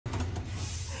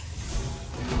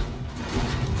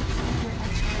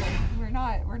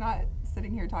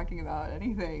sitting here talking about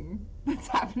anything that's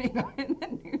happening in the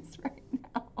news right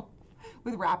now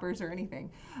with rappers or anything.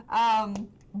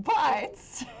 But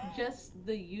just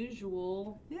the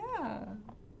usual. Yeah.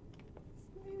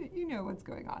 You know what's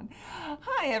going on.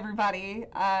 Hi, everybody.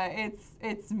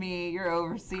 It's me, your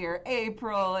overseer,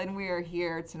 April, and we are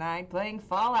here tonight playing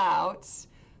Fallout,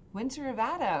 Winter of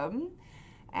Adam.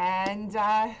 And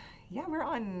yeah, we're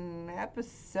on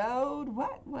episode.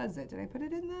 What was it? Did I put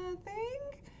it in the thing?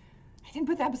 I didn't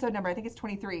put the episode number. I think it's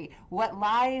 23. What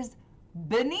Lies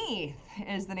Beneath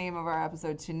is the name of our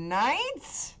episode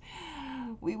tonight.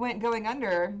 We went going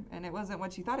under, and it wasn't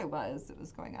what you thought it was. It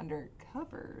was going under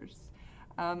covers.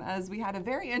 As we had a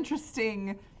very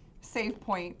interesting save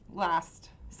point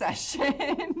last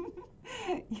session.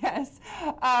 Yes.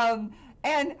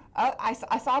 And I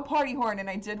saw a party horn, and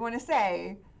I did want to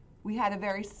say we had a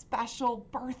very special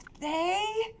birthday.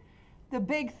 The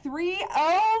big 3-0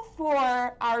 for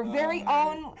our very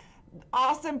own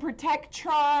awesome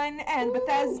Protectron and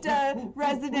Bethesda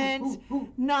resident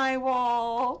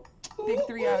Nywall. Big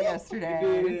 3-0 yesterday.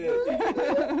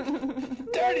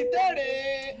 Dirty!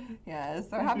 Yes,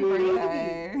 so happy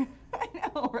birthday. I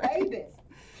know, right? Baby.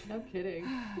 No kidding.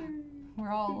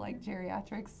 We're all like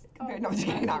geriatrics. No, I'm just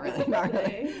kidding. Not really. Not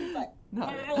really. Like, No.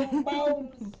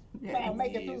 bones. Yeah. Trying to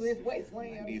make it through this My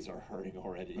wasteland. knees are hurting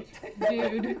already.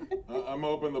 Dude. I'm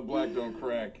hoping the black don't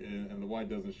crack and the white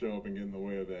doesn't show up and get in the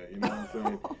way of that. You know what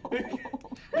I'm saying?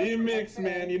 Be a mix,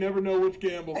 man. You never know which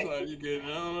gamble side you get.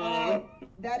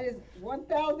 That is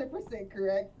 1,000%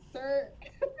 correct, sir.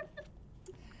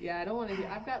 Yeah, I don't want to hear.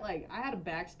 I had a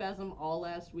back spasm all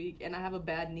last week, and I have a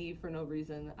bad knee for no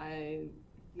reason.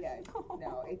 Yeah,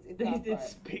 no, it's not It fun.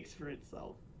 speaks for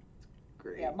itself. It's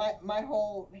great. Yeah, my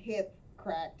whole hip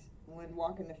cracked when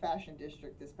walking the Fashion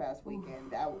District this past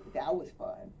weekend. That was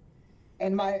fun.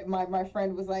 And my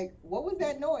friend was like, "What was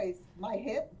that noise? My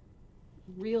hip?"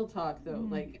 Real talk, though.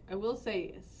 Like, I will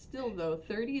say, still, though,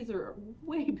 30s are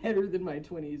way better than my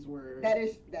 20s were. That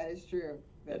is true.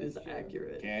 That is true.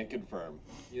 accurate. Can confirm.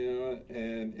 You know,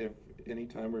 and if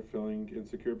anytime we're feeling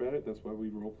insecure about it, that's why we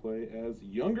roleplay as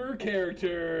younger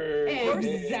characters.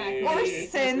 Exactly. Or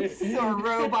synths or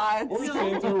robots. Or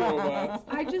synths or robots.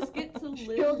 I just get to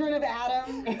live. Children of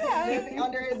Adam, living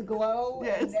under his glow,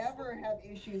 Yes. never have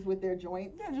issues with their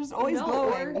joints. Yeah, just always No,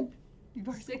 glowing. You've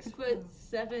always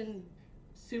 6'7",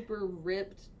 super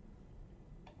ripped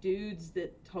dudes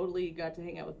that totally got to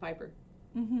hang out with Piper.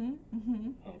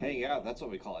 Hanging out, that's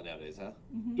what we call it nowadays, huh?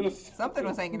 Just Something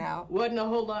was hanging out. Wasn't a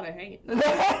whole lot of hanging.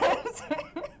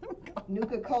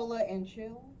 Nuka-Cola and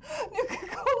chill.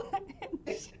 Nuka-Cola and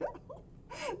chill.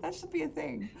 That should be a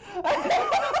thing.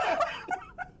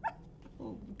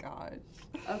 Oh gosh.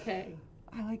 Okay.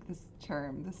 I like this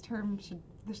term. This term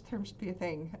should be a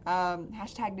thing.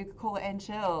 Hashtag Nuka-Cola and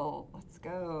chill. Let's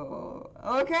go.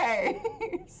 Okay.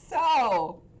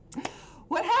 So,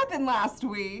 what happened last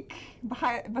week,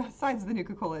 besides the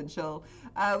Nuka-Cola and chill,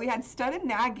 we had Stud and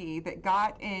Nagy that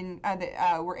got in,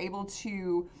 that were able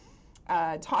to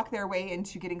talk their way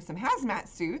into getting some hazmat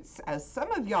suits, as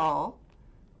some of y'all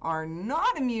are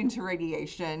not immune to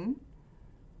radiation.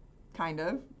 Kind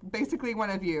of. Basically, one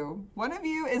of you. One of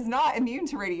you is not immune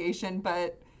to radiation,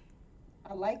 but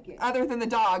I like it. other than the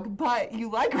dog, but you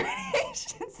like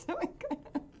radiation, so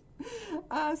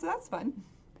so that's fun.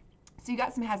 So you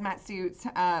got some hazmat suits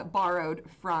borrowed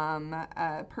from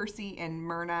Percy and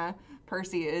Myrna.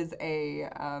 Percy is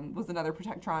was another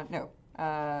Protectron,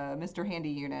 Mr. Handy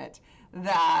unit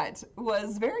that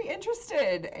was very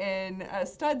interested in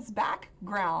Stud's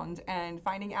background and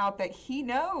finding out that he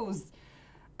knows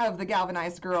of the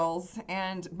galvanized girls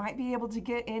and might be able to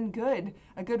get in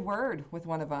a good word with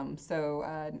one of them. So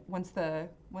once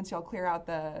y'all clear out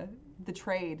the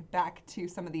trade back to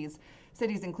some of these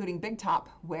cities, including Big Top,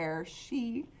 where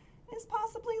she is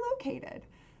possibly located.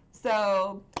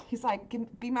 So he's like,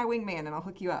 be my wingman and I'll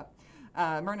hook you up.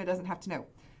 Myrna doesn't have to know.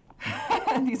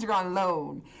 These are on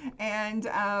loan. And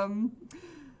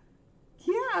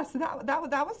yeah, so that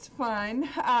was fun.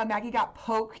 Maggie got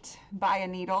poked by a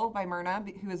needle by Myrna,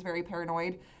 who is very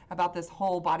paranoid about this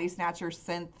whole body snatcher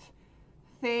synth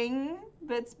thing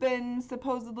that's been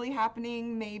supposedly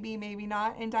happening, maybe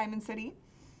not, in Diamond City.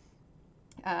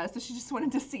 So she just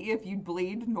wanted to see if you'd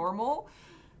bleed normal,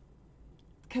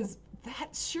 because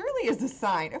that surely is a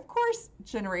sign. Of course,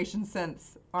 generation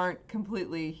synths aren't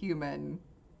completely human.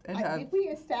 Did we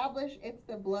establish if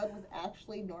the blood was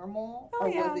actually normal, or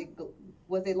yeah.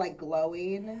 was it like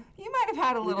glowing? You might have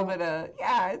had a little bit of,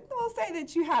 yeah. We'll say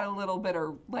that you had a little bit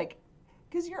of, like,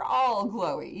 because you're all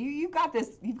glowy. You've got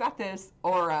this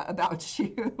aura about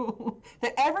you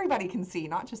that everybody can see,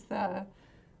 not just the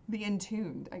the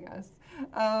Intuned, I guess.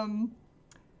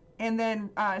 And then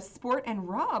Sport and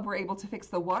Rob were able to fix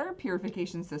the water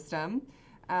purification system,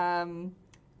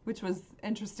 which was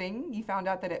interesting. You found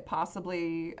out that it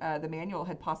possibly, the manual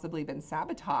had possibly been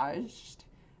sabotaged,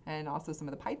 and also some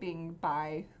of the piping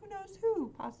by who knows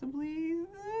who, possibly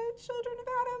the children of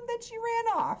Adam that you ran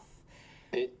off.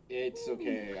 It's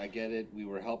okay. I get it. We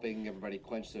were helping everybody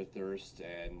quench their thirst,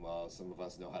 and well, some of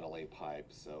us know how to lay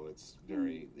pipe, so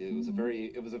it was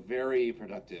a very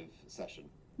productive session.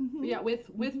 Mm-hmm. Yeah,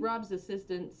 with Rob's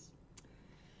assistance,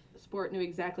 Sport knew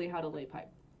exactly how to lay pipe.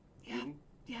 Yeah,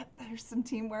 yeah. There's some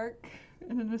teamwork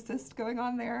and an assist going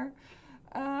on there.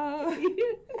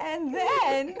 And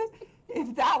then,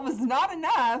 if that was not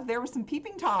enough, there were some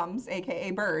peeping toms,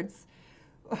 aka birds.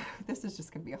 This is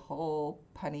just gonna be a whole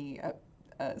punny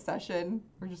session.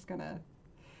 We're just gonna.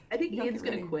 I think Ian's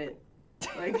gonna quit.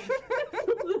 Like,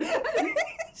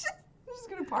 just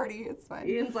gonna party. It's fine.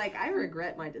 Ian's like, I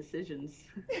regret my decisions.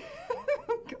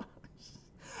 Oh,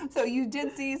 gosh. So you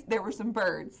did see there were some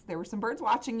birds. There were some birds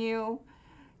watching you.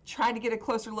 Tried to get a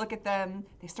closer look at them.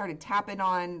 They started tapping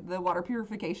on the water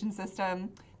purification system.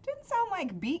 Didn't sound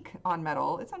like beak on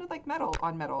metal. It sounded like metal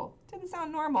on metal. Didn't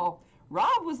sound normal.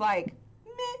 Rob was like,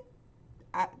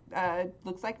 meh.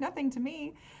 Looks like nothing to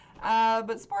me.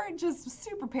 But Sport just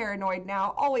super paranoid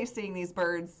now, always seeing these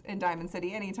birds in Diamond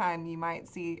City. Anytime you might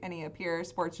see any appear,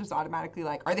 Sport's just automatically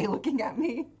like, are they looking at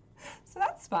me? So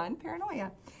that's fun,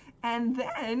 paranoia. And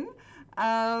then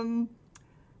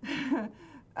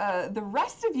the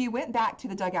rest of you went back to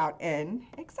the Dugout Inn,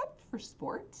 except for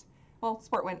Sport. Well,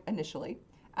 Sport went initially.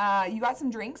 You got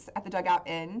some drinks at the Dugout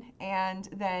Inn, and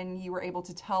then you were able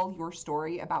to tell your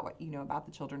story about what you know about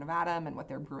the Children of Adam and what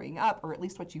they're brewing up, or at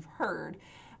least what you've heard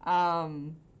about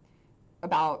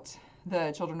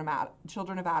the Children of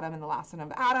Adam and the last son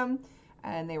of Adam.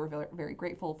 And they were very, very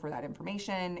grateful for that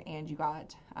information, and you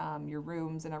got your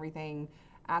rooms and everything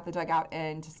at the Dugout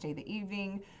Inn to stay the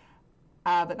evening.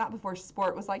 But not before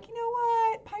Sport was like, you know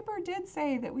what? Piper did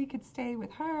say that we could stay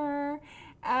with her.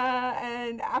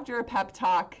 And after a pep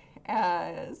talk,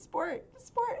 Sport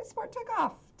took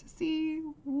off to see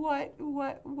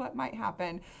what might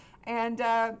happen. And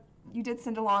you did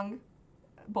send along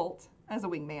Bolt as a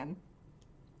wingman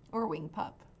or a wing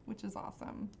pup, which is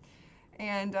awesome.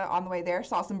 And on the way there,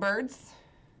 saw some birds.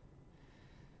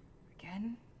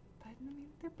 Again, but I mean,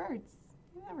 they're birds.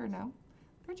 You never know.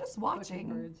 They're just watching.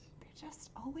 Birds. They're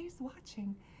just always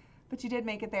watching. But you did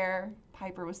make it there.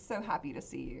 Piper was so happy to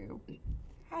see you.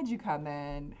 Had you come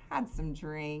in, had some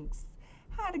drinks,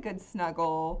 had a good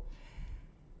snuggle,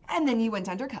 and then you went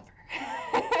undercover.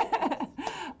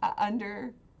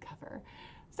 Undercover.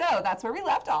 So that's where we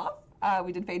left off.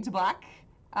 We did fade to black.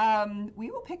 We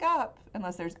will pick up,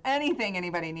 unless there's anything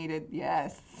anybody needed.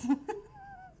 Yes.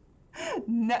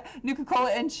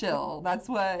 Nuka-Cola and chill. That's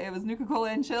what it was,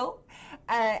 Nuka-Cola and chill.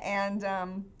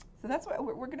 So that's what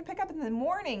we're going to pick up in the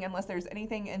morning, unless there's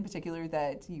anything in particular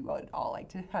that you would all like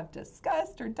to have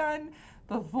discussed or done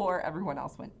before everyone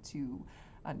else went to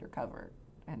undercover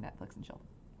and Netflix and chill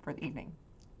for the evening.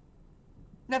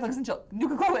 Netflix and chill.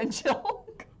 Nuka-Cola and chill.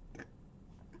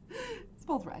 It's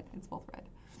both red. It's both red.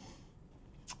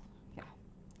 Yeah.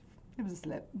 It was a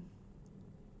slip.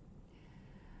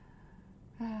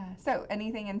 So,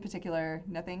 anything in particular?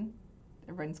 Nothing?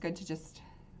 Everyone's good to just...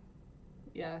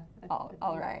 Yeah.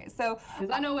 All right. So... Because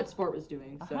I know what Sport was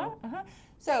doing, so...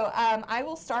 So, I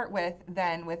will start with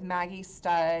Maggie,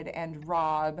 Stud, and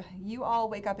Rob. You all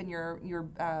wake up in your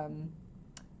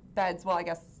beds. Well, I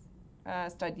guess,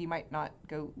 Stud, you might not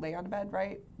go lay on a bed,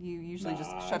 right? You usually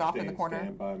just shut off in the corner.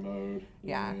 Standby mode.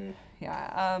 Yeah.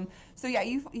 So yeah,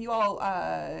 you all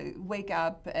wake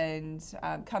up and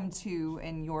come to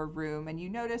in your room, and you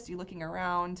notice, you're looking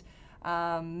around,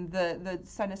 the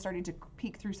sun is starting to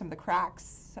peek through some of the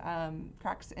cracks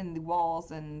in the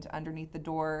walls and underneath the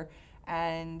door,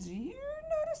 and you're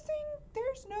noticing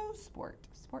there's no Sport.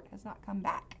 Sport has not come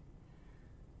back,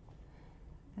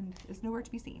 and is nowhere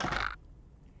to be seen.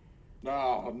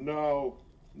 No.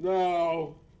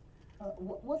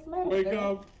 What's the matter? Wake Dad?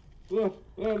 up.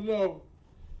 No.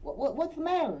 What's the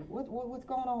matter? What's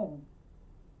going on?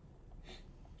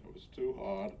 It was too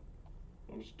hard.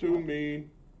 I was too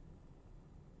mean.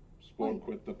 Sport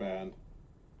quit the band.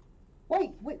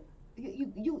 Wait.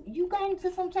 You got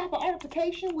into some type of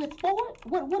altercation with Sport?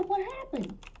 What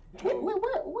happened? No. Where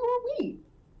were we?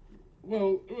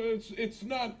 Well, it's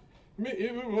not.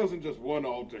 It wasn't just one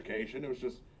altercation. It was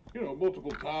just,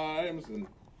 multiple times, and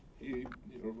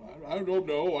I don't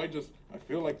know. I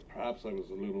feel like perhaps I was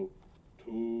a little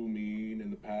too mean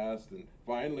in the past, and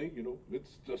finally,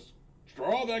 it's just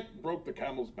straw that broke the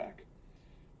camel's back.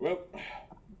 Well,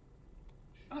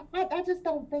 I just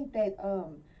don't think that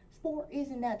Sport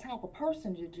isn't that type of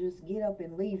person to just get up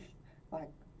and leave like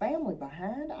family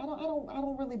behind. I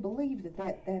don't really believe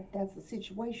that's the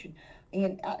situation.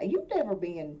 And you've never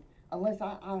been, unless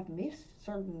I've missed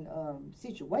certain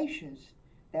situations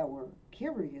that were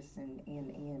curious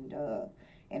and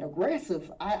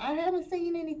aggressive. I haven't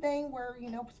seen anything where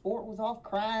Sport was off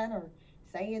crying or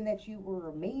saying that you were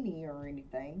a meanie or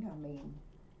anything. I mean,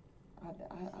 I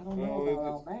don't know Well, about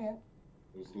all that.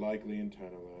 it was likely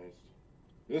internalized.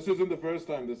 This isn't the first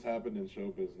time this happened in show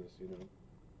business, you know.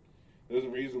 There's a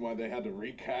reason why they had to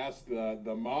recast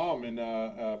the mom in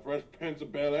Fresh Prince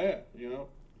of Bel Air, you know.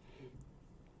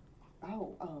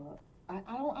 Oh, I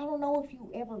don't know if you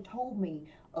ever told me.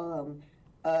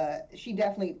 She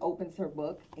definitely opens her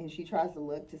book and she tries to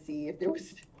look to see if there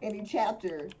was any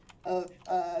chapter of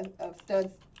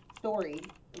Stud's story,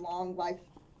 long life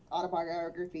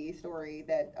autobiography story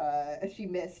that she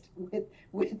missed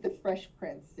with the Fresh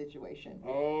Prince situation.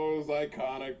 Oh, it was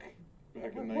iconic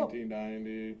back in Well,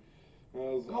 1990. It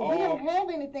was oh, we don't have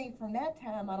anything from that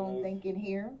time, I don't think, in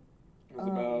here. It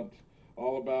was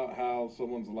all about how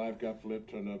someone's life got flipped,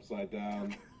 turned upside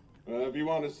down. If you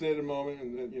want to sit a moment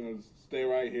and stay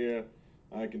right here,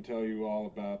 I can tell you all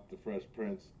about the Fresh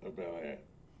Prince of Bel Air.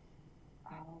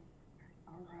 Oh,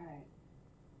 all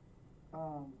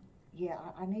right. Yeah,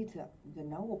 I need to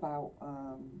know about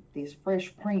this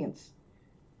Fresh Prince.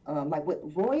 Like what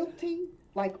royalty?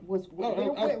 Like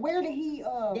where did he?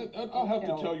 I'll have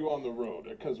to tell you on the road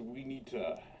because we need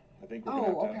to. I think we're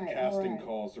gonna have casting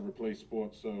calls to replace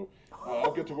Sports. So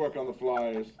I'll get to work on the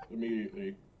flyers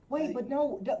immediately. Wait, but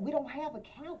no, we don't have a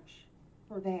couch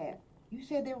for that. You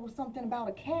said there was something about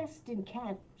a casting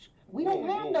couch. We don't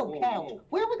have no couch.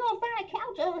 Where are we gonna find a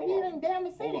couch over here in Damn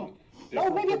City? Hold on. Oh,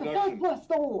 maybe at the surplus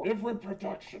store. Different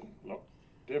production. Look,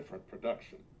 different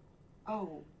production.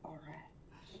 Oh, all right.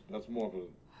 That's more of a.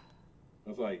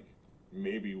 That's like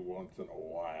maybe once in a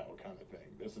while kind of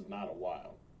thing. This is not a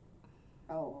while.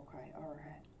 Oh, okay, all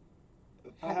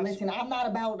right. Listen, I'm not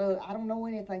about. I don't know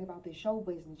anything about this show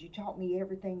business. You taught me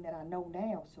everything that I know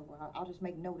now, so I'll just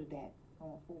make note of that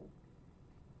going forward.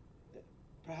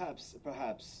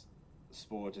 Perhaps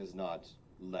Sport is not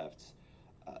left.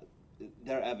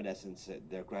 Their evanescence,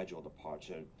 their gradual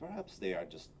departure. Perhaps they are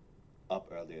just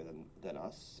up earlier than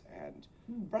us, and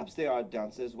perhaps they are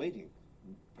downstairs waiting.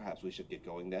 Perhaps we should get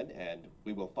going then, and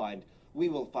we will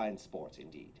find Sport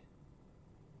indeed.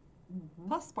 Mm-hmm.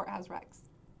 Plus, Sport has Rex.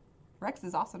 Rex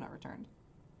is also not returned.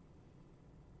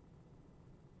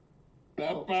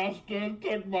 That bastard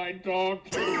took my dog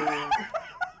too.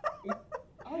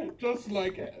 Just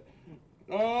like it.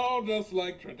 Oh, just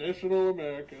like traditional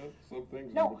America. Some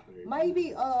things no, never change. maybe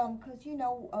because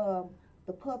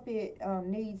the puppet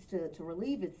needs to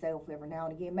relieve itself every now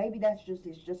and again. Maybe it's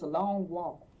just a long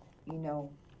walk.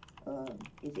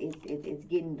 It's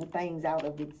getting the things out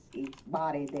of its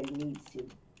body that it needs to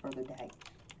for the day.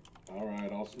 All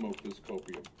right, I'll smoke this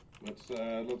copium. Let's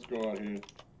go out here.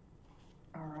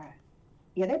 All right.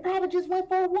 Yeah, they probably just went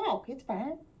for a walk. It's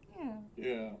fine.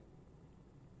 Yeah.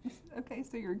 Okay,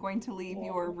 so you're going to leave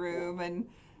your room and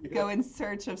go in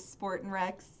search of Sport and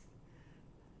Rex?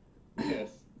 Yes.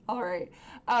 All right.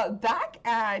 Back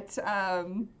at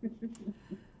oh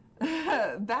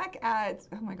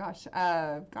my gosh,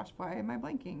 why am I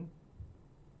blanking?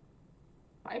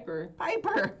 Piper.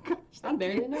 Gosh, I'm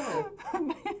there to know. Oh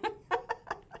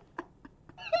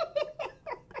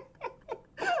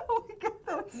my god,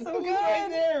 that was so good. Right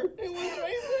there. It was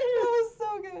right there. That was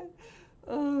so good.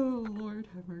 Oh, Lord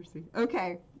have mercy.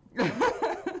 Okay.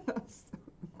 That's so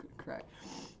correct.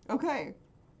 Okay.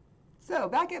 So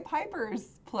back at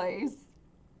Piper's place,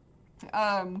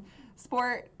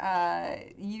 Sport,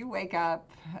 you wake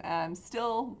up,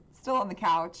 still on the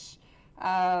couch.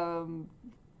 Your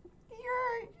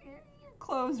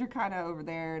clothes are kind of over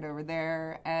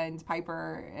there, and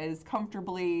Piper is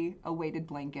comfortably a weighted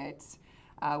blanket.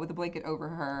 With a blanket over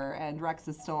her, and Rex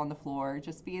is still on the floor,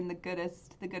 just being the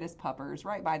goodest puppers,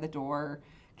 right by the door,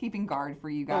 keeping guard for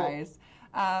you guys.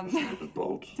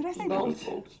 Bolt. Did I say Bolt?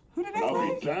 Bolt? Who did I I'll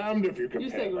say? be damned if you You compare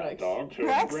said that Rex. dog to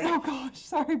Rex? Oh gosh,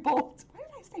 sorry, Bolt. Why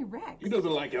did I say Rex? He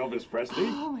doesn't like Elvis Presley.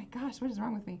 Oh my gosh, what is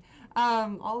wrong with me?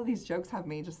 All of these jokes have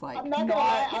me just like. I'm not gonna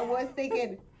lie, I was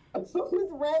thinking who's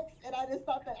Rex, and I just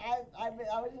thought that I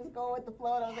was just going with the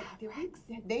flow, and I was like, did we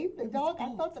name the dog?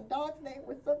 I thought the dog's name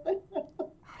was something.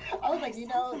 I was like,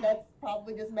 that's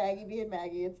probably just Maggie being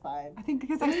Maggie. It's fine. I think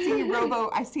because I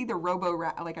see the Robo,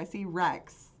 like I see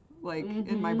Rex, like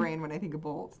in my brain when I think of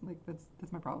Bolt. Like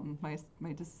that's my problem, my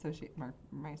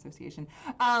association.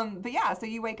 But yeah, so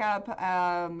you wake up,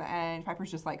 and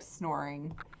Piper's just like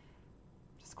snoring,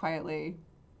 just quietly.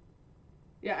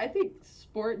 Yeah, I think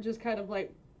Sport just kind of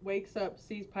like wakes up,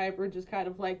 sees Piper, just kind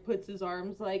of like puts his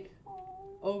arms like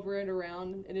over and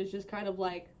around, and is just kind of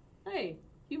like, hey,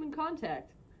 human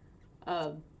contact.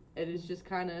 And is just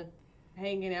kind of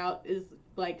hanging out, is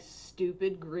like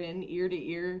stupid grin ear to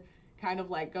ear, kind of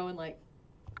like going like,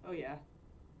 oh yeah,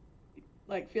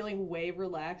 like feeling way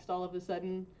relaxed all of a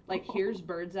sudden. Like hears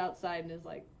birds outside and is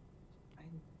like,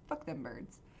 Fuck them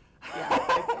birds. yeah,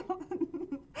 exactly.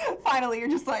 Finally, you're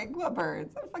just like, what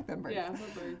birds? Oh, fuck them birds. Yeah,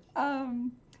 what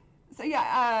birds? So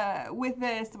yeah, with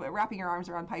this, wrapping your arms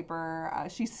around Piper,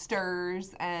 she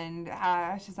stirs and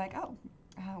she's like, "Oh,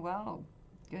 well,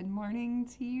 good morning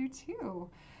to you too.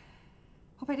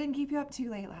 Hope I didn't keep you up too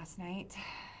late last night.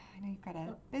 I know you've got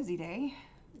a busy day."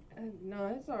 No,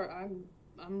 it's all right.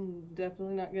 I'm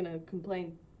definitely not gonna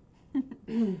complain.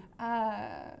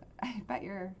 I bet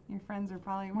your friends are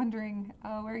probably wondering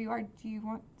where you are. Do you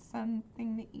want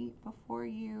something to eat before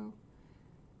you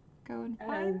go and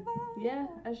find them? Yeah,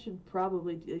 I should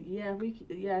probably. Yeah,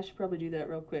 I should probably do that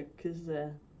real quick because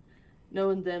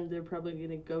knowing them, they're probably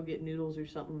gonna go get noodles or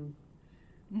something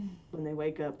when they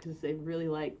wake up because they really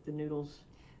like the noodles,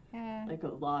 Yeah. like a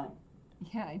lot.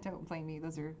 Yeah, I don't blame you.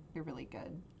 They're really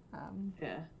good.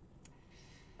 Yeah.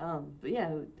 But yeah,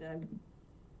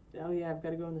 oh yeah, I've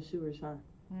got to go in the sewers, huh?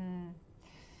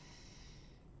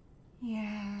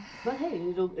 Yeah. But hey,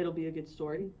 it'll be a good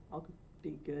story. I'll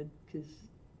be good because,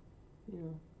 you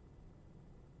know,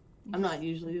 I'm not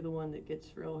usually the one that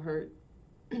gets real hurt.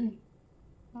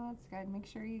 Well, that's good. Make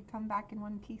sure you come back in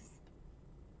one piece.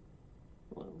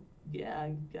 Well, yeah,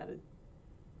 I gotta.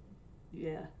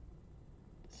 Yeah.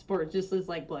 Sport just is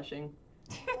like blushing.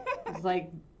 It's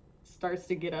like starts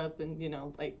to get up and, you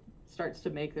know, like starts to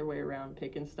make their way around,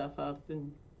 picking stuff up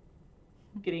and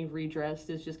getting redressed.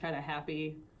 Is just kind of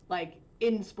happy. Like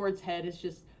in Sport's head, it's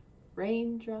just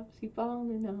raindrops keep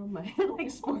falling on my head.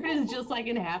 Like Sport is just like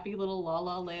in happy little la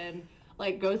la land.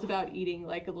 Like goes about eating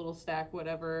like a little stack,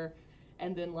 whatever,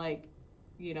 and then like,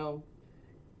 you know,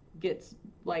 gives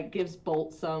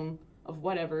Bolt some of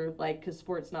whatever, like, because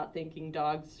Sport's not thinking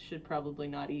dogs should probably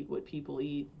not eat what people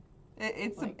eat.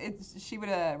 It's she would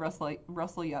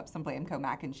rustle you up some Blamco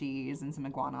mac and cheese and some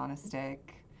iguana on a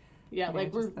stick. Yeah, You know,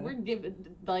 like just we're giving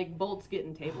like Bolt's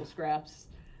getting table scraps,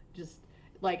 just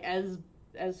like as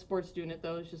Sport's doing it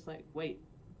though, it's just like, wait,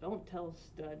 don't tell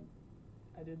Stud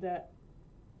I did that.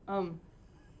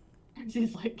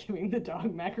 She's like giving the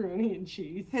dog macaroni and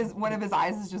cheese. One of his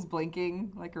eyes is just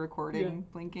blinking, like a recording,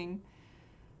 blinking.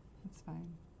 It's fine.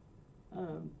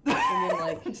 And then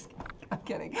like I'm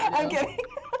kidding. You know. I'm kidding.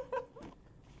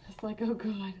 It's like, oh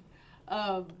god.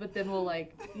 But then we'll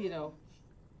like, you know,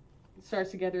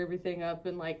 starts to gather everything up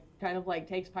and like kind of like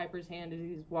takes Piper's hand as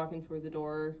he's walking toward the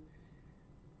door.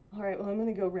 All right, well I'm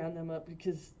gonna go round them up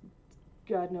because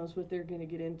God knows what they're gonna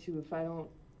get into if I don't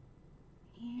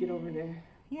get over there.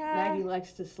 Yeah. Maggie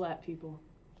likes to slap people.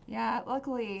 Yeah,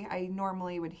 luckily I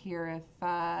normally would hear if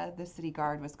the city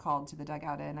guard was called to the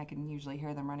dugout inn. I can usually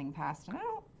hear them running past, and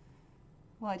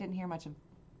I didn't hear much of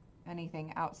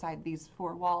anything outside these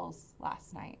four walls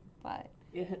last night, but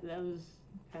Yeah, that was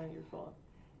kind of your fault.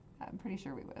 I'm pretty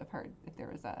sure we would have heard if there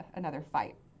was another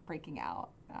fight breaking out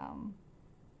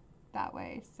that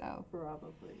way, so.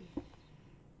 Probably.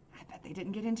 I bet they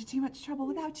didn't get into too much trouble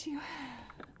without you.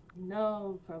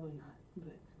 No, probably not.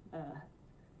 But,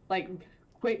 like,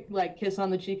 quick, like, kiss on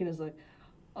the cheek and is like,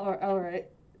 all right,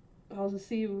 I'll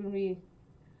see you when we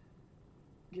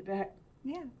get back.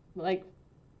 Yeah. Like,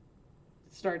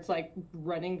 starts, like,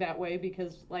 running that way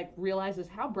because, like, realizes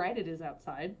how bright it is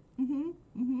outside.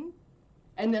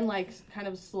 And then, like, kind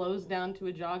of slows down to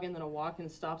a jog and then a walk and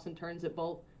stops and turns at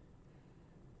Bolt.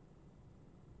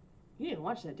 You didn't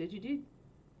watch that, did you, dude?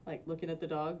 Like, looking at the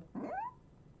dog.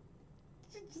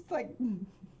 Just like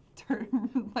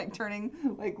turning,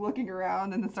 like looking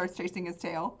around, and then starts chasing his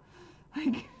tail.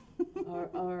 Like,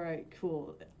 all right,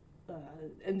 cool.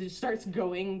 And just starts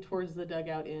going towards the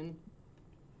dugout inn.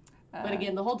 But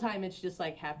again, the whole time it's just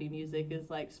like happy music. Is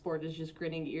like Sport is just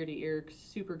grinning ear to ear,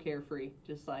 super carefree,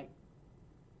 just like.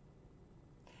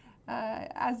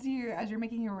 As you're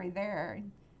making your way there,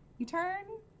 you turn,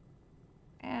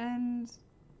 and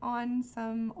on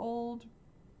some old,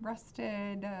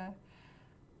 rusted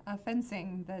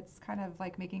fencing that's kind of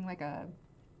like making like a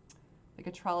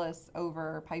trellis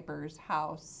over Piper's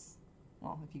house.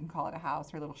 Well, if you can call it a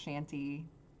house, her little shanty.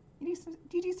 You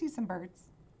do see some birds,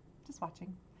 just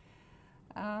watching.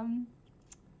 Yeah,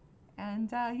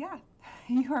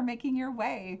 you are making your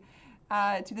way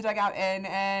to the dugout inn,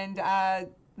 and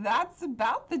that's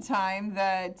about the time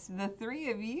that the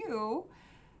three of you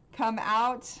come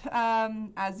out.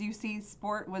 As you see,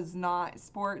 Sport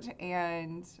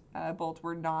and Bolt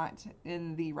were not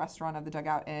in the restaurant of the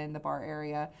Dugout Inn, the bar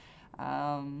area,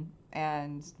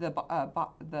 and the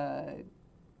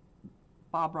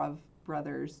Bobrov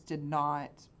brothers did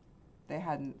not. They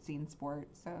hadn't seen Sport,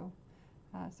 so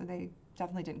they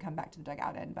definitely didn't come back to the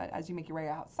Dugout Inn. But as you make your way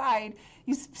outside,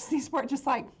 you see Sport just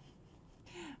like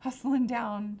hustling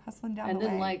down and the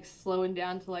then way. like slowing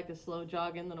down to like a slow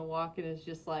jog and then a walk, and is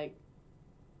just like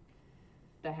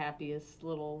the happiest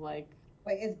little like.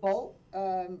 Wait, is Bolt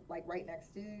like right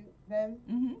next to them?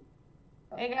 Mm-hmm.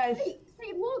 Hey guys.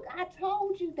 See, look, I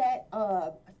told you that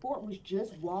Sport was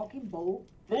just walking Bolt.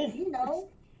 Oof. You know.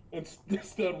 And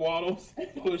Stud waddles,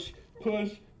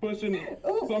 pushing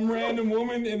Ooh. some random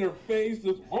woman in her face.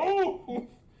 Just, oh!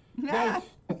 Ah!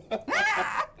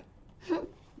 Ah!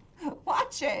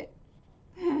 Watch it.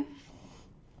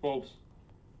 Folks,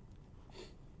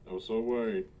 I was so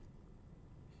worried.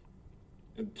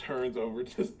 And turns over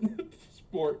to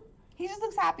Sport. He just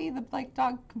looks happy. The like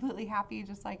dog completely happy,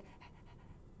 just like.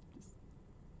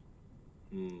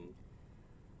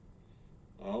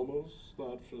 I almost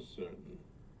thought for certain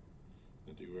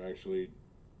that you were actually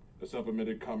a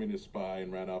self-admitted communist spy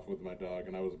and ran off with my dog,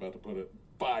 and I was about to put a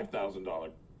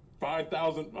 $5,000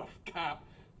 cap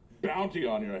bounty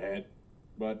on your head.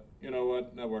 But you know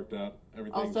what? That worked out.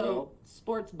 Everything's Also, well.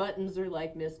 Sport's buttons are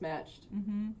like mismatched.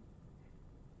 Mm-hmm.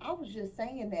 I was just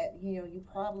saying that, you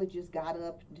probably just got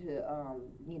up to,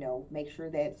 make sure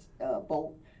that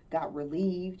Bolt got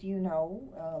relieved,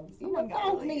 Someone got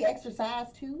dogs need relieved.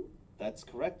 exercise too. That's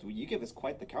correct. Well, you give us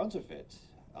quite the counterfeit.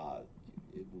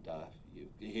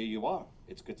 Here you are.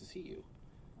 It's good to see you.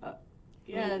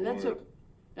 Yeah, Oh,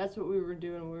 that's what we were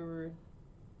doing. We were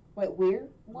Wait, where?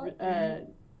 What?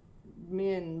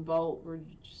 me and Bolt were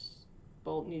just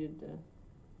Bolt needed to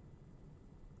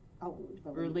Oh,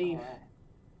 relief. all right.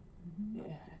 Yeah.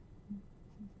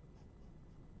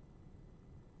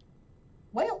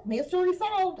 Well, mystery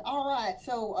solved. All right,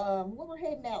 so when we're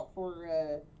heading out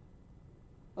for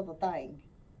the thing,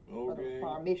 Okay. for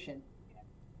our mission.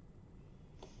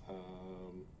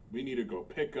 We need to go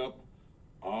pick up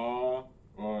or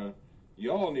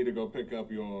y'all need to go pick up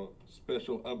your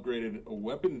special upgraded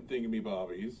weapon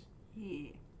thingamybobbies.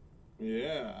 Yeah.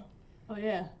 Yeah. Oh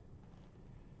yeah.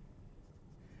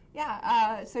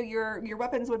 Yeah. So your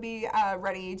weapons would be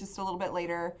ready just a little bit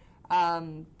later.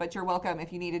 But you're welcome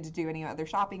if you needed to do any other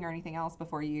shopping or anything else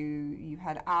before you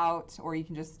head out, or you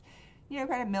can just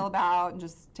kind of mill about and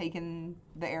just take in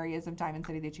the areas of Diamond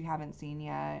City that you haven't seen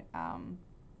yet.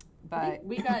 But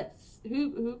We got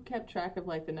who kept track of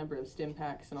like the number of stim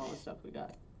packs and all the stuff we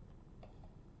got.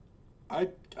 I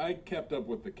kept up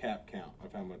with the cap count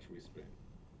of how much we spent.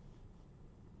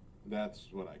 That's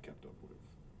what I kept up with.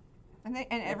 and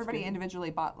everybody good. individually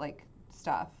bought like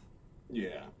stuff.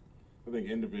 Yeah. I think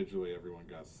individually everyone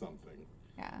got something.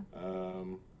 Yeah.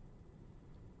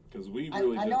 Because we I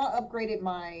really know I upgraded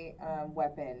my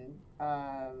weapon.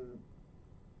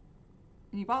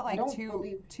 And you bought I like don't two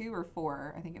believe- or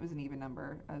four. I think it was an even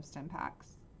number of stim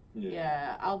packs.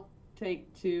 Yeah, I'll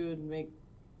take 2 and make.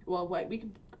 Well, wait, we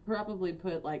could probably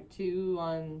put like 2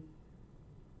 on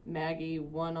Maggie,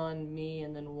 1 on me,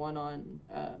 and then 1 on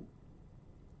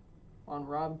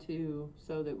Rob too,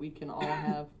 so that we can all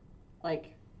have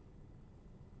like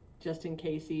just in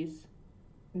cases.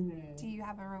 Mhm. Do you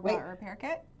have a robot Wait. repair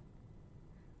kit?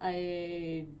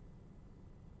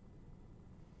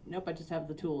 Nope, I just have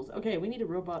the tools. Okay, we need a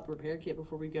robot repair kit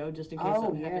before we go, just in case Oh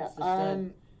something yeah. happens to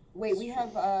Stud. Wait, we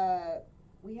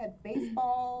had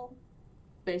baseball.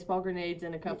 Baseball grenades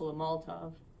and a couple of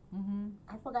Molotov. Mm-hmm.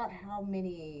 I forgot how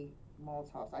many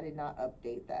Molotovs. I did not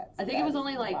update that. I think it was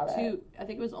only like 2. I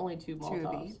think it was only 2 Two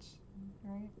Molotovs. of each,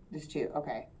 right? Just 2.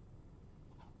 Okay.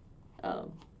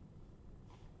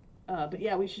 But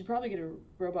yeah, we should probably get a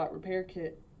robot repair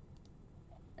kit.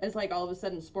 As like all of a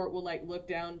sudden, Sport will like look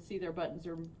down, see their buttons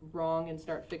are wrong, and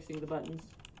start fixing the buttons.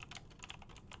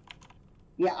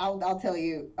 Yeah, I'll tell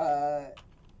you.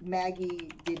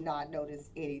 Maggie did not notice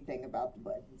anything about the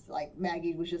buttons. Like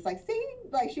Maggie was just like, see,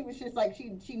 like she was just like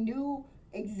she knew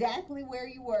exactly where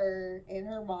you were in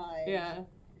her mind. Yeah.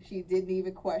 She didn't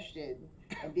even question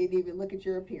and didn't even look at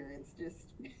your appearance. Just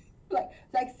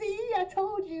like see, I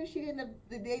told you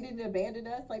they didn't abandon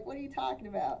us. Like, what are you talking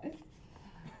about?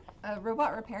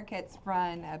 Robot repair kits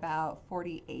run about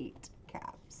 48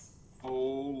 caps.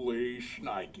 Holy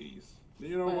shnikes.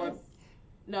 You know what?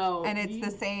 No. And it's the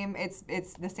same. It's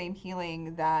the same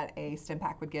healing that a stim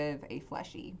pack would give a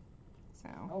fleshy. So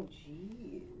Oh,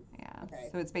 jeez. yeah. Okay.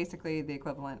 So it's basically the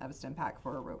equivalent of a stim pack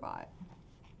for a robot.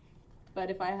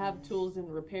 But if I have tools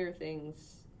and repair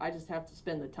things, I just have to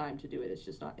spend the time to do it. It's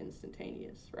just not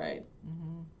instantaneous, right?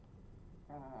 Mm-hmm.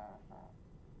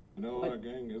 You know what,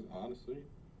 gang, is honestly,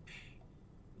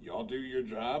 y'all do your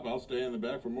job. I'll stay in the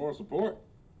back for more support.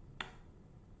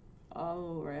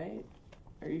 All right.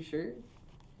 Are you sure?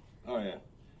 Oh, yeah.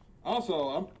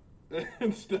 Also, I'm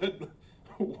instead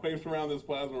waves around this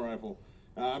plasma rifle.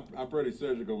 I'm pretty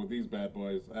surgical with these bad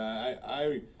boys.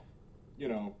 I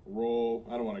roll.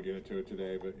 I don't want to get into it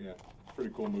today, but yeah,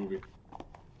 pretty cool movie.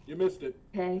 You missed it.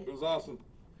 Okay. It was awesome.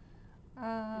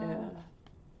 Yeah.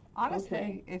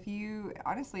 Honestly, if you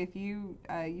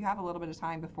you have a little bit of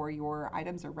time before your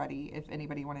items are ready, if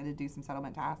anybody wanted to do some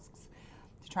settlement tasks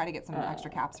to try to get some extra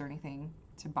caps or anything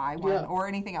to buy one or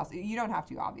anything else, you don't have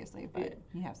to obviously, but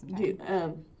you have some time. Dude,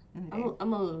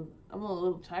 I'm a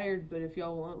little tired, but if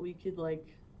y'all want, we could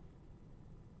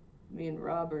me and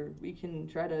Robert, we can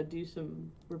try to do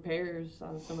some repairs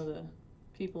on some of the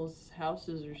people's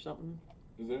houses or something.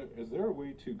 Is there a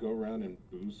way to go around and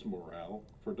boost morale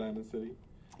for Diamond City?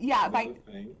 Yeah,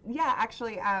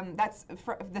 actually, that's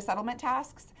the settlement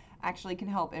tasks actually can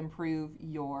help improve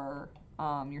your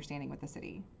standing with the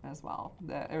city as well,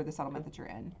 the settlement that you're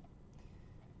in.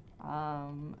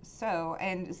 So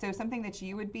something that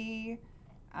you would be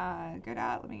good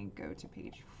at. Let me go to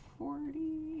page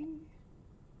 40.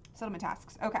 Settlement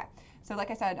tasks. Okay, so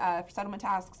like I said, for settlement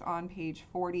tasks on page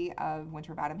 40 of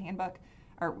Winter of Adam handbook,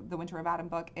 or the Winter of Adam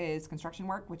book, is construction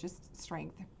work, which is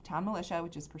strength, town militia,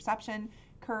 which is perception,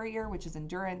 courier, which is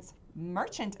endurance,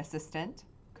 merchant assistant,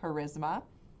 charisma,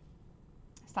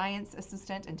 science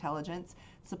assistant, intelligence,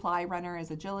 supply runner is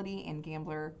agility, and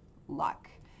gambler, luck.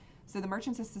 So the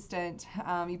merchant's assistant,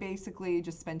 you basically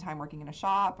just spend time working in a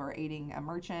shop or aiding a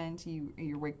merchant. You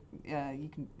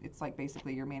can. It's like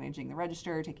basically you're managing the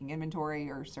register, taking inventory,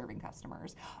 or serving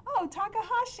customers. Oh,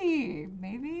 Takahashi,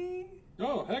 maybe.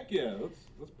 Oh, heck yeah!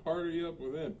 Let's party up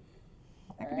with him.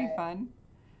 That could be fun.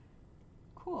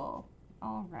 Cool.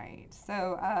 All right.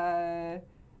 So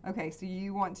okay. So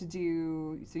you want to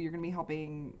do? So you're going to be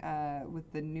helping with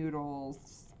the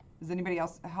noodles. Is anybody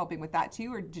else helping with that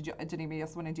too, or did anybody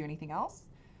else want to do anything else?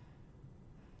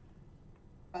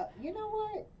 You know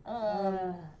what?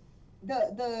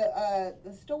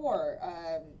 The store.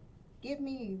 Give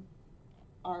me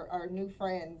our new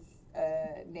friend's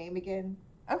name again.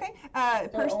 Okay.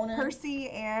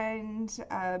 Percy and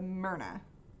Myrna.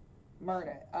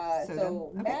 Myrna.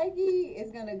 So okay. Maggie is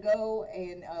gonna go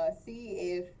and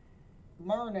see if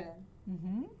Myrna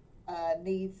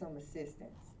needs some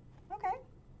assistance. Okay.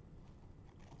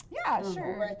 Yeah,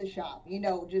 sure. Over at the shop,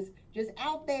 just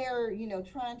out there,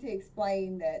 trying to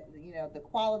explain that, the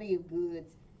quality of goods,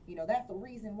 that's the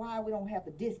reason why we don't have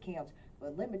the discounts.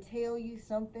 But let me tell you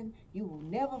something, you will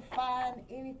never find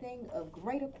anything of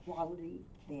greater quality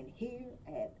than here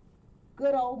at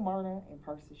good old Myrna and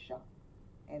Percy's shop.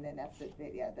 And then that's it.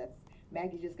 Yeah, that's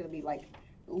Maggie's just gonna be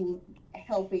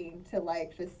helping to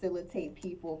facilitate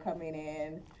people coming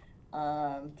in.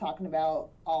 Talking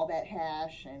about all that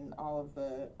hash and all of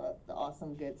the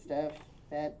awesome good stuff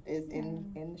that is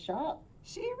in the shop.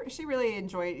 She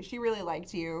really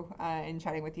liked you and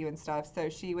chatting with you and stuff. So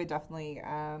she would definitely,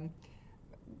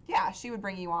 she would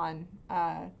bring you on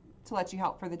to let you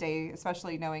help for the day,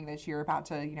 especially knowing that you're about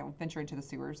to venture into the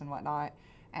sewers and whatnot,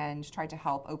 and try to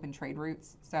help open trade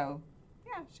routes. So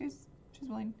yeah, she's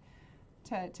willing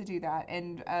to do that.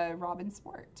 And Robin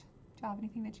Sport, do you have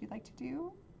anything that you'd like to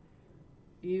do?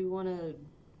 You want to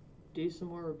do some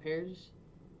more repairs?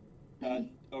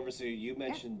 Overseer, you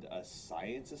mentioned a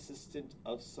science assistant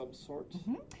of some sort?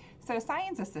 Mm-hmm. So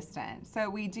science assistant. So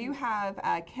we do have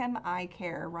Chem Eye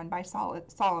Care run by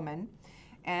Solomon,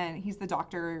 and he's the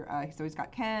doctor. So he's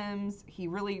got chems. He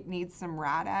really needs some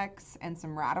Rad-X and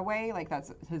some Radaway,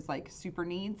 that's his super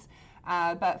needs.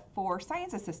 But for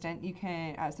science assistant, you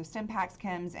can, so Stimpaks,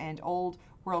 chems, and old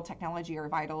world technology are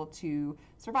vital to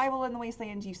survival in the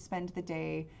wasteland. You spend the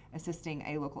day assisting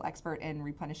a local expert in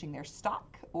replenishing their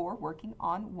stock or working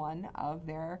on one of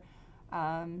their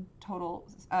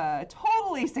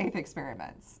totally safe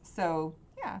experiments. So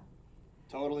yeah.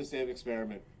 Totally safe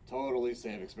experiment. Totally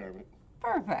safe experiment.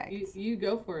 Perfect. You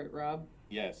go for it, Rob.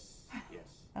 Yes.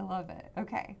 I love it.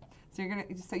 Okay. So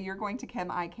you're going to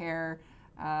Chem Eye Care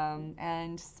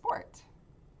and Sport.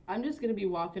 I'm just gonna be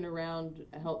walking around,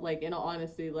 in all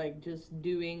honesty, just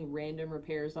doing random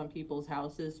repairs on people's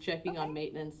houses, checking on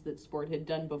maintenance that Sport had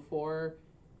done before,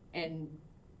 and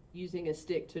using a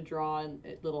stick to draw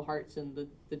little hearts in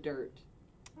the dirt.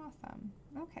 Awesome.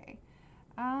 Okay.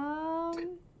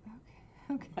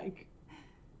 Okay.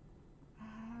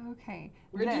 Okay.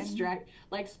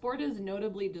 We're Sport is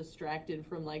notably distracted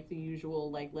from the usual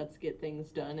let's get things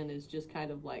done, and is just kind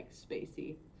of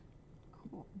spacey.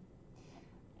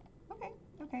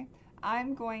 Okay.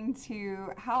 I'm going to,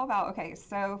 how about, okay,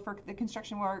 so for the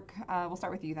construction work, we'll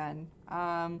start with you then.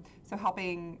 So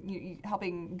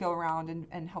helping go around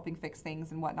and helping fix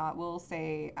things and whatnot. We'll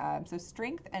say, so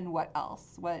strength and what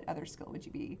else? What other skill would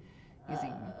you be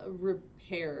using?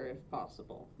 Repair if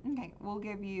possible. Okay, we'll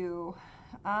give you,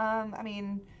 I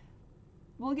mean,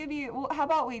 we'll give you, well, how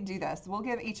about we do this? We'll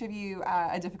give each of you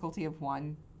a difficulty of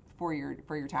 1 for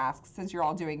your tasks, since you're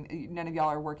all doing, none of y'all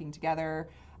are working together.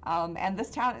 And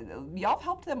this town, y'all have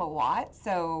helped them a lot,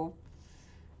 so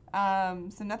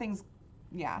nothing's,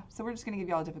 yeah. So we're just gonna give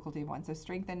y'all a difficulty of 1. So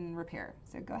strength and repair.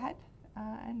 So go ahead,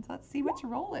 and let's see what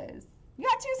your roll is. You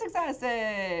got 2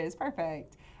 successes.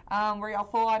 Perfect. Were y'all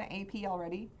full on AP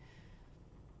already?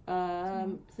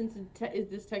 Since is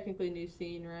this technically a new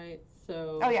scene, right?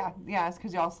 So. Oh yeah, it's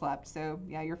because y'all slept. So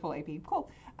yeah, you're full AP. Cool.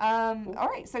 All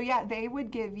right. So yeah, they would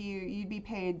give you. You'd be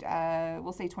paid.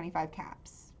 We'll say 25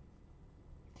 caps.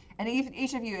 And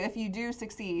each of you, if you do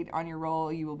succeed on your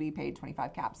roll, you will be paid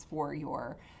 25 caps for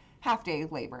your half-day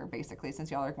labor, basically, since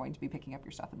y'all are going to be picking up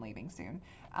your stuff and leaving soon.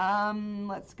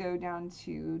 Let's go down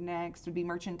to next would be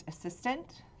merchant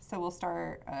assistant. So we'll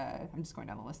start, I'm just going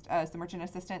down the list. So merchant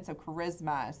assistant, so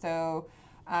charisma. So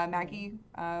Maggie,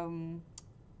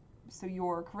 so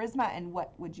your charisma, and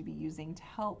what would you be using to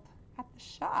help at the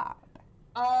shop?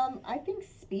 I think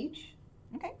speech.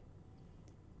 Okay.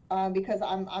 Because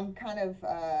I'm kind of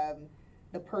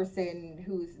the person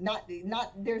who's not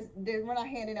there's we're not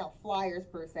handing out flyers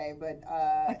per se, but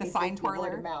like the sign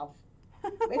twirler. Word of mouth.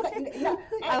 It's like, if there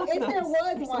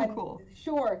was They're one, so cool.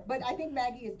 Sure. But I think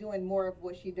Maggie is doing more of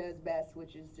what she does best,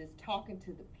 which is just talking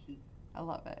to the people. I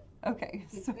love it. Okay.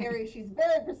 She's very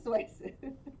persuasive.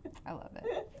 I love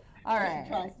it. All right.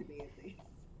 She tries to be, at least.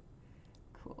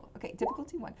 Cool. Okay,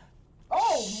 difficulty 1.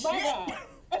 Oh my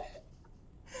God.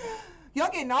 Y'all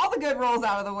getting all the good rolls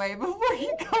out of the way before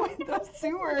you go in those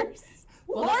sewers.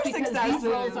 Well, More that's because successes.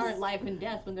 these rolls aren't life and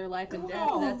death. When they're life and death,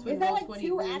 that's when Is that roll like 20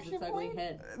 2 rears action its ugly points?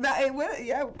 head. That it would,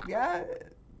 yeah.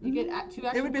 You get 2 action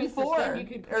points. It would have been to spend. 4. You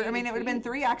could Or, I mean, it would have been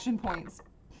 3 action points.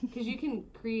 Because you can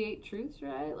create truths,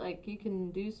 right? Like, you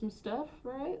can do some stuff,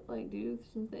 right? Like, do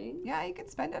some things. Yeah, you could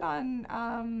spend it on.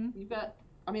 You've got,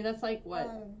 I mean, that's like what?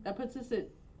 That puts us at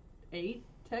 8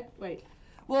 tech. Wait.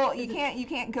 Well, you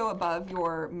can't go above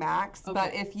your max, Okay.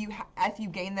 but if you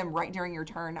gain them right during your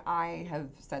turn, I have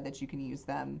said that you can use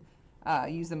them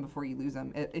before you lose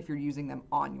them if you're using them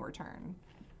on your turn.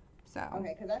 So.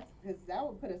 Okay, because that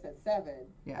would put us at 7.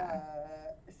 Yeah.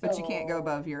 But you can't go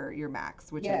above your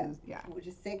max, which is which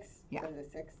is 6. Yeah. What is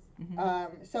it, 6? Mm-hmm.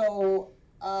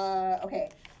 Okay.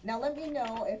 Now let me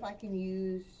know if I can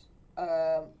use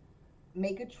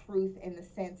make a truth in the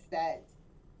sense that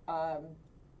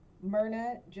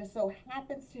Myrna just so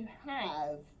happens to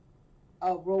have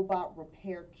a robot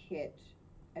repair kit,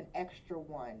 an extra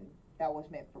one that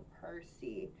was meant for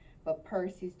Percy, but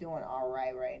Percy's doing all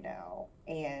right now,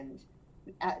 and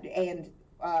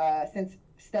since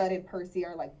Stud and Percy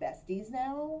are like besties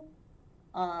now,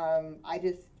 I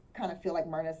just kind of feel like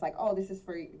Myrna's like, oh, this is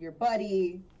for your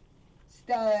buddy,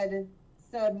 Stud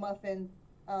Muffin.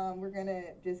 We're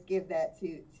gonna just give that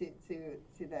to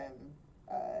them,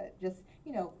 just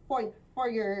for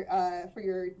your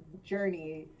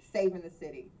journey saving the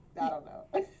city. I don't know.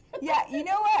 Yeah, you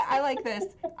know what? I like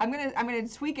this. I'm gonna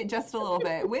tweak it just a little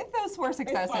bit with those 4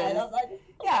 successes.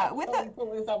 With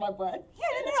pull this out my butt.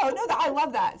 Yeah, no, I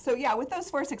love that. So yeah, with those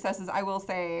 4 successes, I will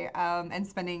say, and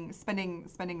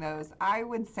spending those, I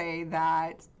would say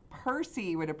that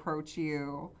Percy would approach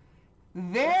you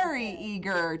very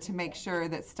eager to make sure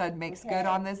that Stud makes good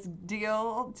on this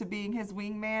deal to being his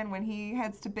wingman when he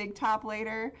heads to Big Top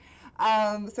later.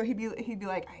 So he'd be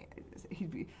like,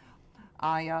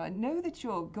 I know that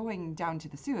you're going down to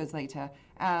the sewers later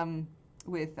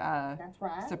with That's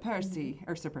right. Sir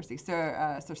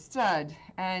Stud,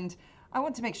 and I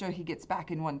want to make sure he gets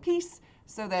back in one piece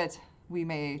so that we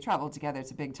may travel together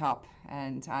to Big Top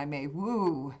and I may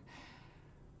woo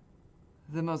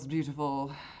the most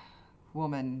beautiful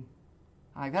woman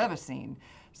I've ever seen.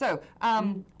 So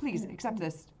please accept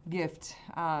this gift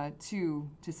to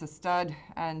Sir Stud,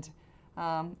 and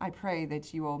I pray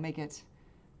that you will make it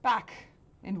back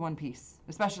in one piece,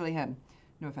 especially him.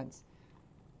 No offense.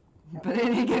 But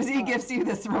he gives you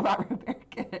this robot repair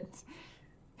kit.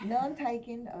 None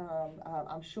taken.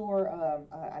 I'm sure.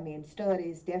 I mean, Stud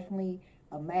is definitely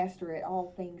a master at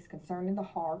all things concerning the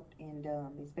heart, and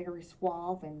is very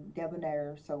suave and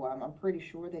debonair. So I'm pretty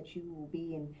sure that you will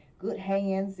be in good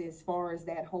hands as far as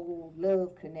that whole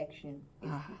love connection is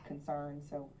concerned.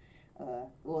 So,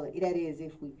 well, that is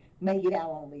if we make it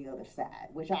out on the other side,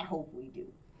 which I hope we do.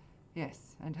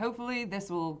 Yes, and hopefully this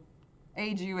will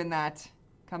aid you in that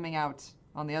coming out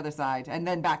on the other side, and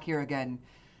then back here again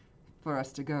for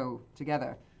us to go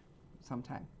together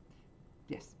sometime.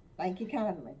 Yes. Thank you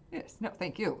kindly. Yes. No,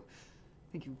 thank you.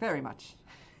 Thank you very much.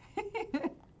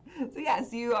 So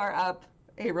yes, you are up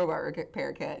a robot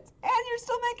repair kit, and you're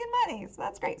still making money, so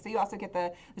that's great. So you also get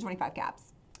the 25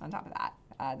 caps on top of that.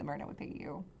 The Myrna would pay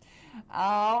you.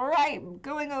 All right,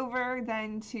 going over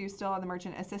then to still on the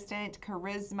merchant assistant,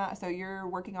 charisma. So you're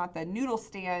working on the noodle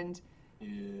stand.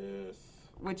 Yes.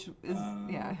 Which is,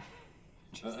 yeah.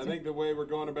 I think the way we're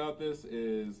going about this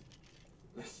is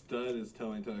Stud is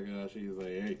telling Takahashi, he's like,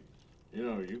 hey, you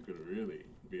know, you could really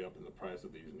be up in the price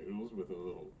of these noodles with a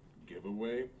little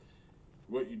giveaway.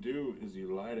 What you do is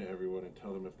you lie to everyone and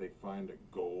tell them if they find a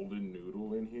golden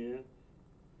noodle in here,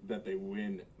 that they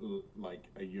win like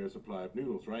a year's supply of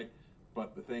noodles, right?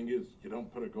 But the thing is, you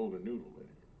don't put a golden noodle in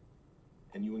it.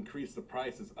 And you increase the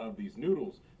prices of these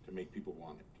noodles to make people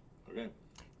want it, okay?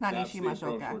 That's the approach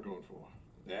we're going for.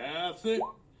 That's it.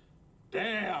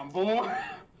 Damn, boy.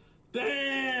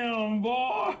 Damn,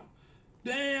 boy.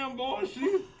 Damn, boy,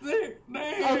 she's thick.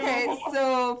 Damn. Okay, boy.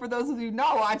 so for those of you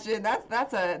not watching,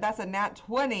 that's a nat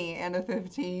 20 and a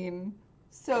 15.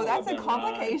 So that's a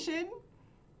complication.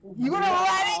 You wanna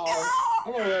let it go?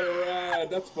 I'm gonna let it ride.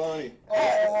 That's funny.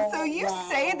 So you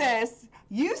say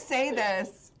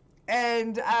this,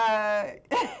 and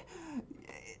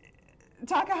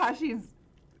Takahashi's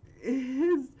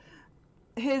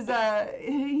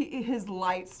his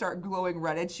lights start glowing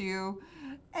red at you,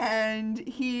 and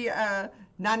he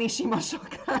Nani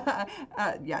Shimashoka,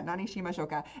 Nani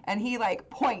Shimashoka, and he like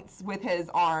points with his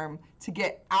arm to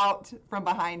get out from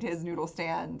behind his noodle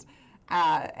stand.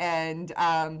 And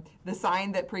the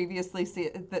sign that previously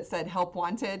that said "Help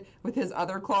Wanted" with his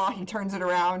other claw, he turns it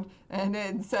around and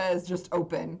it says just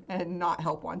 "Open" and not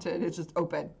 "Help Wanted." It's just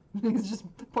 "Open." He's just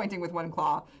pointing with one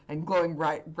claw and glowing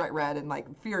bright red and like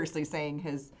furiously saying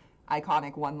his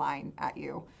iconic one line at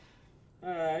you. All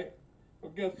right.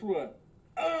 Well, guess what?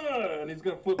 And he's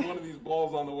gonna flip one of these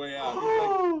balls on the way out. He's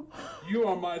like, "You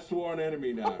are my sworn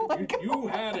enemy now. You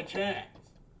had a chance.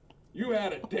 You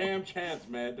had a damn chance,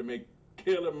 man, to make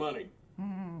killer money."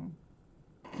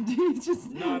 He just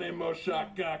Nane mo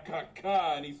shaka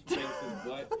kaka, and he spins his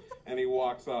butt and he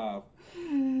walks off.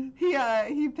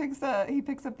 he picks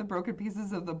up the broken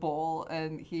pieces of the bowl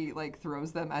and he like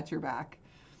throws them at your back.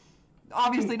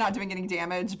 Obviously not doing any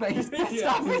damage, but he's pissed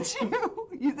off at you.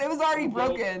 It was already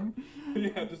broken.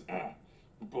 Yeah, just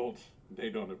Bolt. They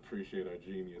don't appreciate our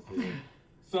genius here.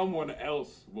 Someone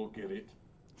else will get it.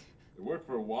 It worked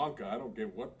for Wonka. I don't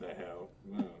get what the hell.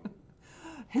 No.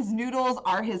 His noodles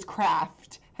are his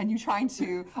craft, and you trying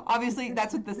to obviously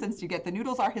that's what the sense you get. The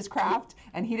noodles are his craft,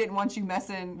 and he didn't want you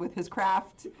messing with his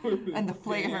craft and the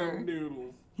flavor. Damn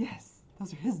noodles. Yes,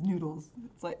 those are his noodles.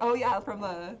 It's like, oh yeah, from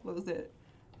the what was it?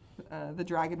 The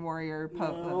Dragon Warrior,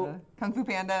 Kung Fu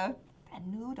Panda. The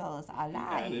noodles are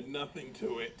alive. Added nothing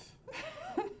to it.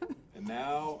 And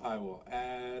now I will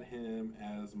add him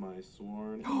as my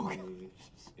sworn enemy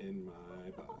in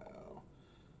my bio.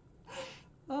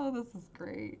 Oh, this is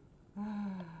great.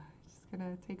 Just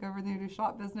gonna take over the noodle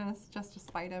shop business just to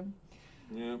spite him.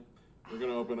 Yeah, we're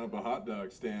gonna open up a hot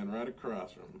dog stand right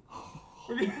across from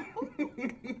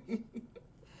him.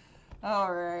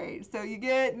 All right, so you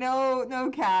get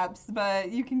no caps,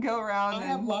 but you can go around. I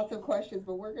have lots of questions,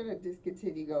 but we're gonna just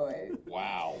continue going.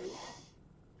 Wow.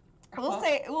 We'll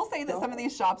say that some of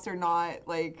these shops are not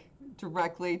like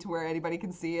directly to where anybody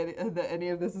can see it, that any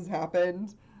of this has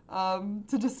happened.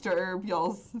 To disturb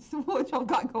what y'all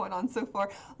got going on so far.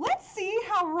 Let's see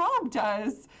how Rob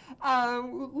does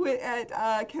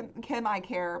at Kim Eye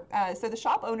Care. So the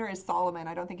shop owner is Solomon.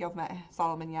 I don't think you've met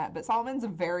Solomon yet, but Solomon's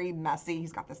very messy.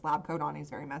 He's got this lab coat on. He's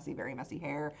very messy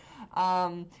hair,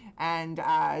 and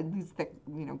he's thick,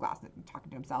 glass, talking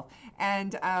to himself.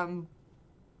 And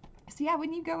so yeah,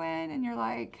 when you go in and you're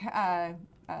like,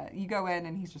 you go in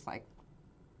and he's just like,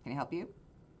 "Can I help you?"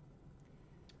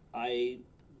 I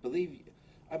believe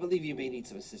you may need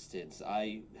some assistance.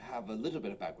 I have a little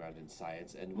bit of background in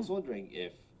science and was wondering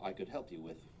if I could help you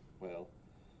with, well,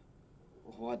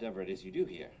 whatever it is you do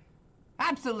here.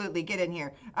 Absolutely, get in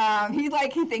here. He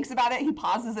thinks about it. He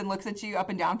pauses and looks at you up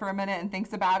and down for a minute and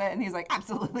thinks about it. And he's like,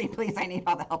 absolutely, please, I need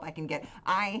all the help I can get.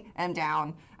 I am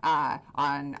down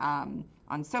on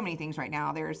so many things right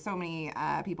now. There's so many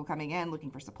people coming in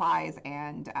looking for supplies,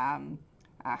 and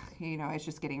it's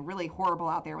just getting really horrible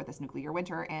out there with this nuclear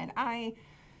winter, and I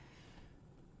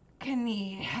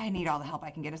need all the help I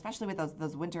can get, especially with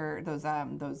those winter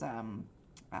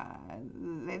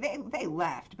they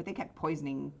left, but they kept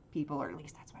poisoning people, or at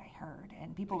least that's what I heard,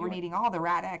 and people were needing all the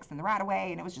Rad-X and the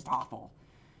Radaway, and it was just awful.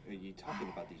 Are you talking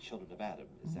about the children of Adam?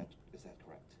 Is that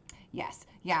correct? Yes.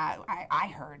 Yeah, I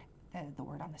heard the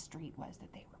word on the street was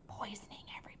that they were poisoning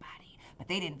everybody, but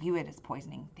they didn't view it as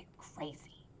poisoning. They were crazy.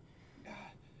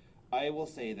 I will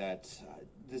say that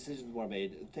decisions were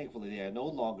made. Thankfully, they are no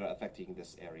longer affecting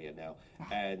this area now,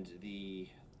 and the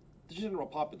general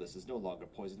populace is no longer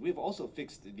poisoned. We've also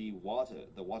fixed the water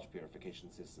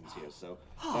purification systems here, so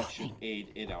that should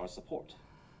aid in our support.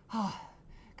 Oh,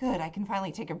 good. I can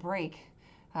finally take a break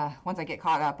once I get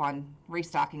caught up on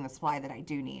restocking the supply that I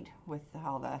do need with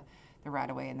all the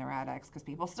Radaway and the Radex, because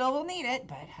people still will need it,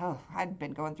 but I've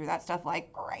been going through that stuff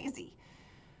like crazy.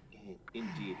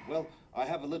 Indeed. Well, I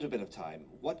have a little bit of time.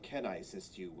 What can I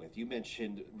assist you with? You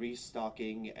mentioned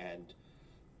restocking, and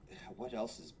what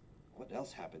else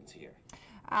happens here?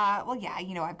 Well, yeah,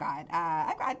 I've got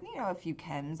a few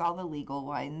chems, all the legal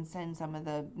ones, and some of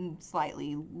the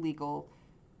slightly legal,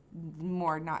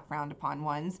 more not frowned upon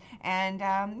ones, and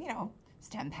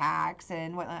stem packs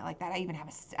and whatnot like that. I even have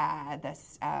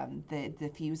the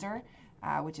diffuser,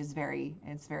 which is very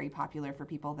popular for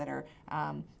people that are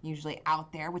usually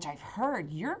out there. Which I've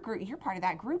heard you're part of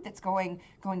that group that's going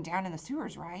down in the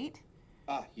sewers, right?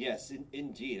 Yes,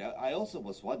 indeed. I also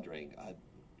was wondering,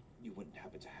 you wouldn't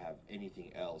happen to have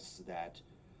anything else that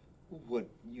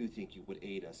you think you would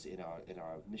aid us in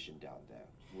our mission down there,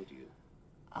 would you?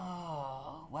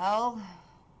 Oh, well,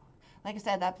 like I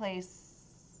said, that place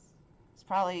is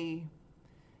probably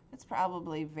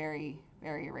very,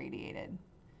 very irradiated.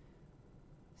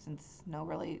 Since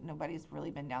nobody's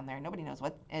really been down there. Nobody knows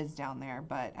what is down there,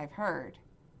 but I've heard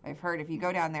if you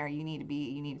go down there, you need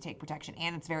to take protection,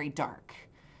 and it's very dark.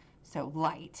 So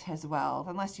light as well,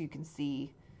 unless you can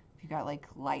see if you got like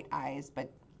light eyes,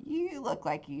 but you look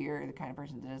like you're the kind of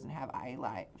person that doesn't have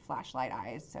flashlight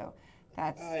eyes, so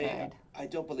that's good. I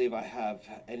don't believe I have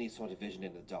any sort of vision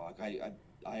in the dark. I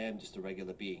am just a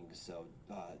regular being, so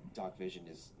dark vision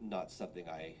is not something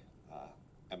I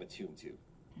am attuned to.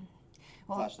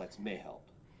 Well, flashlights may help.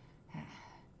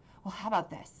 Well, how about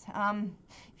this?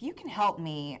 If you can help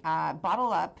me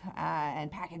bottle up and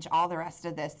package all the rest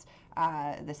of this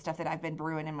stuff that I've been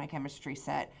brewing in my chemistry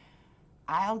set,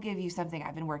 I'll give you something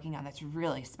I've been working on that's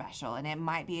really special, and it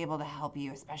might be able to help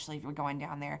you, especially if you're going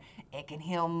down there. It can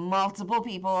heal multiple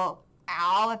people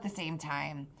all at the same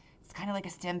time. It's kind of like a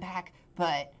stim pack,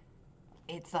 but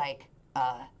it's like,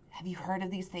 have you heard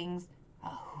of these things? A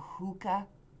hookah?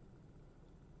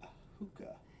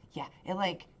 Hookah? Yeah,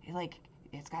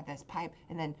 it's got this pipe,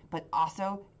 and then, but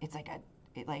also, it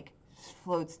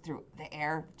floats through the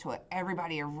air to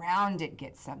everybody around it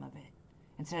gets some of it,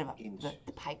 instead of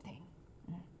the pipe thing.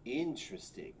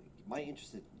 Interesting. My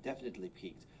interest is definitely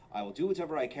piqued. I will do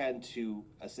whatever I can to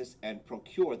assist and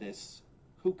procure this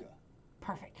hookah.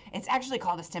 Perfect. It's actually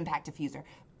called a stim pack diffuser,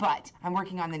 but I'm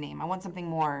working on the name. I want something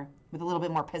more with a little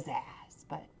bit more pizzazz,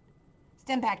 but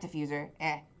stim pack diffuser,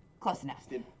 close enough.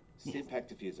 Stim pack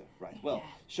diffuser, right. Well,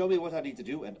 show me what I need to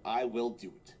do, and I will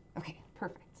do it. Okay,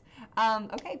 perfect.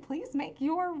 Okay, please make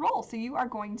your roll. So you are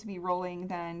going to be rolling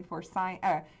then for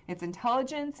it's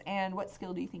intelligence, and what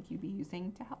skill do you think you'd be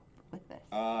using to help with this?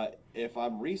 If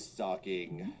I'm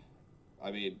restocking,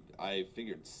 I mean, I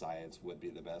figured science would be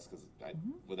the best, because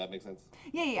would that make sense?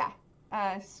 Yeah.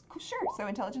 Sure. So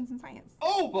intelligence and science.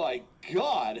 Oh my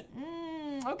God!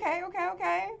 Okay.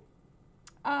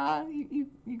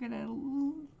 You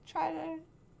gonna try to?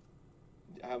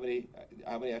 How many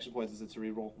action points is it to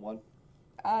reroll? One?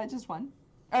 Just one.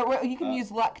 Or well, you can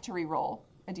use luck to re-roll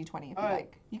a d20 if you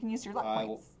like. You can use your luck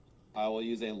points. I will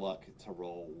use a luck to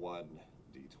roll 1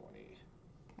 d20.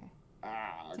 Okay.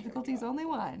 Difficulty's only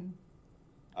 1.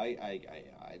 I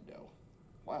know.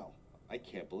 Wow, I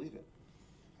can't believe it.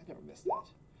 I never missed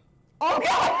that. Oh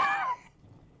God!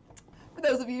 For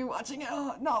those of you watching,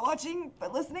 not watching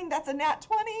but listening, that's a nat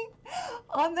 20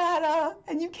 on that,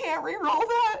 and you can't re-roll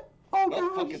that. Oh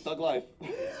God! Fucking thug life.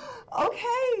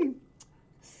 Okay.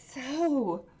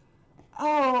 So,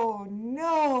 oh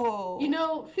no.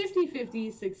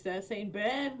 50-50 success ain't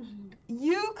bad.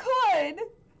 You could.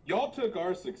 Y'all took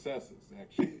our successes,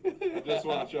 actually. I just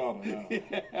want y'all to know.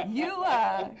 You,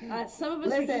 some of us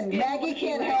Listen, are just Maggie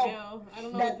can't help. now. I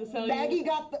don't know what to tell Maggie you.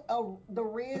 got the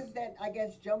Riz that I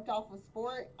guess jumped off a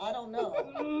sport. I don't know.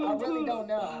 I really don't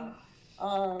know.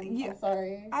 I'm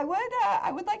sorry. I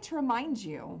would like to remind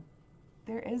you,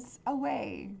 there is a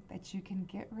way that you can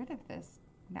get rid of this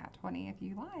nat 20 if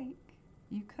you like.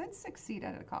 You could succeed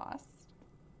at a cost.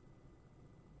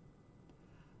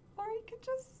 Or you could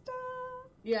just,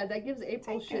 Yeah, that gives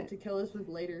April shit to kill us with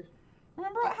later.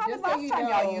 Remember what happened Just so last you time know.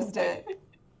 y'all used it?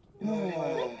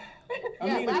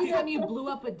 Last time you blew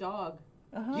up a dog.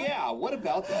 Uh-huh. Yeah, what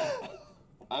about that?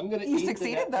 I'm gonna You eat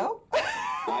succeeded, the nat though.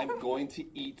 I'm going to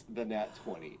eat the nat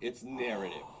 20. It's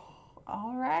narrative.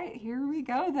 All right, here we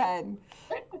go then.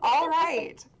 All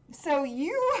right, so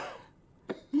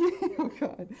oh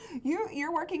God,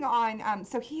 you're working on.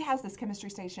 So he has this chemistry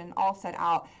station all set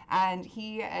out, and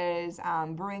he is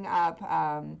brewing up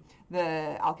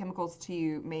the alchemicals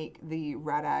to make the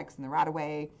Rad-X and the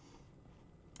Radaway.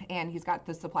 And he's got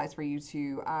the supplies for you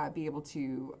to be able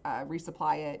to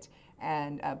resupply it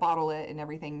and bottle it and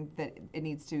everything that it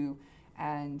needs to.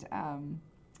 And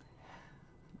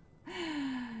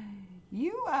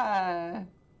you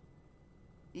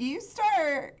you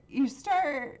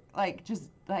start like just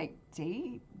like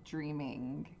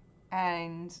daydreaming,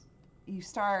 and you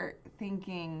start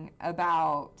thinking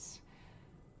about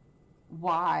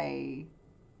why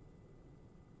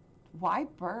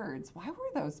birds? Why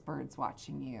were those birds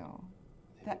watching you?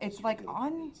 That it's like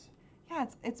on, yeah,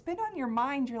 it's been on your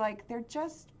mind. You're like, they're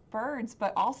just birds,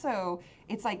 but also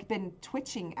it's like been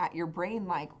twitching at your brain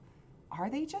like, are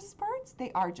they just birds?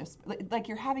 They are just, like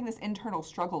you're having this internal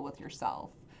struggle with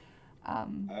yourself.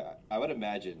 I would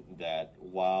imagine that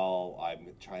while I'm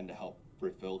trying to help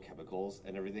refill chemicals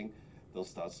and everything,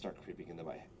 those thoughts start creeping into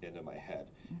my head.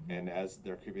 Mm-hmm. And as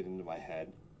they're creeping into my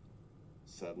head,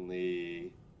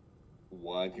 suddenly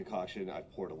one concoction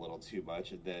I've poured a little too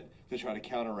much, and then to try to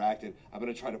counteract it, I'm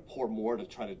going to try to pour more to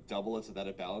try to double it so that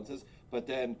it balances. But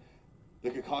then the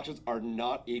concoctions are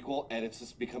not equal, and it's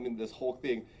just becoming this whole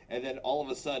thing. And then all of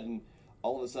a sudden,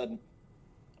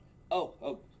 oh,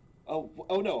 oh,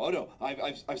 oh no, oh no!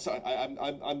 I'm sorry.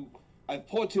 I've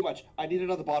poured too much. I need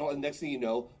another bottle. And next thing you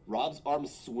know, Rob's arm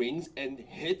swings and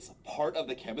hits part of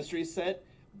the chemistry set,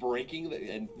 breaking.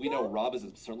 And we know Rob is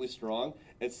certainly strong,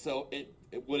 and so it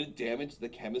wouldn't damage the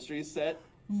chemistry set.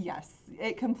 Yes,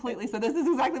 it completely. So this is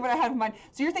exactly what I had in mind.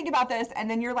 So you're thinking about this, and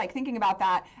then you're like thinking about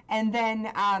that, and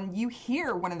then you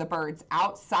hear one of the birds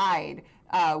outside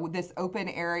with this open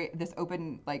area, this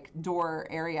open like door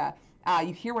area.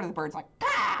 You hear one of the birds like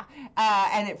ah,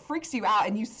 and it freaks you out,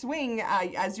 and you swing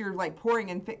as you're like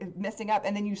pouring and messing up,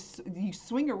 and then you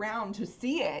swing around to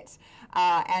see it,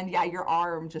 and yeah, your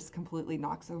arm just completely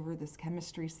knocks over this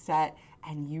chemistry set,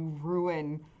 and you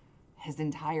ruin his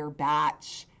entire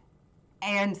batch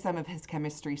and some of his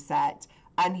chemistry set.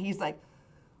 And he's like,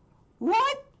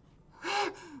 what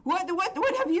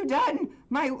have you done?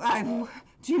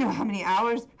 Do you know how many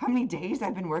hours, how many days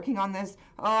I've been working on this?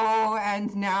 Oh,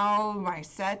 and now my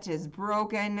set is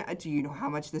broken. Do you know how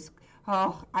much this,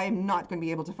 oh, I'm not going to be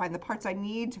able to find the parts I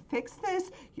need to fix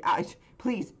this.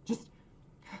 Please, just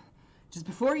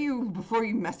before you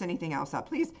mess anything else up,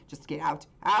 please just get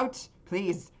out,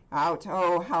 please. Out.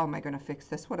 Oh, how am I going to fix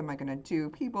this? What am I going to do?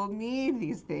 People need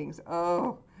these things.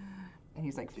 Oh. And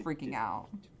he's like freaking out.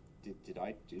 Did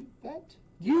I do that?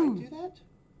 You Did I do that?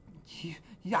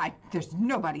 Yeah, there's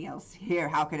nobody else here.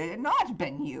 How could it not have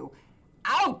been you?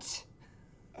 Out!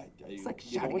 It's like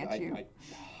shouting at you.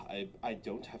 I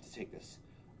don't have to take this.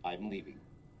 I'm leaving.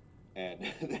 And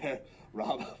there,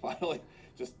 Rob finally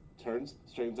just turns,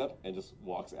 straightens up, and just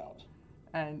walks out.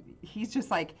 And he's just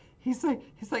like, he's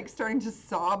like starting to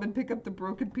sob and pick up the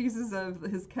broken pieces of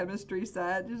his chemistry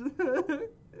set. Just,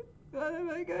 what am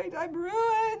I going to, I'm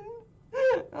ruined.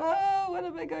 Oh, what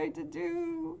am I going to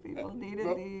do? People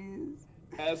needed these.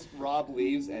 As Rob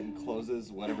leaves and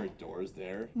closes whatever door is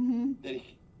there, Mm-hmm. then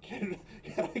can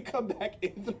I come back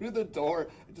in through the door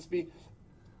and just be,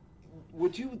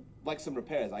 would you like some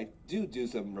repairs? I do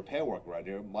some repair work around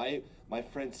here. My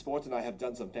friend Sports and I have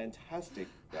done some fantastic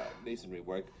masonry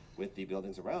work with the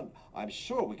buildings around. I'm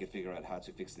sure we could figure out how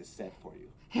to fix this set for you.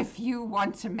 If you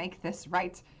want to make this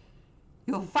right,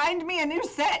 you'll find me a new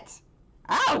set.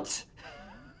 Out!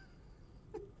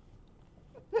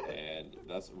 And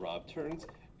thus Rob turns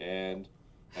and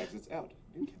exits out.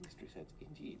 New chemistry sets,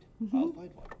 indeed. I'll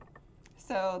find one.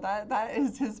 So that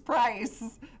is his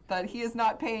price that he is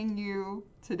not paying you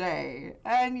today,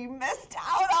 and you missed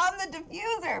out on the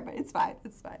diffuser. But it's fine.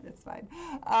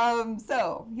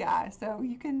 So yeah, so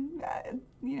you can,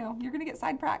 you're gonna get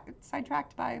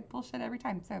sidetracked by bullshit every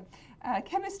time. So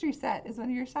chemistry set is one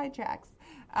of your sidetracks.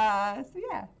 So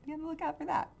yeah, be on the lookout for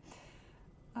that.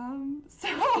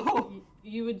 So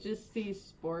you would just see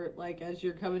Sport, like as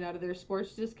you're coming out of there,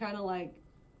 Sport's just kind of like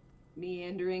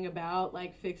meandering about,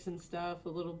 like fixing stuff a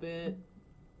little bit.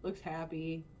 Looks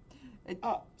happy.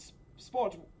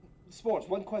 Sports,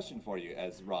 one question for you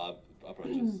as Rob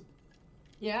approaches.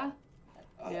 Yeah?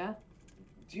 Yeah?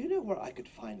 Do you know where I could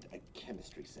find a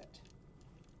chemistry set?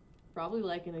 Probably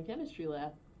like in a chemistry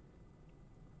lab.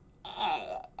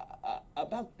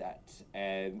 About that.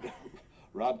 And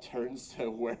Rob turns to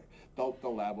where the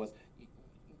lab was.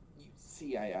 You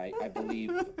see, I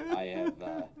believe I have,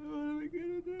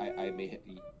 I may have,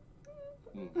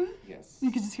 yes.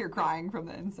 You can just hear crying from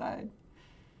the inside.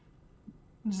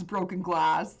 Just broken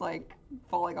glass, like,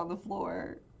 falling on the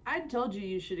floor. I told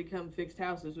you should have come fixed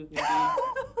houses with me, dude.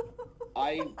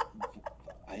 I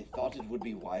thought it would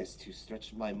be wise to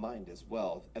stretch my mind as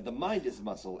well. And the mind is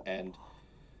muscle, and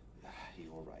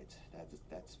you're right.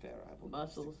 That's fair. I will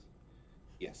Muscles.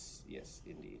 Yes,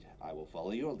 indeed. I will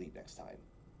follow your lead next time.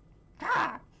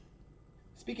 Ah!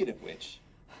 Speaking of which,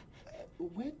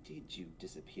 where did you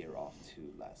disappear off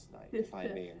to last night, if I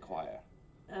may inquire?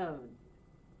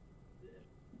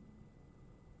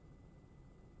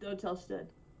 Don't tell Stud.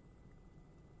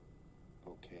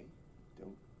 Okay.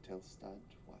 Don't tell Stud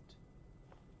what?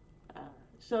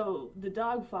 So the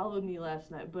dog followed me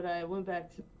last night, but I went back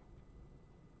to.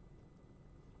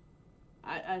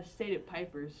 I stayed at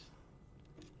Piper's.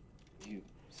 You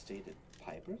stayed at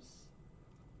Piper's?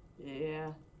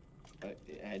 Yeah.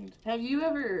 And Have you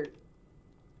ever,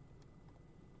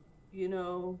 you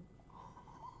know,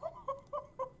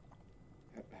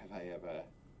 have I ever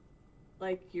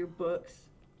like your books?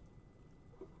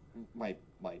 my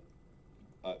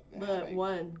The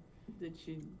one that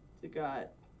you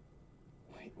got.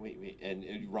 Wait, and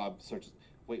Rob searches.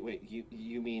 Wait,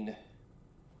 you mean?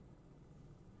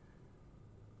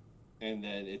 And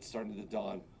then it's starting to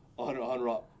dawn on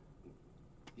Rob.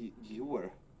 You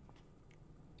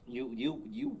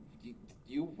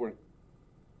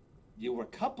were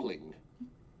coupling.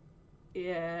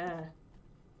 Yeah.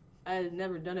 I had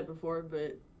never done it before,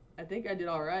 but I think I did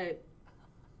all right.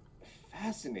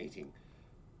 Fascinating.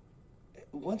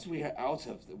 Once we are out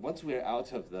of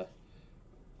the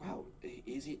wow,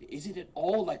 is it at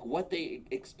all like what they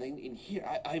explained in here?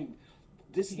 I'm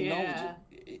this knowledge.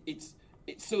 It's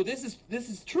so this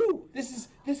is true. This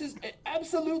is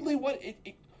absolutely what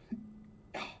it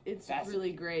it's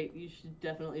really great. You should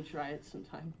definitely try it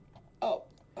sometime. Oh,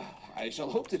 I shall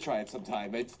hope to try it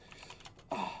sometime. It's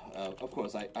of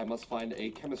course I must find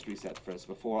a chemistry set first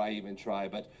before I even try.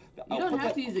 But you don't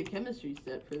have to use a chemistry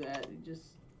set for that. You just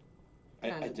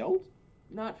I don't.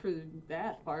 Not for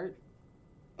that part.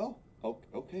 Oh,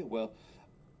 okay. Well,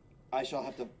 I shall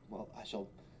have to. Well, I shall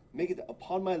make it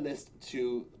upon my list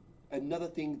to another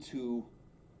thing to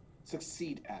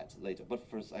succeed at later. But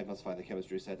first, I must find the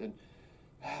chemistry set. And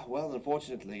well,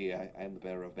 unfortunately, I am the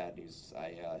bearer of bad news.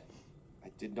 I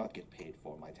did not get paid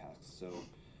for my tasks, so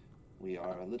we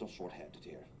are a little short-handed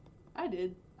here. I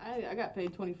did. I got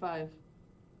paid 25.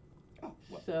 Oh,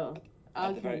 well, so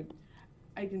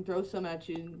I can throw some at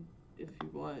you if you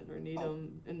want or need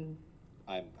them. And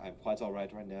I'm quite all right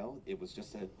now. It was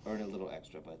just to earn a little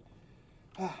extra, but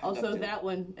also that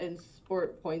one and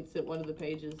Sport points at one of the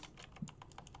pages.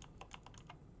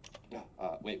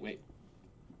 Wait.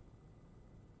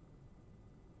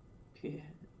 Yeah.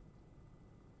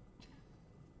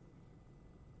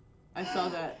 I saw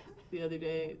that the other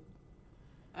day.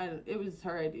 It was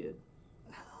her idea.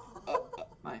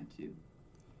 Mine too.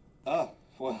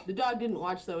 Well. The dog didn't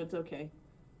watch, though. It's okay.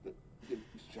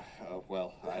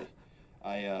 Well,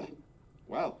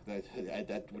 wow,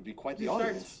 that would be quite the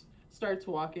audience. Starts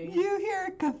walking. You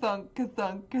hear ka-thunk,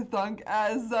 ka-thunk, ka-thunk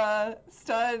as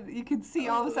Stud, you can see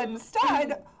all of a sudden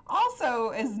Stud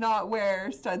also is not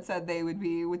where Stud said they would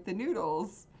be with the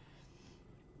noodles.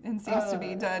 And seems to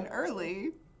be done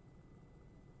early.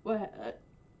 What?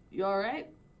 You alright,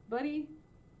 buddy?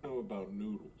 How about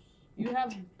noodles? You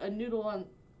have a noodle on...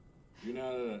 You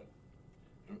know,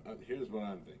 here's what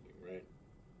I'm thinking, right?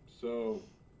 So,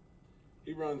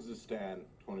 he runs the stand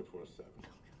 24/7.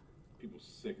 People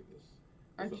sick of this.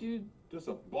 Aren't you? Just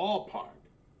a ballpark.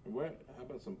 How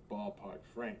about some ballpark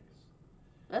franks?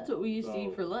 That's what we used to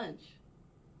eat for lunch.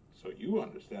 So you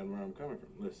understand where I'm coming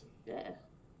from. Listen. Yeah.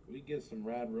 We get some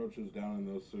rad roaches down in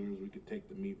those sewers. We could take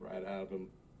the meat right out of them.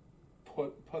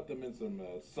 Put them in some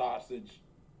sausage.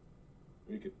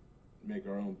 We could make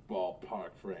our own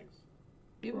ballpark franks.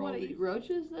 You want to eat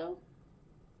roaches, though?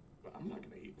 But I'm not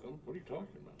going to eat them. What are you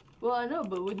talking about? Well, I know,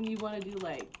 but wouldn't you want to do,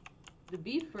 like, the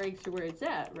beef franks are where it's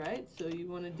at, right? So you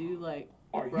want to do, like,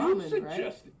 ramen, you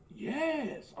suggesting? Right?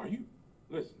 Yes. Are you?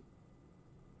 Listen,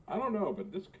 I don't know,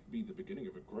 but this could be the beginning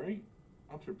of a great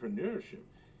entrepreneurship.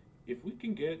 If we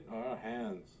can get our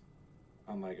hands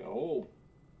on, like, a whole,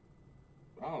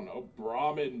 I don't know,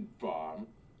 Brahmin farm,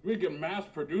 we can mass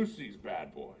produce these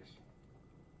bad boys.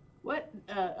 What,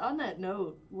 on that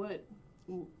note, what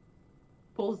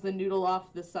pulls the noodle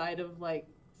off the side of, like,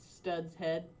 Stud's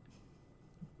head?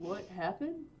 What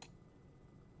happened?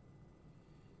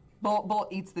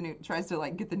 Bolt eats the noodle, tries to,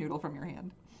 like, get the noodle from your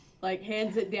hand. like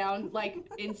hands it down, like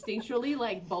instinctually,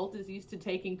 like Bolt is used to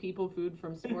taking people food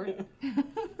from Sport.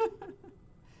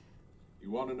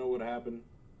 You want to know what happened?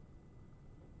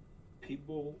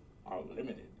 People are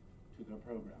limited to their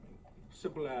programming.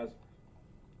 Simple as,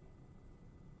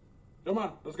 come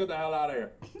on, let's get the hell out of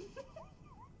here.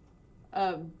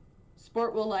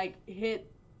 Sport will like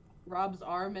hit Rob's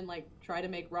arm and like try to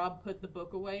make Rob put the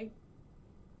book away.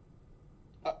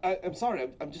 I'm sorry.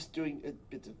 I'm just doing a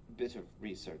bit of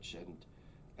research and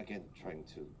again trying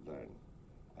to learn.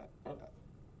 What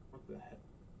the heck?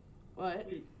 What?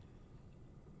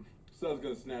 Sel's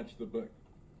gonna snatch the book.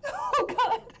 Oh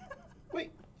God!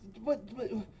 Wait, what?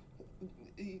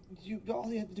 You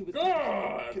all you had to do was.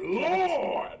 Good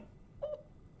Lord!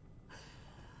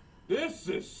 This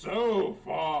is so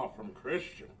far from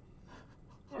Christian.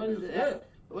 What is it?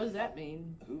 What does that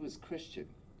mean? Who is Christian?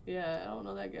 Yeah, I don't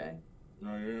know that guy.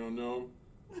 No, you don't know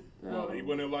him? No. Well, he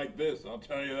wouldn't like this, I'll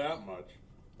tell you that much.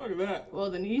 Look at that.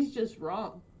 Well, then he's just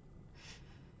wrong.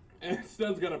 And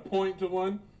Stud's gonna point to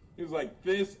one. He's like,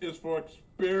 this is for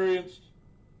experienced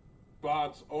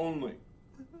bots only.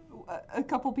 A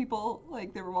couple people,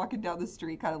 like, they were walking down the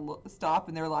street, kind of stop,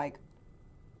 and they're like,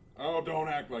 Oh, don't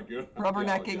act like you're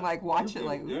rubbernecking, yeah. like, watch it,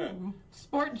 like, ooh. Yeah.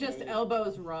 Sport just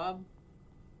elbows Rob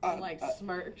and like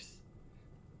smirks.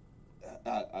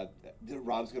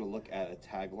 Rob's gonna look at a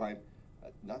tagline,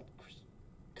 not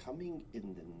coming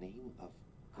in the name of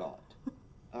God.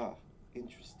 Ah,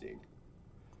 interesting.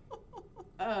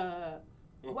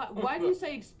 Why do you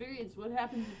say experience? What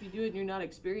happens if you do it and you're not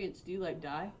experienced? Do you like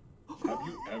die? Have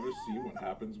you ever seen what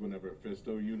happens whenever a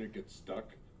Fisto unit gets stuck?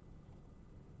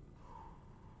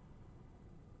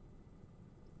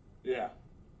 Yeah.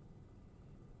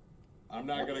 I'm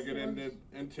not gonna get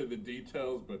into the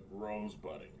details, but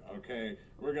rosebudding, okay?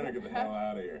 We're gonna get the hell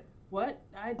out of here. What?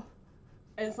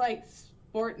 It's like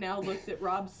Sport now looks at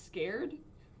Rob scared.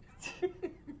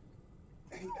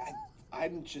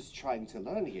 I'm just trying to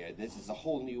learn here. This is a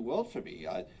whole new world for me.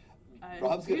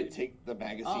 Rob's gonna take the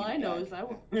magazine. All I know back. is I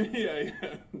will. Yeah.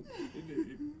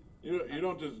 You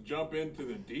don't just jump into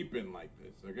the deep end like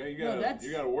this, okay?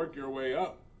 You gotta work your way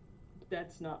up.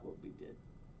 That's not what we did.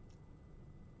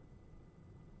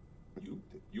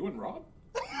 You and Rob?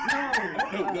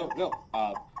 No.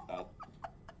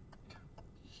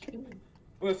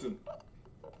 Listen,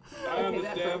 I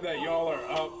understand that y'all are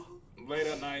up late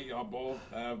at night. Y'all both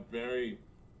have very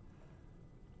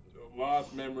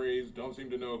lost memories. Don't seem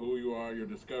to know who you are. You're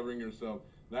discovering yourself.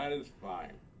 That is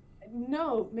fine.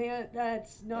 No, man,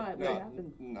 that's not what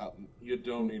happened. No. You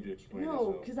don't need to explain No,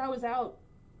 yourself. because I was out.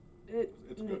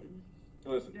 It's good.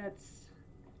 Listen, That's.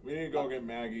 we need to go get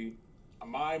Maggie.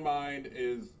 My mind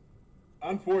is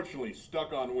unfortunately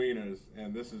stuck on wieners,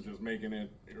 and this is just making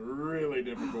it really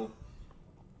difficult.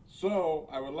 So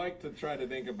I would like to try to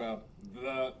think about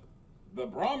the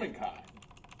Brahmin kind.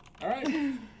 All right,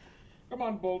 come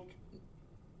on, Bolt.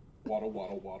 Waddle,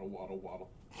 waddle, waddle, waddle, waddle.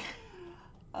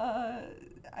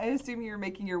 I assume you're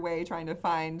making your way, trying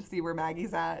to see where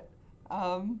Maggie's at.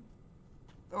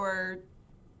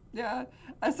 Yeah.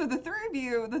 So the three of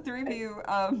you,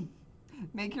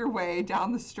 make your way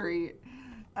down the street.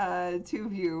 Two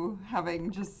of you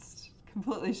having just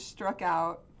completely struck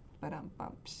out, but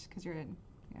because you're in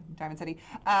Diamond City,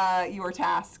 your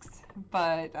tasks.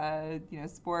 But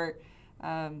Sport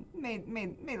made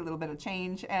a little bit of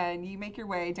change, and you make your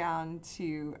way down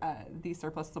to the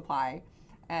surplus supply.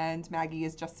 And Maggie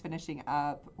is just finishing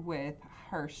up with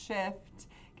her shift,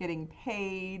 getting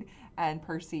paid, and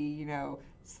Percy,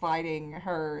 sliding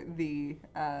her the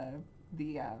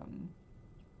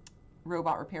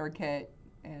robot repair kit,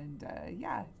 and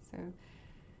so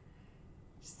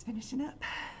just finishing up.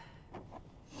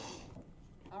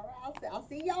 All right, I'll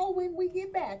see y'all when we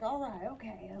get back. All right,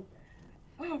 okay.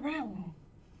 All right.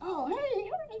 Oh, hey,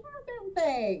 how's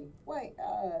everything? Wait,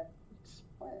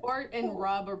 Sport and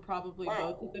Rob are probably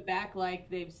both at the back, like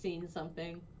they've seen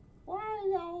something. Why are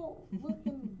y'all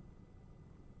looking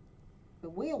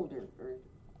bewildered or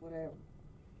whatever?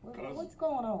 What's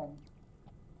going on?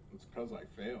 It's because I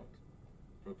failed.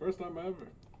 For the first time ever,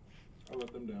 I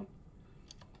let them down.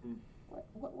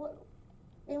 What?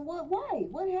 In what way?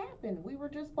 What happened? We were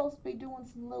just supposed to be doing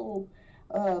some little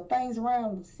things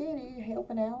around the city,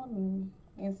 helping out and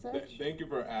such. Thank you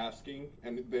for asking.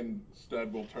 And then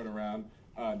Stud will turn around.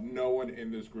 No one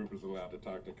in this group is allowed to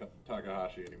talk to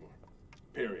Takahashi anymore.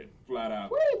 Period. Flat out.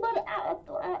 Wait, but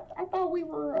I thought we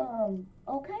were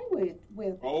okay with.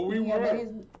 Oh, we were.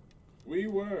 We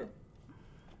were.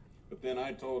 But then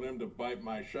I told him to bite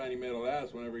my shiny metal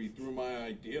ass whenever he threw my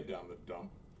idea down the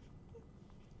dump.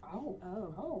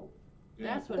 Oh.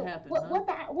 Yeah. That's what happened, What huh?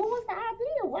 what was the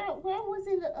idea? Why was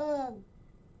it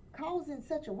causing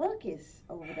such a ruckus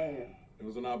over there? It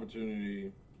was an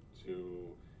opportunity to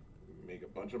make a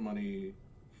bunch of money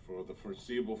for the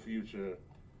foreseeable future,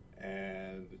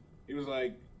 and he was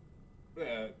like,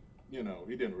 uh,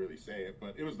 he didn't really say it,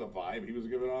 but it was the vibe he was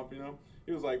giving off.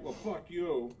 He was like, "Well, fuck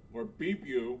you, or beep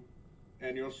you,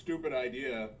 and your stupid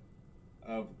idea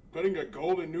of putting a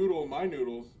golden noodle in my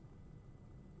noodles."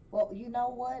 Well, you know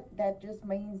what? That just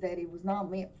means that it was not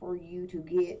meant for you to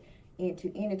get into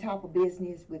any type of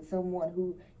business with someone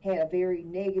who had a very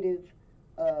negative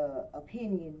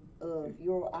opinion of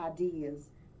your ideas,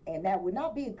 and that would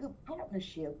not be a good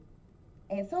partnership.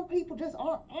 And some people just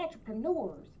aren't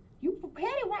entrepreneurs. You had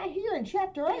it right here in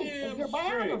chapter 8 of Damn your straight.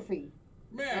 biography.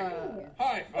 Man, Yeah.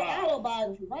 high Your five.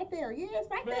 autobiography, right there. Yes,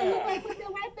 right there. Look right there,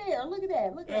 right there. Look at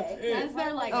that. Look at That's that. it. As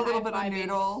they're like A little bit of high-fiving.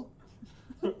 noodle.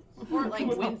 Sport like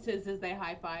winces as they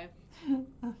high five.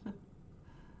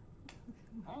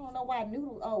 I don't know why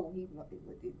Noodle. Oh, he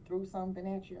threw something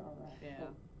at you. All right. Yeah.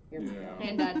 Here we go. Yeah.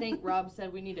 And I think Rob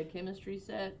said we need a chemistry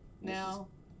set now.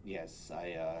 Yes,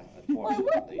 I Wait,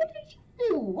 unfortunately, what did you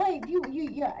do? Wait,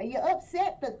 you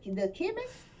upset the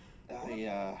chemist?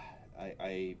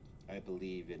 I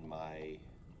believe in my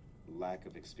lack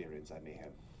of experience. I may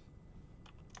have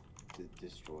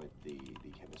destroyed the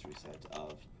chemistry set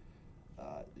of. Uh,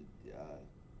 uh,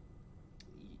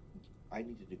 I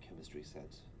need a new chemistry set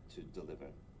to deliver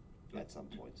at some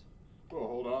point. Well,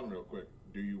 hold on real quick.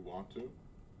 Do you want to?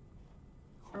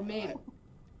 Or maybe.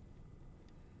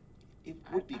 It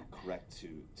would be correct to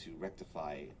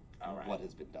rectify All right. what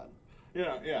has been done.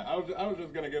 Yeah. I was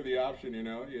just gonna give the option.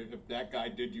 If that guy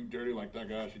did you dirty like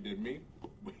Takahashi did me,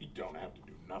 we don't have to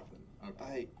do nothing.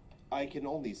 Okay. I can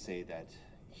only say that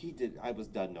he did. I was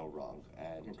done no wrong,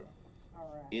 and Okay.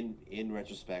 All right. in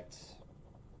retrospect,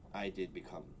 I did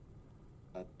become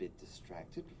a bit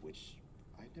distracted, which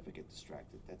I never get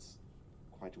distracted. That's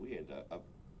quite weird. A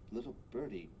little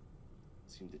birdie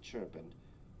seemed to chirp, and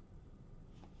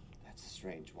that's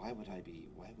strange. Why would I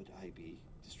be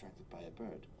distracted by a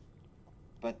bird?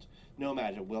 But no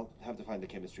matter. We'll have to find the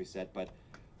chemistry set. But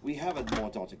we have a more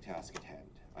daunting task at hand.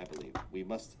 I believe we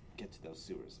must get to those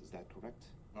sewers. Is that correct?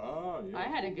 Oh yeah. I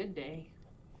had a good day.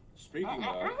 Speaking I of,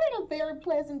 had a very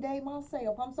pleasant day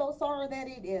myself. I'm so sorry that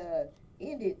it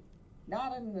ended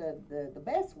not in the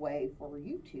best way for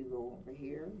you two over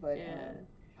here, but Yeah.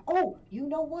 oh, you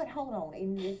know what? Hold on.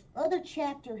 In this other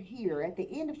chapter here, at the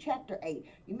end of chapter 8,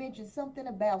 you mentioned something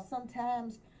about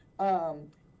sometimes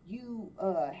you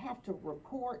have to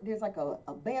report. There's like a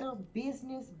Better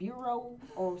Business Bureau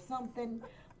or something.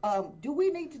 Do we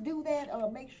need to do that?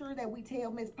 Make sure that we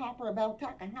tell Miss Popper about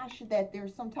Takahashi that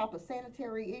there's some type of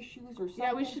sanitary issues or something.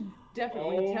 Yeah, we should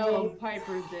definitely Oh, tell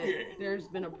Piper that shit. there's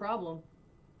been a problem.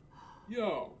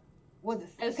 yo, Was it?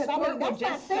 As Because I Sport mean, will that's not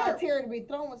just start- sanitary to be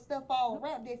throwing stuff all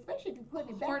around, especially if you put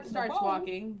it back Sport in starts the bowl.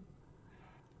 walking.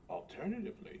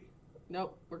 alternatively,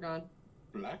 Nope, we're gone.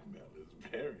 blackmail is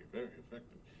very, very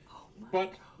effective.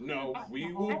 But no,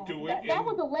 we will do it. That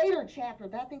was a later chapter.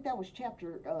 I think that was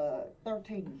chapter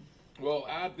 13. We'll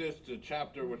add this to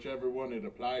chapter whichever one it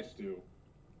applies to.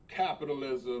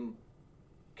 Capitalism,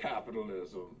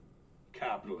 capitalism,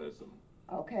 capitalism.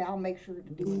 Okay, I'll make sure to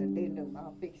do an addendum.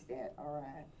 I'll fix that. All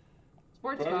right.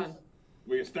 Sport's First, gone.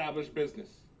 we establish business.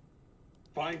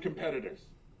 Find competitors.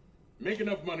 Make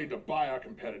enough money to buy our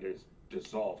competitors.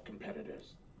 Dissolve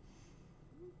competitors.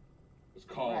 It's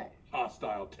called Right.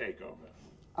 hostile takeover.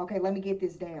 Okay, let me get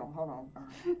this down. Hold on. All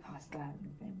right.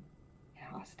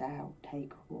 Hostile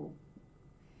takeover.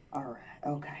 All right.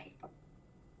 Okay.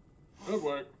 Good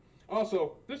work.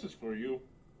 Also, this is for you.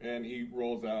 And he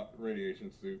rolls out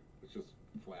radiation suit. It's just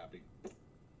flappy.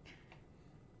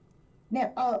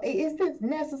 Now, is this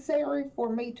necessary for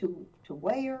me to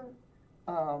wear?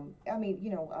 I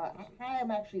mean, I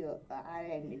am actually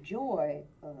I enjoy,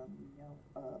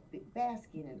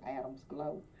 basking in Adam's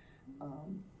glow.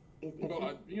 Is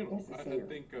Well, it necessary? I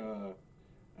think,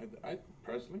 I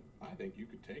personally, I think you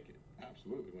could take it.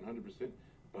 Absolutely, 100%.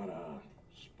 But,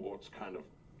 sports kind of,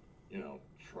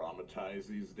 traumatized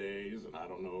these days, and I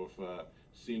don't know if,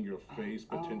 seeing your face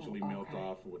potentially melt okay.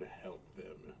 off would help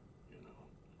them,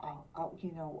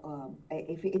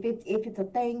 If it's a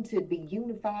thing to be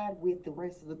unified with the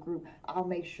rest of the group, I'll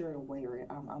make sure to wear it.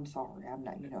 I'm sorry, I'm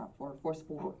not, for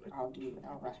sport, I'll do it.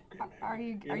 All right. That's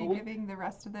okay, man. Are you know what? giving the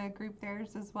rest of the group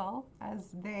theirs as well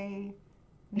as they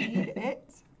need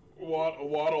it?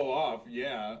 Waddle off,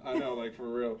 yeah, I know, like for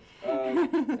real.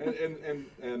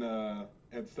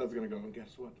 And Stud's gonna go, and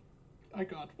guess what? I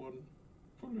got one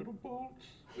for little bolts.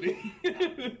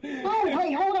 Oh,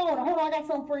 hey, hold on, I got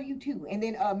something for you too. And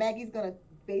then Maggie's gonna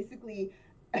basically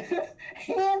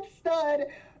hand stud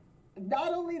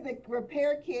not only the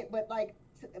repair kit, but like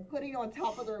putting on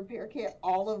top of the repair kit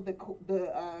all of the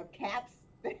caps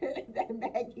that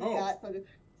Maggie got. So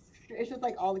it's just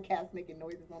like all the caps making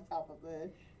noises on top of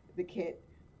the kit.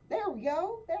 There we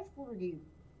go. That's for you.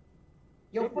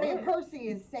 Your friend Percy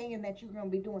is saying that you're going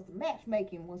to be doing some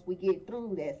matchmaking once we get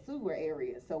through that sewer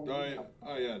area. So.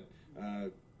 Oh yeah.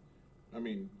 I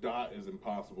mean, Dot is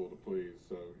impossible to please.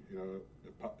 So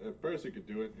if Percy could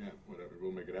do it, yeah, whatever.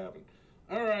 We'll make it happen.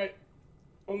 All right.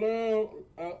 Hello.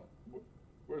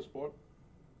 Where's Sport?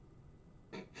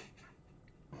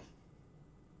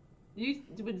 You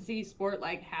would see Sport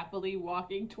like happily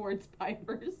walking towards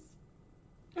Piper's.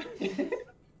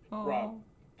 Rob,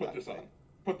 put this on.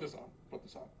 Put this on. Oh,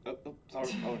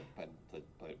 sorry.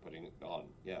 Putting it on.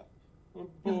 Yeah.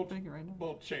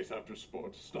 Bolt chase after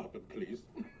Sport. Stop it, please.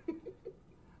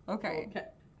 Okay.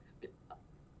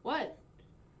 What?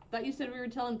 Thought you said we were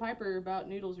telling Piper about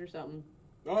noodles or something.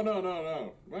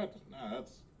 No. What? Nah,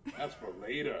 that's for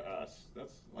later us.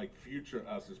 That's like future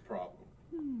us's problem.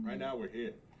 Right now we're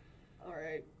here. All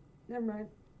right. Never mind.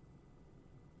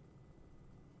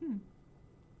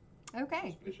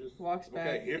 Okay. Suspicious. Walks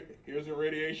back. Okay, here's a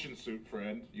radiation suit,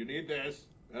 friend. You need this.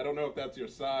 I don't know if that's your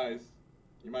size.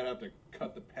 You might have to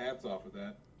cut the pants off of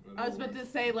that. I was about to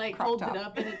say, like, Crop holds top. it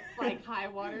up and it's like high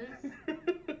waters.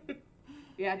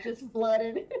 Yeah, just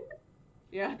flooded.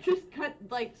 Yeah, just cut,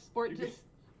 like, Sport just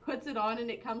puts it on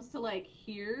and it comes to, like,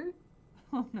 here.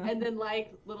 Oh, no. And then,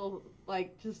 like, little,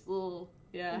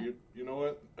 yeah. You know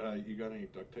what? You got any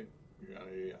duct tape? You got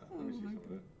any, let me see some of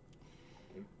that.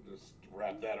 Just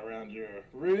wrap that around your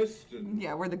wrist and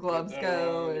Yeah, where the gloves put that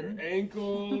go. around And... your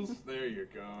ankles. There you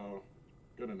go.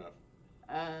 Good enough.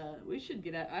 We should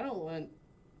get out. I don't want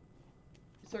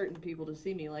certain people to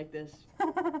see me like this.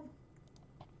 That's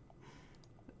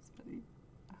funny.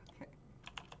 Okay.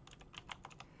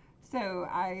 So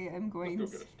I am going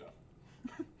Let's go to...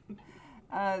 get his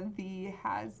stuff. The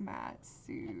hazmat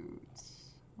suit.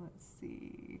 Let's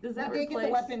see. Does We that did get the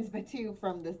replace? weapons, but too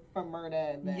from Myrna.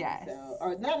 And then, Yes. So,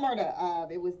 or not Myrna.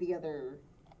 It was the other.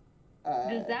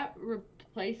 Does that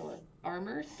replace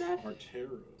armor stuff?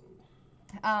 Artero.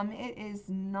 It is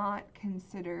not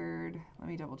considered. Let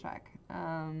me double check.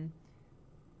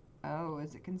 Oh,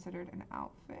 is it considered an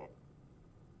outfit?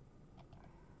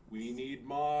 We need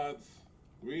mods.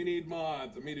 We need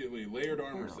mods immediately. Layered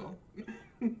armor Apparel. set.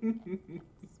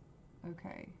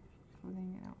 Okay,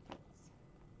 clothing and outfits.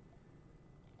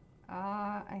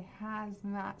 A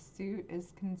hazmat suit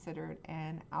is considered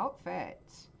an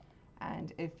outfit,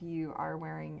 and if you are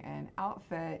wearing an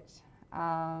outfit,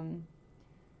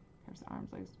 here's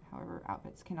arms, legs. However,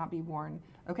 outfits cannot be worn.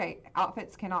 Okay,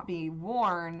 outfits cannot be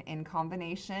worn in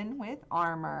combination with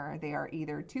armor. They are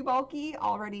either too bulky,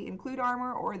 already include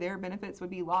armor, or their benefits would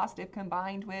be lost if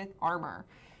combined with armor.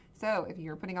 So if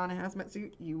you're putting on a hazmat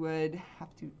suit, you would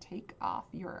have to take off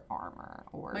your armor.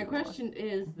 Or My question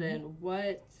is then,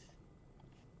 what?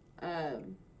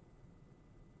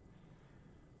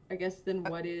 I guess then,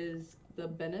 what is the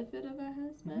benefit of a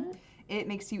hazmat? It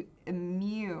makes you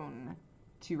immune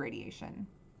to radiation,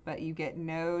 but you get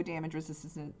no damage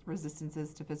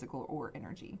resistances to physical or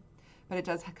energy. But it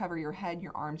does cover your head,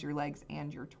 your arms, your legs,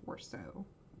 and your torso.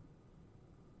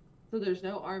 So there's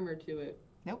no armor to it.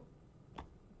 Nope.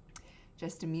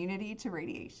 Just immunity to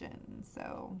radiation.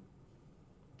 So.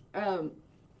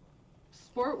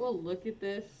 Sport will look at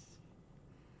this.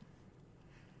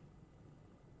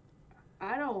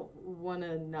 I don't want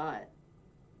to not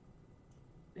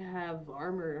have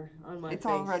armor on my It's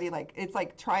face. already like, it's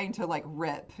like trying to like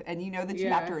rip, and you know that you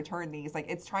have to return these. Like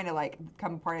it's trying to like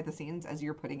come apart at the seams as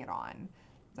you're putting it on.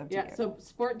 It's up to you. So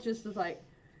Sport just is like,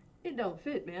 it don't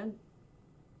fit, man.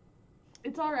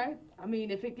 It's all right. I mean,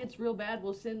 if it gets real bad,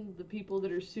 we'll send the people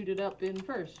that are suited up in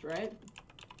first, right?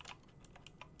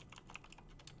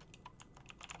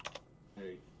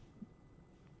 Hey.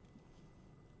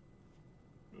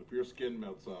 If your skin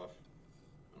melts off,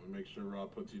 I'm gonna make sure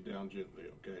Rob puts you down gently,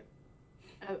 okay?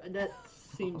 That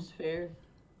seems fair.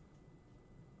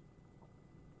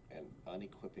 And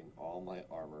unequipping all my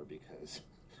armor because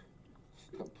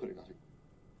I'm putting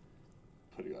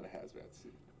on a hazmat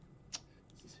suit.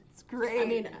 It's great. I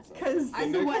mean, because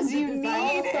I'm the one you that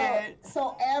need designed it.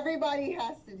 So everybody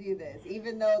has to do this,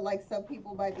 even though like some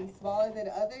people might be smaller than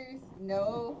others.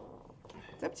 No.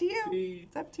 It's up to you. See,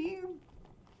 It's up to you.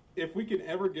 if we can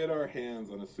ever get our hands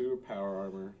on a suit of power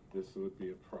armor, this would be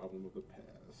a problem of the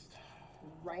past.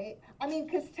 Right? I mean,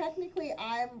 because technically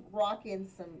I'm rocking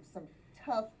some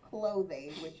tough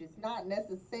clothing, which is not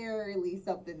necessarily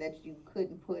something that you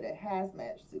couldn't put a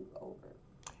hazmat suit over.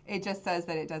 It just says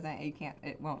that it doesn't. You can't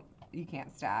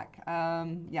stack. Yeah,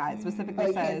 it Oh, specifically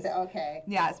you can't says. say, okay.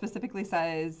 Yeah, it specifically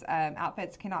says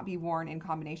outfits cannot be worn in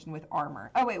combination with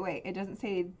armor. Oh wait, it doesn't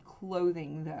say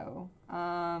clothing though.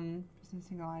 Just a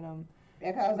single item.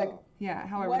 Yeah, 'cause I was like, Yeah,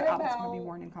 however, what the outfits cannot be about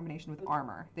worn in combination with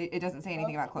armor. It doesn't say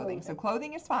anything about clothing. So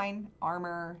clothing? clothing is fine.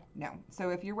 Armor, no. So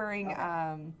if you're wearing,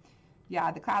 Okay.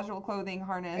 yeah, the casual clothing,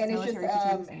 harness, And it's just military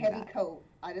fatigues, any of heavy that. coat.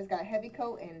 I just got heavy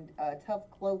coat and tough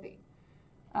clothing.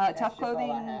 Tough That's just all I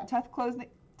clothing, have.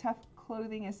 tough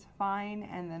clothing is fine,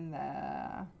 and then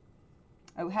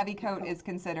heavy coat is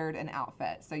considered an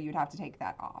outfit, so you'd have to take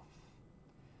that off.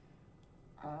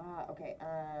 Ah, okay.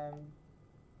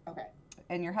 Okay.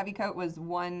 And your heavy coat was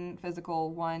 1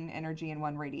 physical, 1 energy, and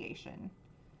 1 radiation.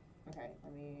 Okay.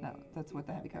 Let me. No, that's do what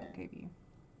the heavy that coat then. gave you.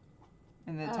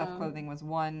 And the tough clothing was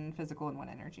 1 physical and 1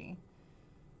 energy.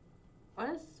 On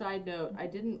a side note, I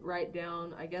didn't write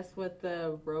down, I guess, what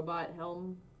the robot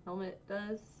helmet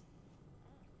does.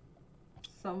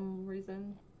 Some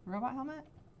reason. Robot helmet?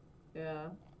 Yeah.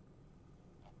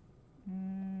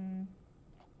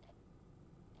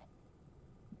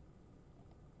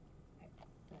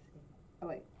 Let's see. Oh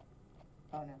wait.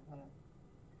 Oh no. Hold on.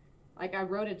 Like, I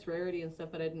wrote its rarity and stuff,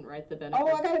 but I didn't write the benefits.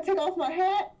 Oh, I gotta take off my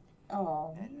hat.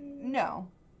 Oh. No.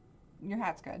 Your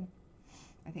hat's good,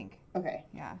 I think. Okay.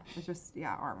 Yeah, it's just,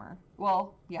 armor.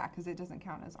 Well, yeah, because it doesn't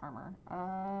count as armor.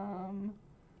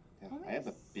 Yeah, Let me I am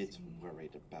a bit see.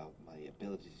 worried about my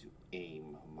ability to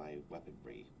aim my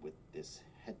weaponry with this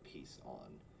headpiece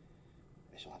on.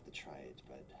 I shall have to try it,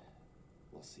 but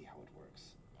we'll see how it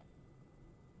works.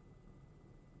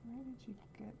 Where did you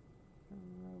get the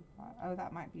robot? Oh,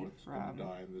 that might be What's gonna from...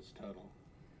 die in this tunnel?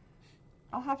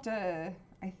 I'll have to...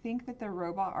 I think that the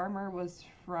robot armor was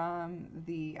from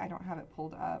the... I don't have it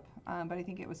pulled up, but I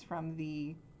think it was from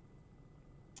the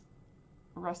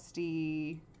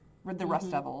Rusty... The Rust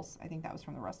Devils. I think that was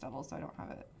from the Rust Devils, so I don't have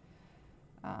it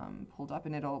pulled up,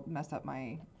 and it'll mess up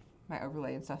my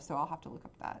overlay and stuff, so I'll have to look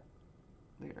up that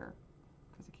later,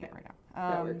 because I can't right now.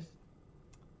 That works.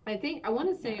 I want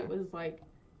to say yeah. it was like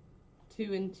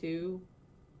 2 and 2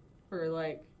 for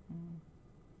like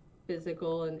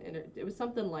physical and it was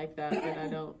something like that, but I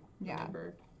don't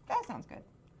remember. That sounds good.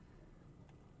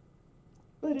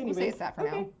 But anyway, We'll say it's that for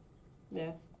now.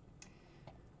 Yeah.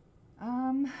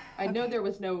 I know there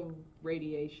was no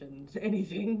radiation to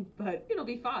anything, but it'll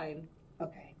be fine.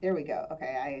 Okay. There we go.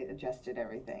 Okay, I adjusted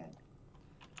everything.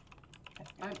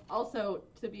 I'm also,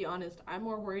 to be honest, I'm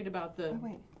more worried about the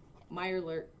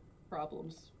Mirelurk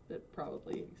problems that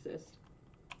probably exist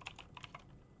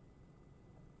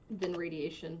than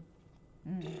radiation.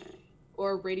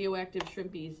 Or radioactive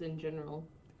shrimpies in general.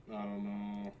 I don't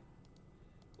know.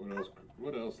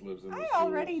 What else lives in the I sewers?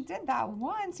 already did that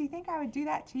once. You think I would do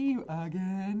that to you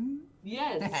again?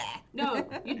 Yes. No,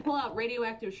 you'd pull out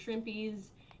radioactive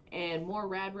shrimpies and more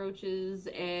rad roaches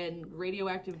and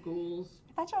radioactive ghouls.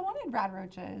 I thought y'all wanted rad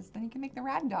roaches. Then you can make the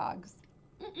rad dogs.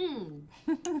 Mm-mm.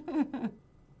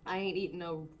 I ain't eating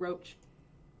no roach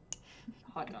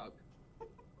hot dog.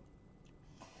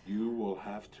 You will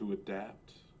have to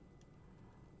adapt.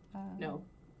 No.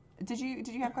 Did you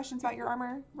have questions about your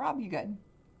armor, Rob? You good?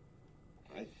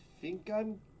 I think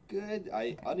I'm good.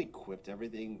 I unequipped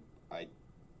everything. I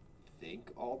think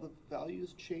all the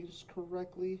values changed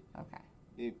correctly.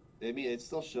 Okay. I mean, it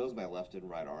still shows my left and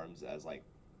right arms as like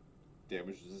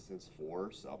damage resistance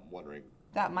 4, so I'm wondering.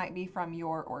 That might be from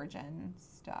your origin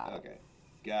stuff. Okay,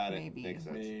 got it. Maybe. Makes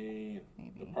sense. Man,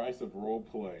 Maybe. the price of role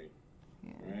play,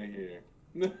 right here.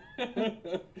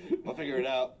 I'll figure it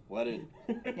out. Let it.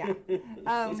 Yeah.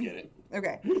 Let's get it.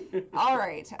 Okay. All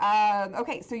right.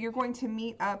 Okay, so you're going to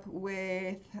meet up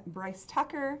with Bryce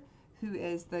Tucker, who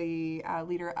is the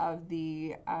leader of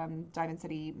the Diamond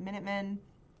City Minutemen.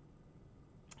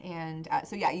 And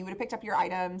so, yeah, you would have picked up your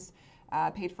items,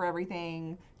 paid for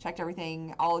everything, checked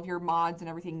everything. All of your mods and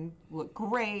everything look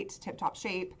great, tip-top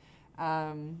shape.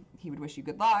 He would wish you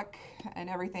good luck and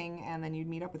everything, and then you'd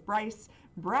meet up with Bryce.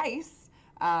 Bryce,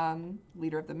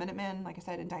 leader of the Minutemen, like I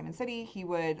said, in Diamond City, he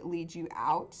would lead you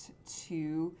out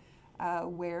to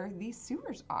where the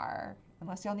sewers are,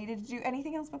 unless y'all needed to do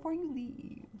anything else before you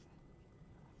leave.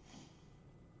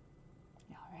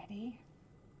 Y'all ready?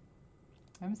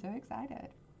 I'm so excited.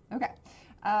 Okay.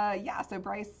 Yeah, so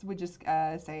Bryce would just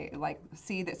say, like,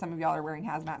 see that some of y'all are wearing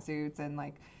hazmat suits and,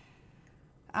 like,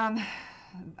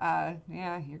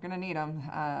 yeah, you're gonna need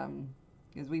them.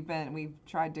 Because we've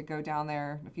tried to go down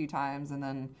there a few times and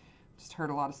then just heard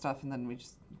a lot of stuff and then we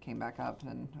just came back up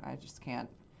and I just can't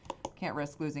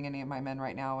risk losing any of my men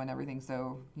right now and everything,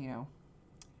 so, you know,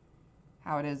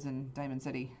 how it is in Diamond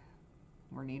City.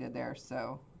 We're needed there,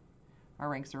 so our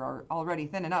ranks are already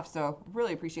thin enough. So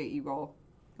really appreciate you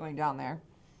going down there.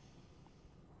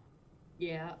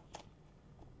 Yeah.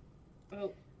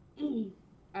 Well,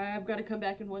 I've got to come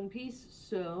back in one piece,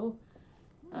 so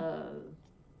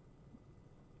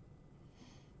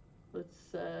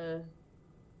let's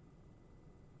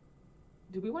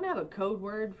do we want to have a code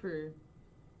word for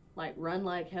like run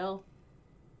like hell?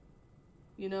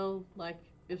 You know, like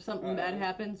if something bad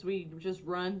happens, we just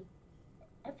run.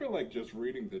 I feel like just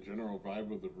reading the general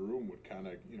vibe of the room would kind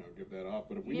of, give that off.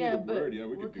 But if we need a word,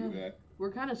 we could do that.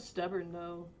 We're kind of stubborn,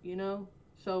 though,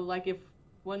 So, like,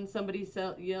 when somebody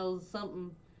yells something,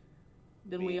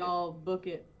 then we all book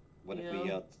it. What if we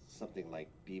yelled something like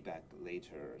 "Be back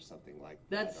later" or something like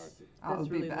that? That's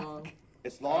really long.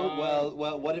 It's long.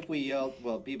 Well. What if we yelled?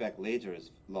 Well, "Be back later"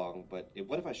 is long, but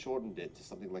what if I shortened it to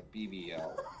something like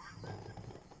BBL?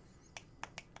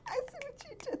 I see what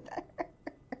you did there.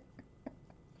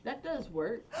 That does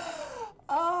work.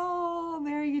 Oh,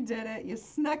 there you did it. You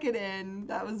snuck it in.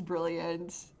 That was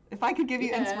brilliant. If I could give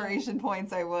you inspiration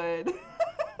points, I would.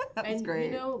 That was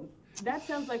great. That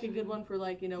sounds like a good one for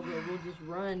like, we'll just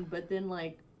run. But then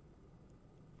like,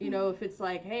 if it's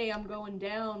like, hey, I'm going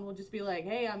down, we'll just be like,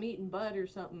 hey, I'm eating butt or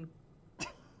something.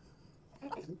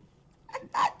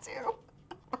 That too.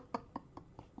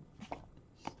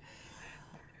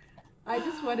 I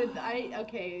just wanted,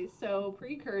 okay, so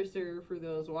precursor for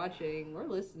those watching or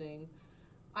listening,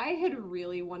 I had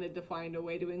really wanted to find a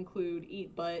way to include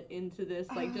eat butt into this,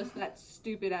 like just that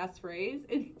stupid ass phrase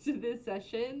into this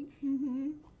session.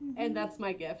 And that's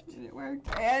my gift. It worked.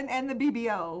 And the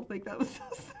BBL, like that was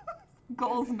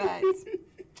goals met.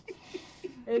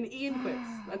 And Ian quits.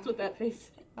 That's what that face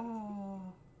is. Oh,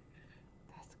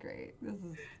 that's great. This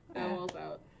is Elmo's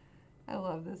out. I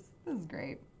love this. This is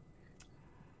great.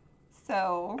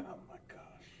 So. Oh my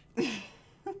gosh.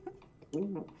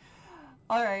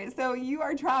 All right, so you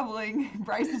are traveling.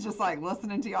 Bryce is just like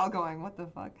listening to y'all going, what the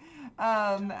fuck?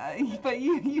 But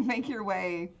you make your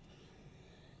way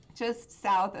just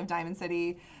south of Diamond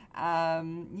City.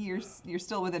 You're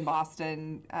still within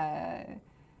Boston,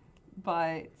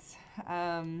 but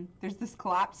there's this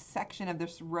collapsed section of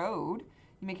this road.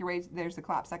 You make your way, there's a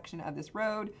collapsed section of this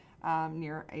road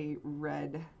near a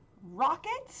red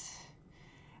rocket.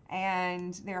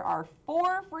 And there are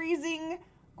 4 freezing,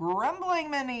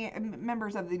 grumbling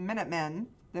members of the Minutemen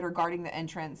that are guarding the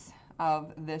entrance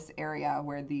of this area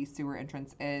where the sewer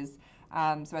entrance is.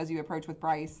 So as you approach with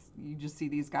Bryce, you just see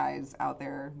these guys out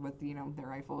there with, their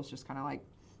rifles just kind of like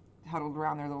huddled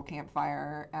around their little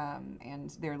campfire and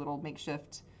their little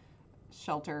makeshift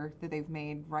shelter that they've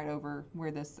made right over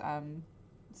where this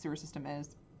sewer system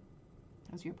is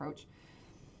as you approach.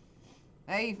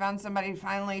 Hey, you found somebody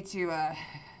finally to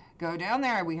go down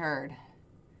there, we heard.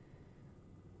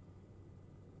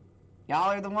 Y'all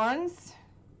are the ones?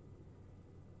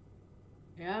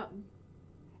 Yeah.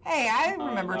 Hey, I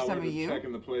remember some of you.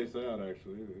 Checking the place out,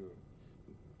 actually.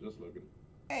 Just looking.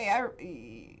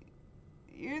 Hey,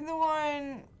 you're the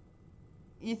one.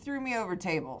 You threw me over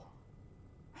table.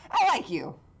 I like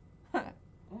you.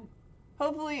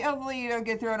 Hopefully you don't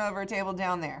get thrown over a table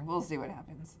down there. We'll see what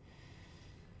happens.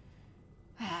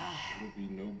 There will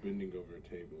be no bending over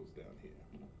tables down here.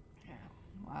 Yeah,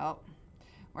 well,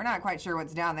 we're not quite sure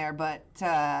what's down there, but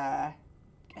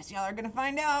guess y'all are gonna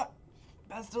find out.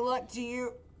 Best of luck to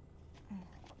you.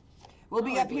 We'll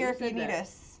be up here if you need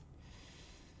us.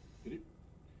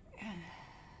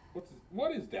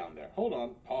 What is down there? Hold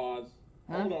on. Pause.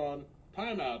 Huh? Hold on.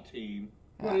 Time out, team.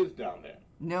 What is down there?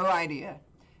 No idea.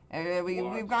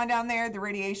 We've gone down there. The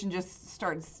radiation just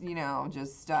starts,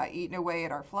 just eating away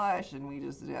at our flesh, and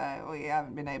we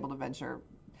haven't been able to venture.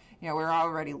 We're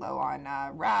already low on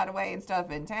Radaway and stuff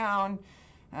in town.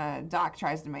 Doc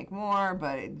tries to make more,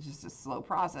 but it's just a slow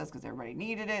process because everybody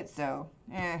needed it. So,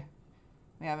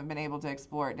 we haven't been able to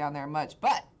explore it down there much.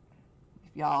 But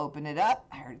if y'all open it up,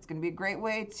 I heard it's going to be a great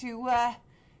way to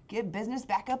get business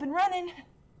back up and running.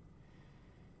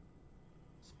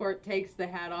 Sport takes the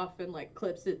hat off and like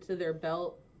clips it to their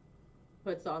belt,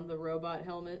 puts on the robot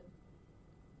helmet.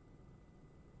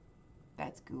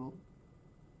 That's cool.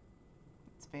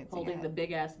 It's fancy. Holding the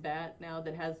big ass bat now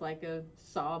that has like a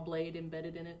saw blade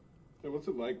embedded in it. Hey, what's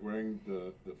it like wearing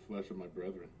the flesh of my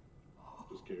brethren?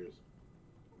 Just curious.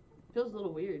 Feels a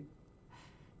little weird.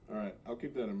 All right, I'll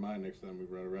keep that in mind next time we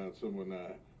run around someone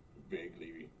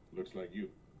vaguely looks like you.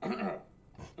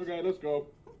 Okay, let's go.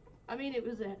 I mean,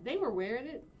 they were wearing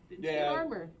it. It's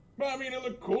armor. But I mean, it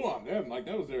looked cool on them. Like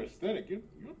that was their aesthetic. You're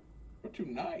too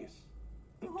nice.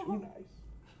 You're too nice.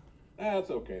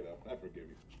 That's okay though. I forgive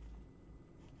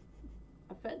you.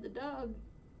 I fed the dog.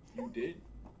 You did,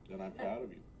 and I'm proud of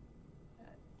you.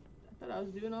 I thought I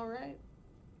was doing all right.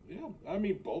 Yeah, I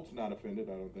mean, Bolt's not offended.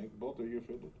 I don't think. Bolt, are you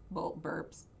offended? Bolt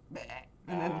burps. Bleh.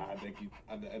 And then I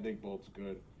think Bolt's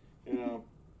good. You know,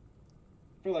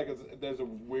 I feel like there's a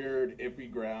weird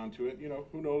iffy ground to it. You know,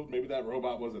 who knows? Maybe that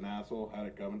robot was an asshole, had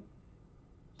it coming.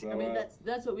 So I mean,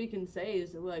 that's what we can say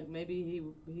is like maybe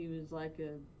he was like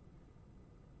a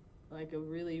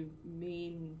really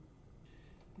mean.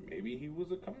 maybe he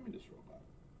was a communist robot.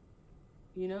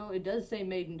 You know, it does say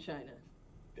made in China.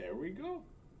 There we go.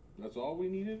 That's all we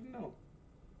needed to know.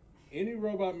 Any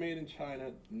robot made in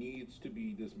China needs to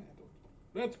be dismantled.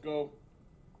 Let's go.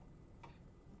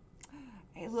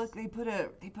 hey, look, they put a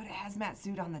hazmat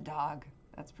suit on the dog.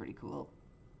 That's pretty cool.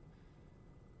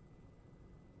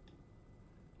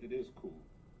 It is cool.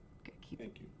 Okay,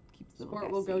 Thank you. keeps the little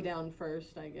Sport guy will go safe. down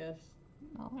first, I guess.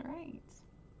 All right.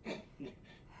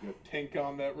 You tank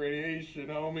on that radiation,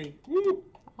 homie. Woo!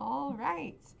 All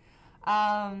right.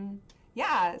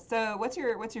 Yeah. So, what's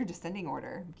your descending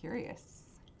order? I'm curious.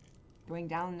 Going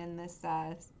down in this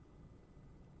I'll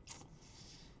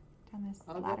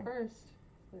ladder. go first.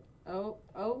 Oh.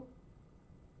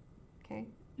 Okay.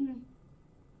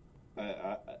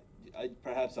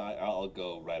 Perhaps I'll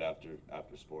go right after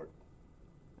Sport.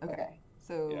 Okay.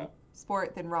 So, Yeah.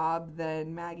 Sport, then Rob,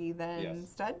 then Maggie, then Yes.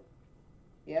 Stud.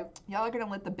 Yep. Y'all are gonna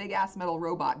let the big ass metal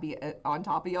robot be on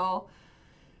top of y'all.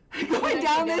 Going Going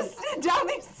down actually down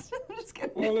these. I'm just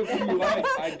kidding. Well, if you like,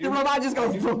 I do. The robot just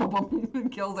goes boom, boom, boom,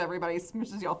 and kills everybody,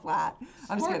 smushes y'all flat.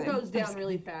 I'm just Sport kidding. goes I'm down just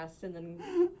really kidding. fast and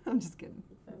then. I'm just kidding.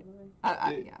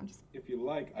 Yeah, I'm just. If you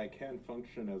like, I can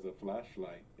function as a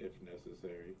flashlight if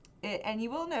necessary. And you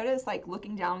will notice, like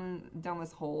looking down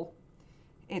this hole,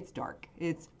 it's dark.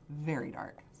 It's very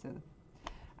dark. So.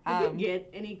 Did we get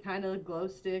any kind of glow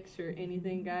sticks or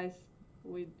anything, guys?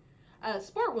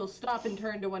 Sport will stop and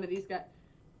turn to one of these guys.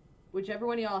 Whichever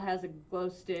one of y'all has a glow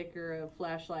stick or a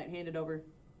flashlight, hand it over.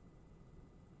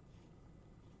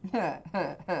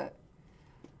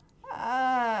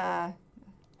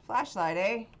 Flashlight,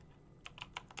 eh?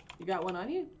 You got one on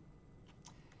you?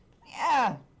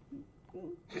 Yeah.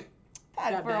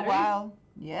 Had it Got for a batteries? while.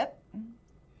 Yep.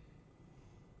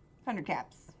 100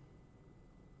 caps.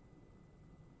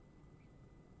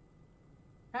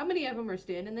 How many of them are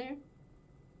standing there?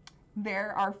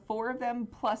 There are 4 of them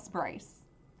plus Bryce,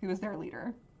 who is their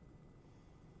leader.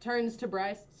 Turns to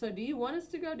Bryce. So do you want us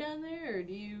to go down there or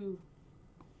do you...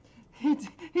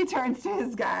 He turns to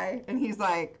his guy and he's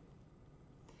like,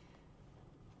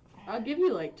 I'll give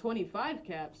you like 25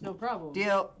 caps, no problem.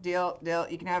 deal.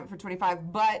 You can have it for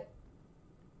 25, but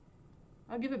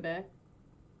I'll give it back.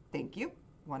 thank you.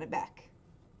 Want it back.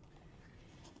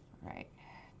 All right.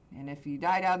 And if you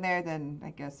die down there, then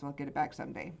I guess we'll get it back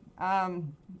someday. So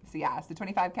yeah, so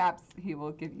 25 caps, he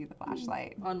will give you the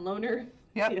flashlight. On loaner?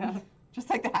 Yep. Yeah. Just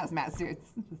like the hazmat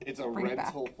suits. It's a Bring it back.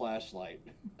 rental flashlight.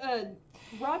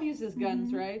 Rob uses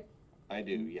guns, right? I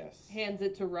do, yes. Hands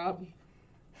it to Rob.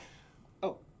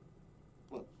 Oh,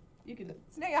 well, You can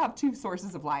So now you have 2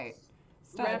 sources of light.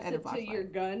 Stud wraps and a it to flashlight. your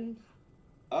gun.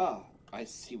 I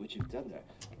see what you've done there.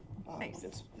 Oh, Nice.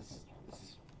 This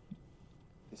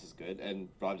is good. And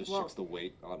Rob just Well- checks the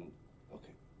weight on.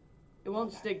 Okay, It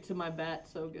won't stick to my bat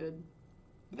so good.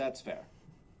 that's fair.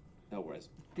 No worries.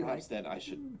 Be Perhaps like- then I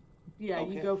should. Yeah,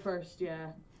 Okay. you go first,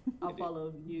 yeah. I'll Indeed.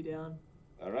 follow you down.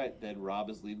 All right, then Rob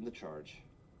is leading the charge.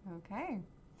 Okay.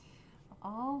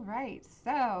 All right.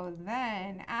 So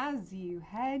then, as you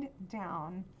head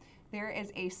down, there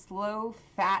is a slow,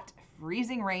 fat,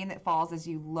 freezing rain that falls as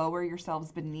you lower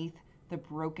yourselves beneath the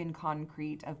broken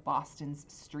concrete of Boston's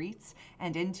streets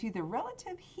and into the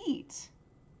relative heat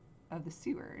of the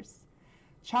sewers.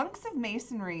 Chunks of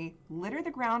masonry litter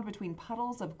the ground between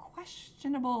puddles of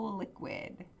questionable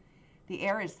liquid. The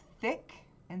air is thick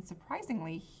and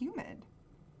surprisingly humid,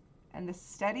 and the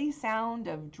steady sound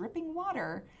of dripping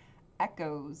water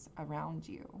echoes around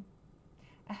you.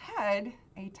 Ahead,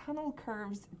 a tunnel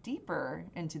curves deeper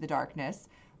into the darkness,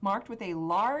 marked with a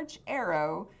large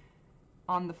arrow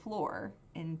on the floor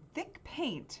in thick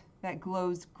paint that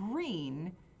glows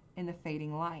green in the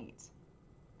fading light.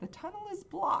 The tunnel is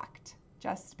blocked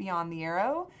just beyond the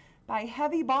arrow by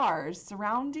heavy bars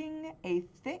surrounding a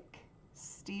thick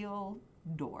steel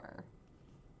door.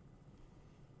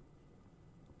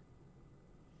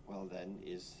 Well, then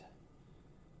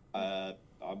I'm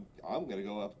gonna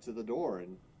go up to the door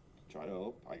and try to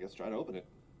open it.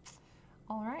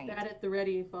 All right. Bat at the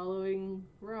ready, following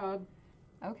Rob.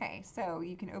 Okay, so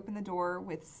you can open the door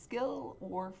with skill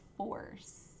or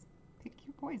force. Pick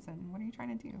your poison. What are you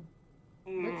trying to do?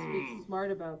 Let's be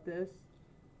smart about this.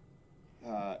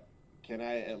 Can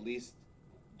I at least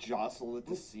jostle it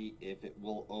to see if it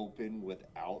will open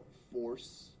without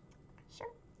force?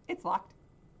 Sure. It's locked.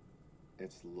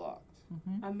 It's locked.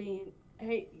 Mm-hmm. I mean,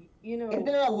 hey, you know, Is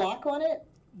there a lock on it?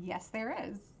 Yes, there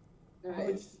is. I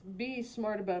would be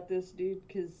smart about this, dude,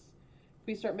 because if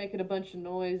we start making a bunch of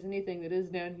noise, anything that is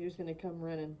down here is going to come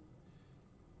running.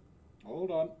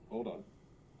 Hold on.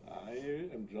 I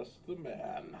am just the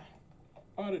man.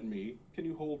 Pardon me. Can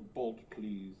you hold Bolt,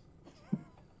 please?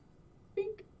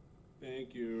 Bink.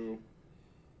 Thank you.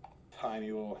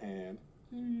 Tiny little hand.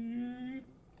 And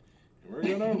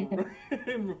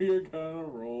we're gonna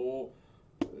roll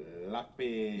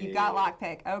lockpick. You got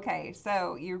lockpick. Okay,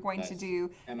 so you're going to Nice.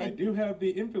 do. And I do have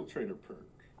the infiltrator perk.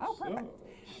 Oh, perfect.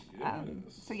 So,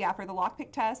 So yeah, for the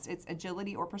lockpick test, it's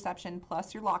agility or perception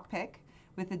plus your lockpick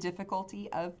with a difficulty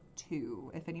of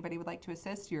 2. If anybody would like to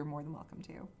assist, you're more than welcome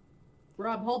to.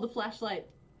 Rob, hold the flashlight.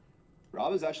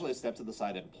 Rob is actually a step to the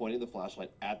side and pointing the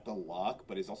flashlight at the lock,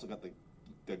 but he's also got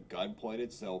the gun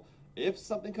pointed, so if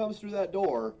something comes through that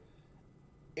door,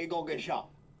 it gonna get shot.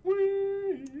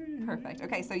 Perfect.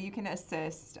 Okay, so you can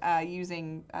assist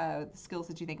using the skills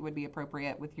that you think would be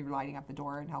appropriate with you lighting up the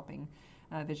door and helping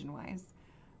vision-wise.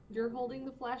 You're holding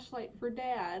the flashlight for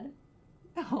Dad.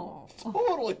 Oh.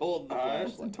 Totally holding the Alright,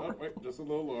 flashlight. oh, wait, just a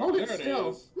little lower. Hold it there still.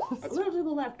 it is. A little to the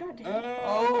left. God damn it.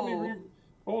 Let me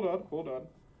hold on.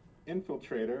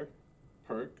 Infiltrator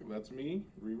perk lets me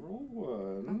reroll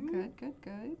 1. Oh, good.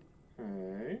 Okay.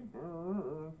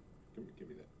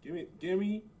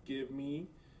 Give me.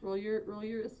 Roll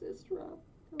your assist, Rob.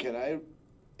 Can I,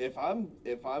 if I'm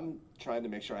trying to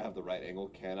make sure I have the right angle,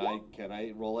 can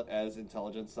I roll it as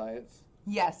intelligence science?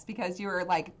 Yes, because you're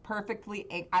like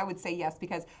perfectly. I would say yes,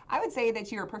 because I would say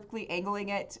that you're perfectly angling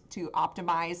it to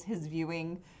optimize his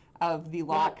viewing of the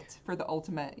locked for the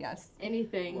ultimate. Yes.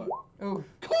 Anything. What? Oh,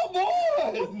 Come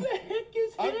on! What the heck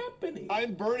is happening?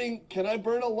 I'm burning. Can I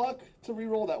burn a luck to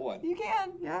re-roll that one? you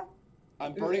can. Yeah.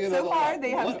 I'm burning another So far, luck.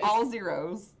 they have What is- all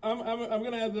zeros. I'm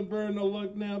gonna have to burn the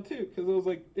luck now too, because it was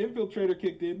like infiltrator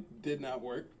kicked in, did not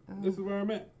work. This is where I'm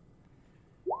at.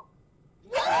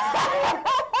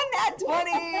 Nat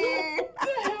 20. What the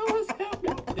hell is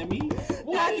happening to me?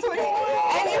 Nat 20.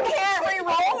 And you can't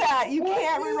re-roll that. You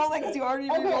can't re-roll that because you already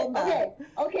re-rolled that.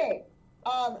 Okay.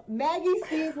 Maggie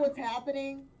sees what's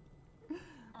happening.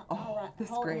 All right,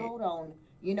 that's hold great. on.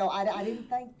 You know, I didn't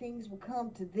think things would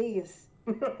come to this,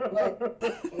 but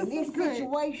in this Great.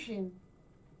 situation,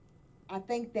 I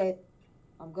think that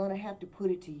I'm gonna have to put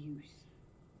it to use.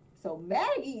 So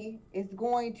Maggie is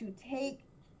going to take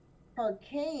her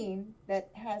cane that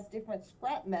has different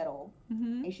scrap metal,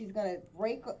 Mm-hmm. and she's gonna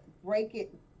break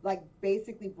it, like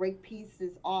basically break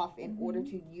pieces off in order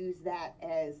to use that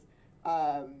as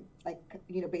like,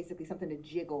 you know, basically something to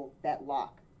jiggle that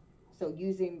lock. So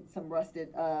using some rusted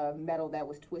metal that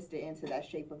was twisted into that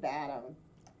shape of the atom.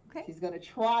 Okay. She's gonna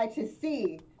try to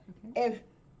see if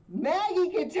Maggie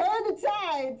can turn the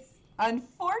tides.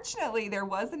 Unfortunately, there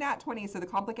was a nat 20, so the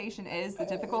complication is the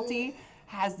difficulty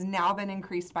has now been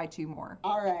increased by 2 more.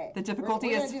 All right. The difficulty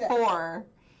We're gonna is do that. 4.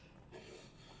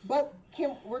 But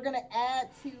we're gonna add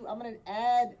to. I'm gonna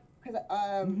add because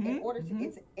in order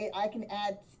to I can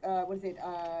add what is it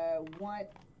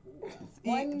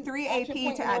one 3 action AP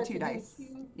point to in add order 2 do dice.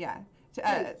 2. Yeah. To,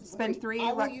 Wait, spend 3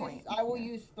 luck points. I will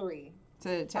use 3.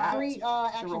 To add 3 to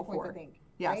action roll points, 4. I think.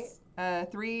 Right? Yes.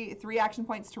 3 action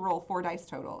points to roll 4 dice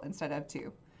total instead of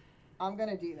 2. I'm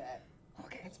gonna do that.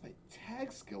 Okay, that's my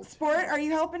tag skill. Sport, are you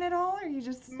helping at all, or are you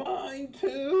just? Mine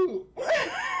too.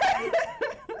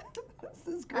 This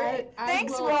is great. I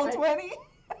Thanks, will- roll 20.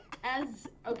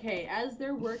 As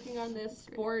they're working on this,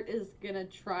 Sport is gonna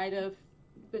try to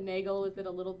finagle with it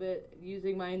a little bit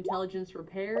using my intelligence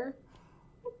repair,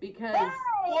 because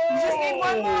You just need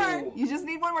one more. You just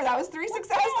need one more. That was 3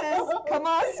 successes. Come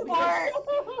on, Sport.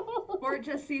 Sport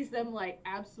just sees them like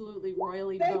absolutely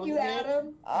royally Thank you, boned it. Adam.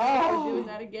 We're doing Oh,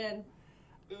 that again.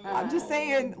 I'm just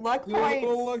saying, luck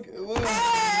Look, points.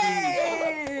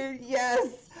 Hey!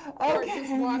 Yes. Sport Okay.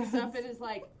 just walks up and is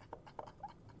like,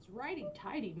 "It's righty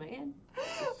tighty, man."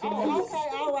 Oh, okay,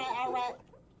 all right.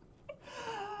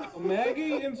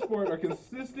 Maggie and Sport are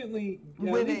consistently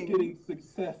Winning. getting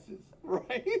successes.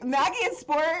 Right? Maggie and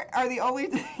Sport are the only.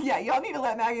 Yeah, y'all need to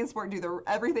let Maggie and Sport do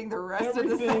everything the rest of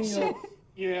the Everything session. else.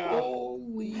 Yeah.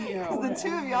 Holy hell. The 2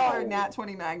 of y'all are nat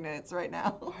 20 magnets right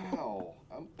now. Wow.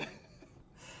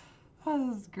 Oh,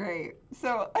 this is great.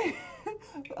 So,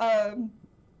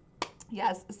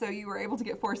 yes, so you were able to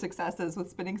get 4 successes with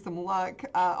spending some luck,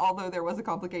 although there was a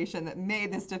complication that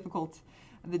made this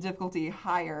the difficulty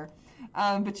higher.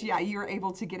 But yeah, you were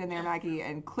able to get in there, Maggie,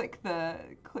 and click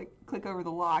over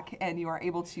the lock, and you are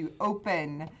able to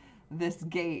open this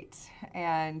gate,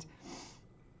 and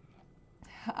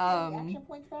action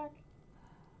points back?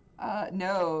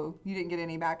 no, you didn't get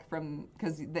any back from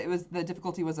because the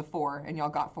difficulty was a 4, and y'all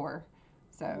got 4.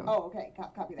 So Oh, okay.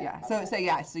 Copy that. yeah. Copy So that.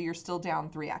 yeah. So you're still down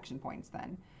 3 action points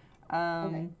then.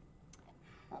 Okay.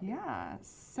 Copy. Yeah.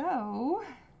 So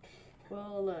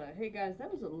Well, hey guys,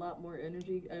 that was a lot more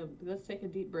energy. Let's take a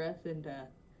deep breath and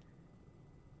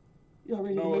y'all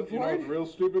ready to move You know forward? what's real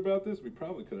stupid about this? We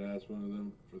probably could have asked one of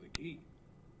them for the key.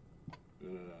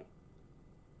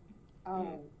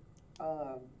 Oh,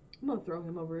 I'm gonna throw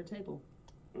him over a table.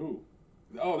 Who?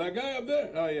 Oh, that guy up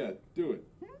there? Oh, yeah, do it.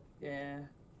 Yeah.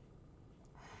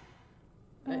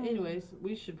 Anyways,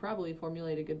 we should probably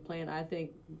formulate a good plan. I think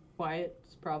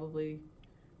quiet's probably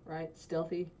right,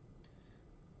 stealthy,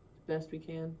 best we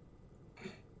can.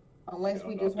 unless Yeah,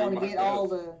 we I'll just do want to my get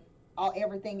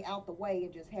everything out the way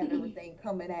and just have everything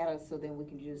coming at us, so then we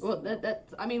can just. Well,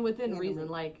 that's I mean within handle reason, it.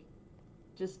 like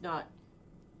just not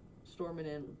storming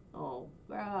in all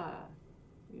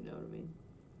you know what I mean.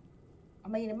 I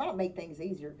mean, it might make things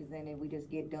easier because then if we just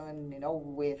get done and over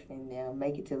with and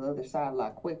make it to the other side a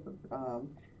lot quicker. I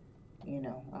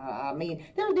mean,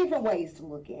 there are different ways to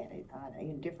look at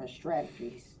it, different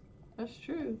strategies. That's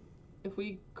true. If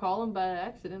we call him by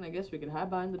accident, I guess we could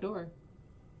hide behind the door.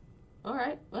 All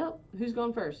right. Well, who's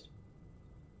going first?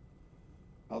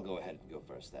 I'll go ahead and go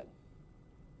first then.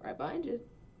 Right behind you.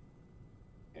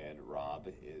 And Rob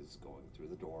is going through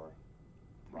the door,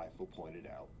 rifle pointed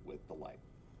out with the light.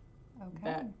 okay.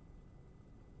 That.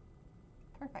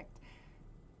 Perfect.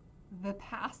 The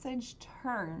passage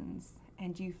turns,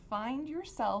 and you find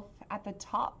yourself at the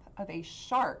top of a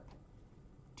sharp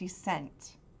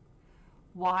descent.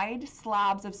 Wide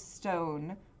slabs of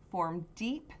stone form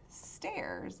deep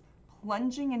stairs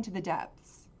plunging into the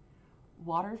depths.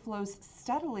 Water flows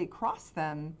steadily across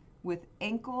them with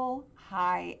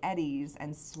ankle-high eddies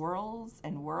and swirls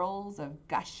and whirls of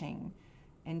gushing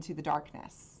into the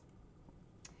darkness.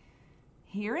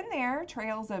 Here and there,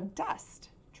 trails of dust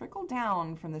trickle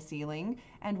down from the ceiling,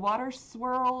 and water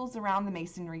swirls around the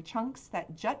masonry chunks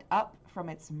that jut up from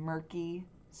its murky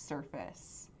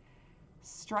surface.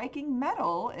 Striking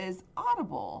metal is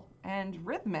audible and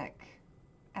rhythmic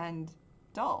and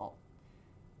dull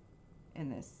in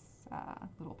this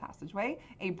little passageway.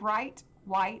 A bright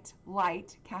white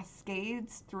light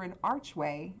cascades through an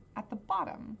archway at the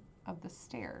bottom of the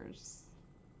stairs.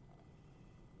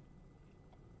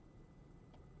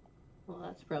 Well,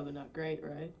 that's probably not great,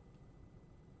 right?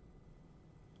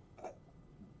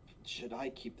 Should I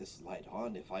keep this light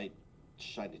on? If I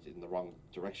shine it in the wrong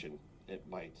direction, it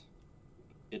might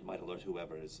alert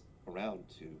whoever is around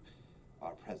to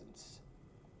our presence.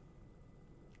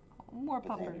 More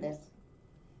But then puppers.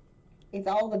 It's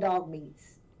all the dog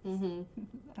meats. Mm-hmm.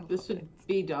 I This love would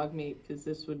be dog meat because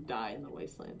this would die in the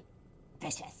wasteland.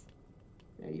 vicious.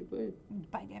 Yeah, you would.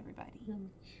 Bite everybody.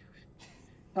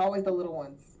 It's always the little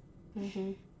ones.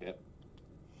 Mm-hmm.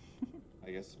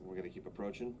 I guess we're gonna keep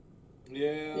approaching.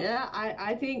 Yeah. Yeah,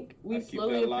 I think we I'd keep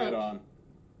slowly that light approach. on.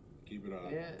 Keep it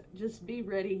on. Yeah, just be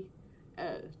ready.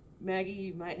 Maggie,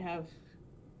 you might have,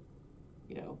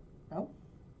 Oh.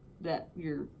 that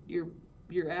your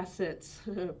assets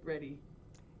ready.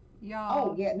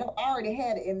 Y'all. Oh yeah, no, I already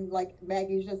had it, and like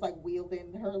Maggie's just like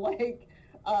wielding her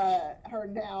her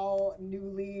now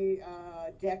newly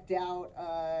decked out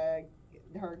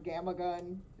her gamma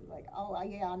gun. Like, oh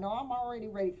yeah, I know, I'm already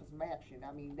ready for some action.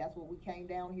 I mean, that's what we came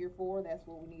down here for. That's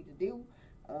what we need to do.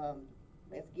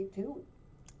 Let's get to it.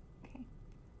 Okay.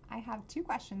 I have 2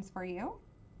 questions for you.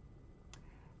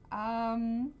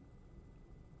 One,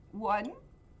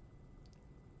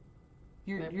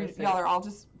 y'all are all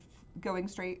just going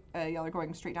straight. Y'all are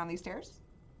going straight down these stairs.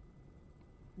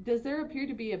 Does there appear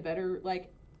to be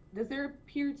does there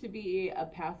appear to be a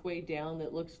pathway down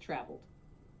that looks traveled?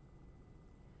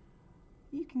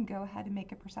 You can go ahead and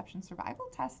make a perception survival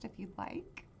test if you'd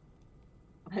like,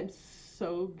 I'm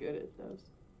so good at those.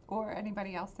 or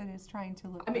anybody else that is trying to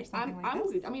look I mean, for something like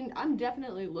this. I'm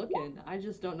definitely looking. I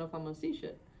just don't know if I'm gonna see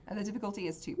shit. And the difficulty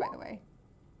is 2, by the way.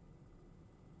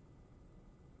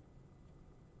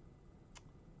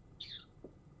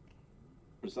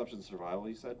 Perception survival,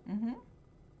 you said? Mm-hmm.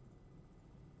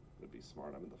 Would be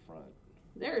smart. I'm in the front.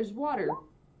 There's water.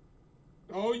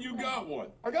 Oh, you got one.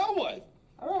 I got one.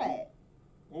 All right.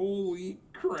 Holy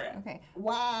crap. Okay.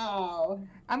 Wow.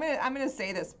 I'm gonna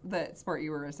say this the sport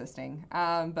you were assisting,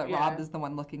 but Yeah. Rob is the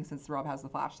one looking since Rob has the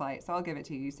flashlight, so I'll give it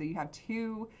to you. So you have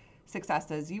 2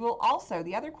 successes. You will also,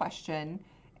 the other question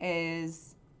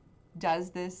is,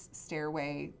 does this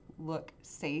stairway look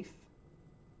safe?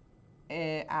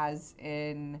 As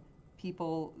in,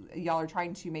 y'all are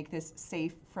trying to make this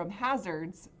safe from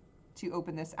hazards to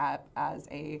open this up as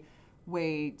a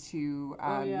way to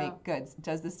make goods.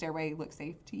 Does the stairway look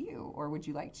safe to you, or would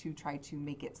you like to try to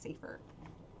make it safer?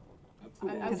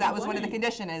 Because that was one of the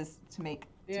condition is to make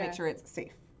sure it's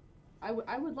safe. I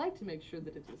would like to make sure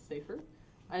that it is safer,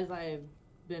 as I have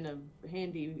been a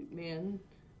handy man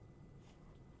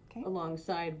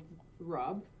alongside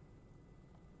Rob.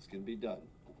 This can be done.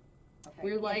 Okay.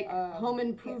 We're like home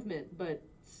improvement, but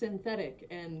synthetic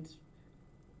and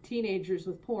teenagers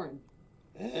with porn.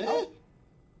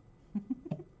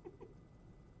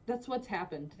 That's what's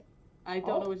happened. I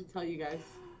don't know what to tell you guys.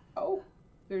 Oh.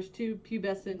 There's 2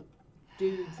 pubescent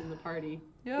dudes in the party.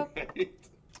 Yep.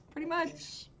 Pretty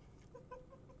much.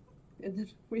 And then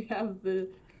we have the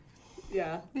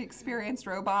experienced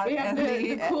robot, we have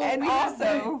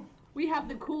we have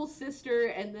the cool sister,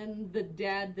 and then the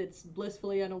dad that's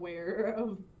blissfully unaware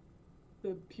of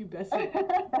the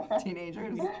pubescent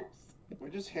teenagers. We're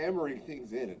just hammering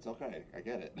things in. It's okay. I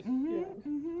get it.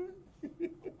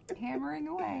 Hammering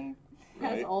away.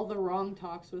 Has all the wrong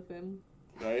talks with him.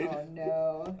 Right? Oh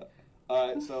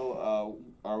no. So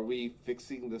are we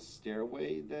fixing the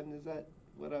stairway then? Is that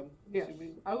what I'm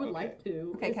assuming? I would like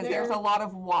to. Okay, because there's a lot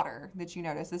of water that you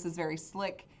notice. This is very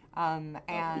slick, and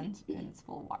it's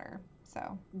full of water.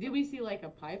 So. Do we see like a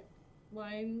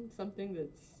pipeline, something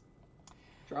that's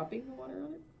dropping the water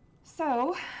on it?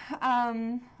 So,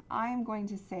 I'm going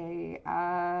to say,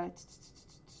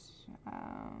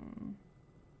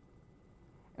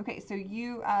 okay, so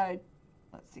you,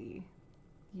 let's see,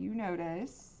 you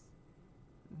notice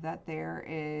that there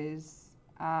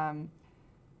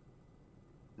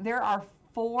are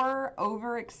 4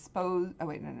 overexposed, oh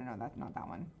wait, no, that's not that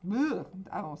one. Ugh,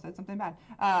 I almost said something bad.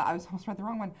 I was almost read the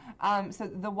wrong one. So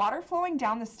the water flowing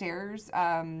down the stairs,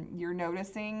 you're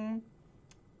noticing,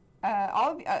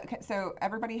 okay, so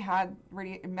everybody had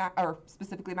or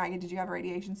specifically Maggie, did you have a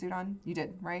radiation suit on? You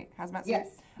did, right? Hazmat suit?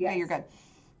 Yes. Okay, you're good.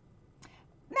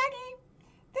 Maggie,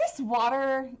 this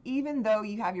water, even though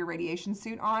you have your radiation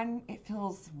suit on, it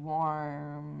feels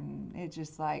warm. It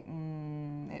just like,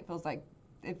 it feels like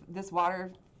if this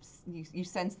water, you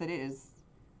sense that it is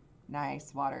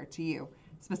nice water to you,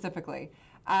 specifically.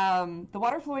 The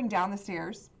water flowing down the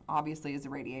stairs, obviously, is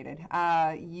irradiated.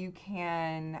 You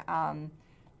can,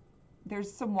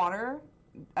 there's some water,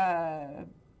 I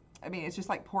mean, it's just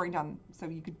like pouring down, so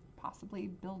you could possibly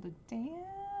build a dam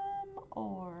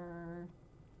or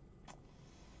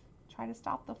try to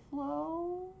stop the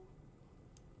flow.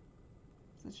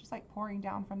 So it's just like pouring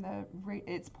down from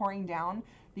it's pouring down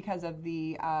because of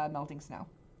the melting snow.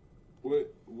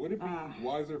 Would it be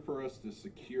wiser for us to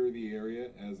secure the area,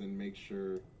 as in make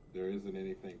sure there isn't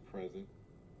anything present?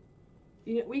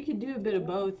 Yeah, we could do a bit of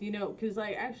both, because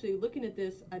like actually looking at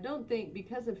this, I don't think,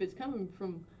 because if it's coming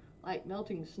from like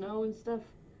melting snow and stuff,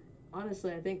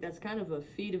 honestly, I think that's kind of a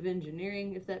feat of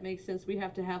engineering, if that makes sense. We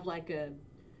have to have like a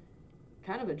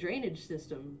kind of a drainage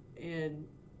system, and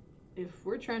if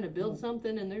we're trying to build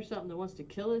something and there's something that wants to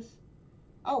kill us.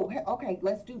 Oh, okay,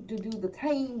 let's do the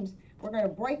teams. We're going to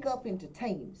break up into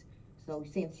teams. So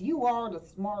since you are the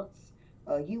smarts,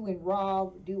 you and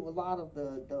Rob do a lot of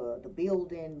the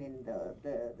building and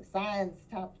the science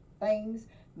type things.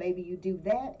 Maybe you do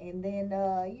that, and then,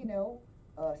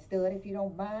 Stud, if you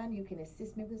don't mind, you can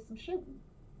assist me with some shooting,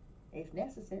 if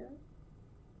necessary.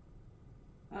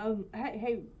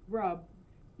 Hey, Rob,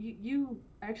 you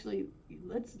actually,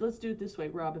 let's do it this way,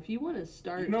 Rob. If you want to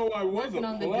start, I was a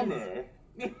plumber.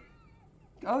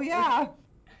 Oh yeah.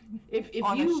 If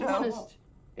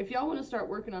y'all want to start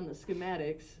working on the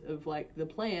schematics of like the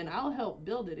plan, I'll help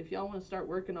build it. If y'all want to start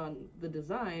working on the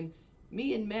design,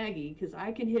 me and Maggie, because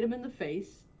I can hit him in the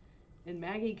face, and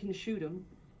Maggie can shoot him,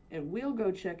 and we'll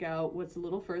go check out what's a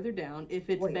little further down. If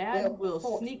it's bad, we'll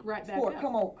sneak right back out.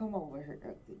 Come over here.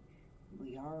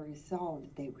 We already saw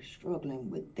that they were struggling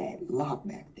with that lock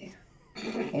back there,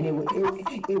 and it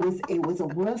was a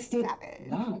rusted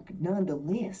lock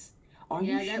nonetheless. Are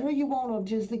you sure you want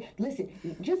to just listen?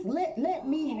 Just let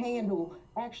me handle.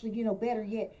 Actually, better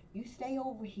yet, you stay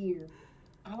over here.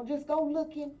 I'll just go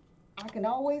looking. I can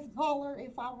always holler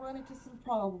if I run into some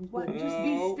problems. But just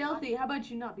be stealthy. How about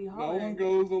you not be hollering? No one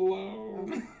goes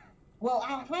alone. Well,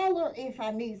 I'll holler if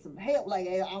I need some help. Like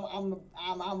I'm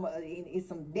in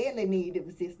some deadly need of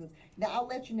assistance. Now I'll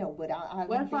let you know. But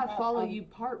what if I follow you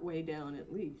part way down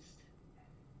at least?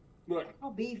 Look,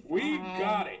 I'll be fine. We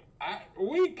got it.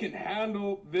 We can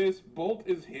handle this. Bolt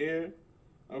is here.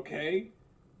 Okay?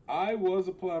 I was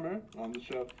a plumber on the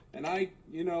show. And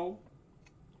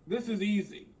this is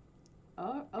easy.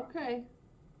 Oh, okay.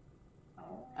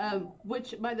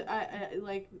 Which by the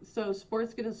like, so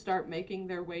Sport's gonna start making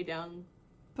their way down.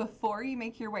 Before you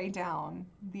make your way down,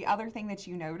 the other thing that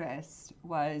you noticed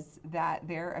was that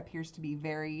there appears to be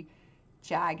very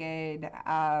jagged,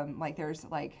 like there's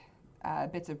like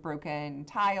bits of broken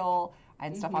tile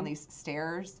and stuff on these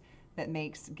stairs that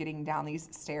makes getting down these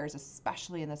stairs,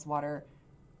 especially in this water,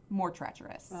 more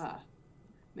treacherous.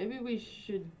 Maybe we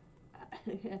should,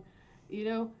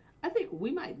 I think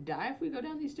we might die if we go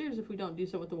down these stairs if we don't do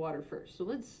so with the water first. So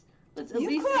let's at You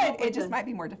least could. It just might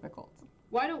be more difficult.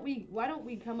 Why don't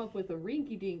we come up with a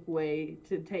rinky-dink way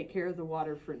to take care of the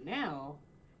water for now,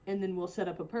 and then we'll set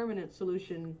up a permanent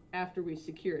solution after we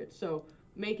secure it. So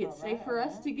make it safe for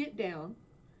us to get down.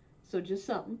 So just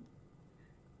something.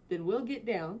 Then we'll get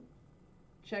down,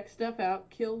 check stuff out,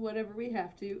 kill whatever we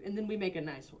have to, and then we make a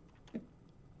nice one.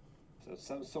 So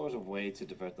some sort of way to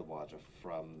divert the water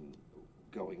from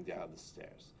going down the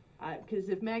stairs. Because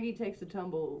if Maggie takes a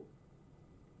tumble,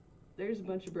 there's a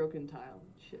bunch of broken tile.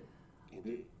 Shit.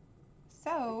 Indeed. If we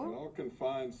So, all can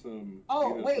find some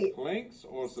Oh, wait. some planks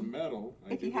or some metal.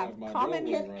 I If do you have my common-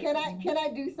 building Can right can I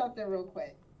do something real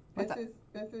quick? What's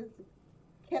This is.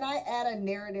 Can I add a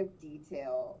narrative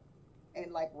detail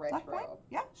in like left, right? retro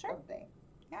Yeah, sure. something?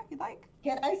 Yeah, if you'd like.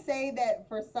 Can I say that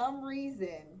for some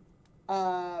reason,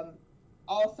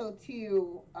 also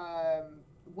too,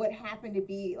 what happened to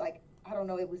be like, I don't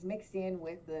know, it was mixed in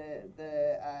with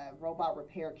the robot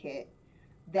repair kit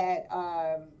that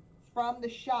from the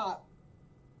shop,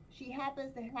 she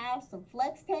happens to have some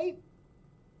flex tape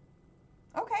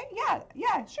Okay,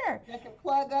 yeah, sure. that can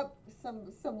plug up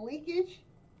some leakage.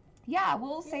 Yeah,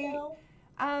 we'll You say, know?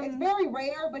 It's very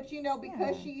rare, but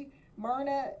because Yeah.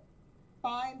 Myrna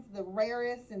finds the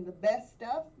rarest and the best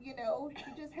stuff, she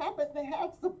just happens to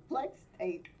have some flex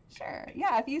tape. sure.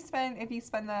 Yeah, if you spend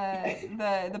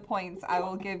the points, I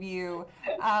will give you.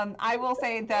 I will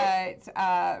say that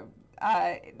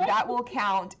that will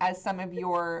count as some of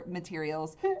your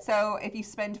materials. So if you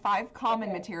spend 5 common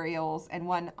Okay. materials and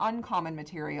 1 uncommon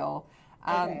material,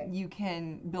 Okay. you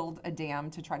can build a dam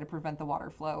to try to prevent the water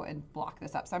flow and block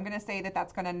this up. So I'm going to say that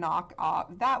that's going to knock off.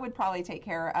 That would probably take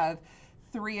care of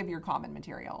 3 of your common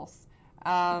materials.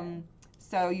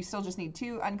 So you still just need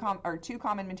 2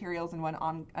 common materials and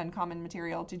 1 uncommon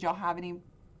material. Did y'all have any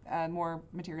more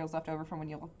materials left over from when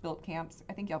you built camps?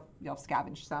 I think you'll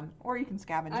scavenge some, or you can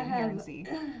scavenge in here and see.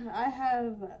 I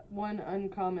have 1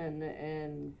 uncommon,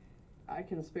 and I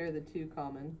can spare the 2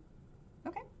 common.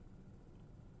 Okay.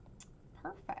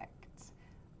 Perfect.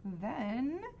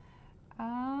 Then,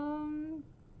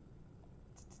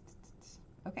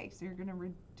 okay, so you're gonna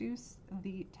reduce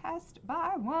the test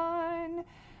by 1.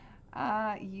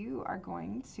 You are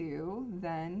going to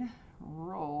then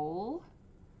roll.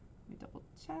 Let me double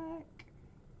check.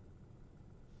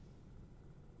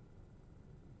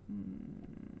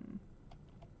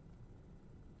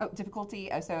 Oh, difficulty.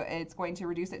 So it's going to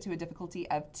reduce it to a difficulty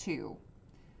of 2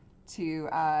 to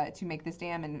make this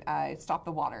dam and stop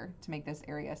the water to make this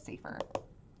area safer.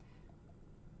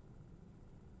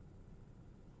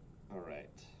 All right.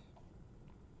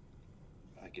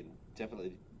 I can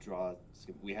definitely draw.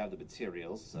 We have the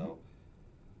materials, so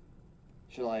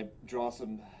shall I draw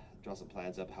some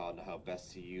plans up on how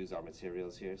best to use our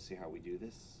materials here? See how we do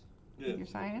this. Yes, Your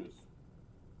science?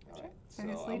 All right. So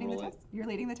who's leading the test? You're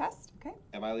leading the test. Okay.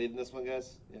 Am I leading this one,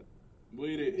 guys? Yep.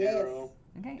 Lead it, Yes. hero.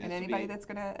 Okay. Yes, And to anybody be- that's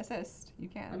gonna assist, you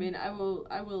can. I mean, I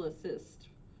will assist.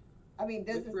 I mean,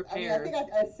 With I repair. think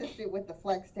I assisted with the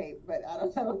flex tape, but I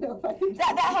don't know if I can.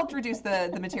 that helped reduce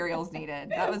the materials needed.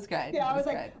 That was good. Yeah, That I was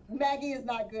good. like, Maggie is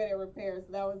not good at repairs,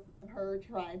 so that was her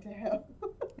trying to help.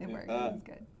 It worked. Uh, It was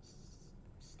good.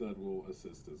 Stud will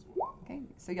assist as well. Okay.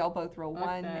 So y'all both roll Fuck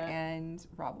 1, that. and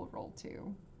Rob will roll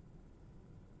 2.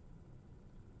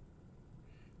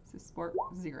 So Sport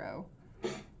 0.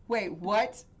 Wait,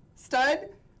 what? Stud?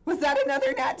 Was that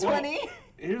another nat 20?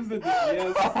 Here's the deal.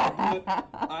 Yes, but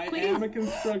I am a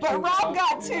construction. But Rob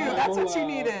got buff, 2. and That's I'm what you allowed.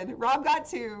 needed. Rob got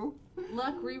 2.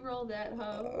 Luck, re-roll that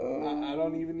hoe. I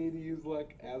don't even need to use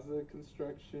luck as a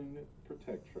construction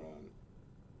protectron.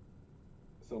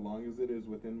 So long as it is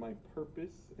within my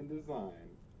purpose and design,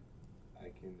 I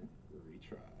can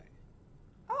retry.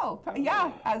 Oh,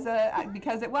 yeah,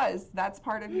 because it was. That's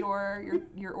part of your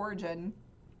origin.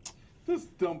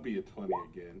 Just don't be a 20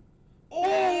 again. Oh!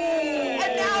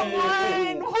 And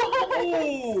now 1! What?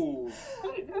 Oh!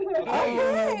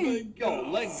 Okay. Go,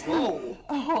 let go.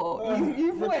 Oh,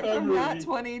 you went from recovery. nat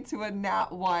 20 to a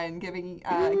nat 1, giving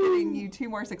you 2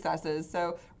 more successes.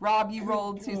 So, Rob, you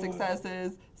rolled 2 God.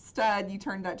 successes. Stud, you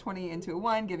turned that 20 into a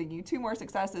 1, giving you 2 more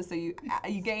successes. So you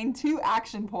gain 2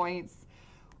 action points.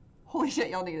 Holy shit,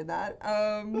 y'all needed that.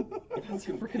 The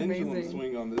fucking freaking pendulum amazing.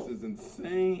 swing on this is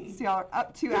insane. So y'all are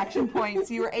up 2 action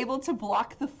points. You were able to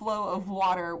block the flow of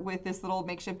water with this little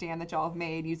makeshift dam that y'all have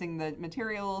made using the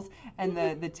materials and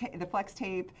the flex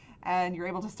tape, and you're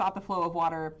able to stop the flow of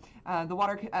water. So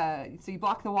you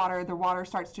block the water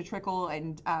starts to trickle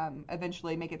and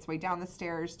eventually make its way down the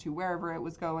stairs to wherever it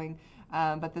was going.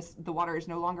 But the water is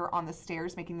no longer on the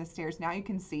stairs, making the stairs, now you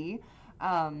can see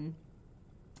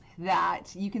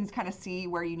that you can kind of see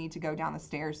where you need to go down the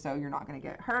stairs so you're not going to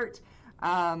get hurt.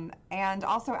 And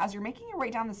also, as you're making your way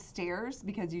down the stairs,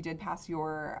 because you did pass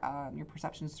your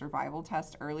perception survival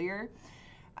test earlier,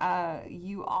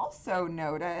 you also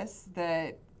notice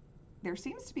that there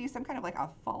seems to be some kind of like a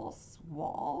false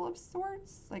wall of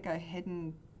sorts, like a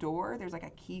hidden door. There's like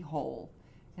a keyhole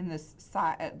in this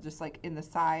side, just like in the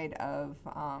side of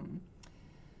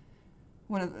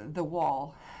one of the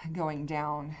wall going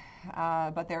down.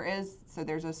 But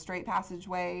there's a straight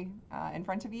passageway in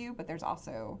front of you, but there's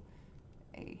also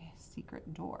a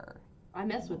secret door. I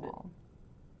mess with it. wall.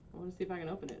 I want to see if I can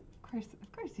open it.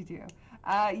 Of course you do.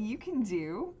 You can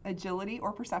do agility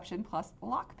or perception plus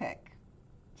lockpick.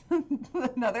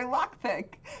 Another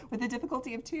lockpick with a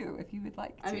difficulty of 2 if you would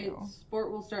like to. I mean, Sport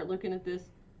will start looking at this.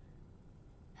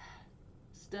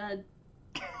 Stud.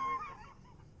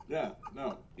 Yeah,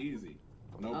 no, easy.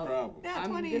 No Oh. problem. Yeah, I'm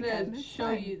 20 gonna again, it's show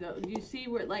fine. you though. You see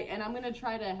where and I'm gonna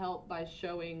try to help by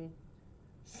showing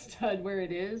Stud where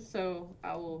it is. So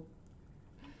I will.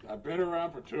 I've been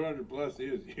around for 200 plus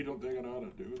years. You don't think I know how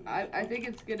to do this? I think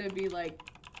it's gonna be like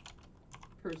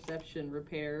perception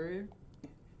repair,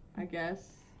 I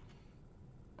guess.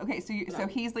 Okay, so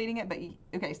he's leading it, but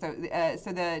so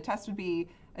the test would be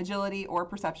agility or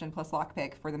perception plus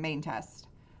lockpick for the main test,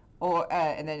 or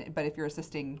but if you're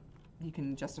assisting, you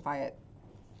can justify it.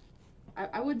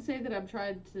 I would say that I'm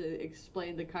trying to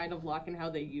explain the kind of lock and how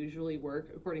they usually work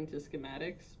according to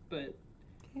schematics, but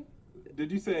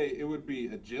Did you say it would be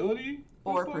agility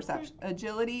Or plus perception, lockpick?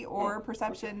 agility or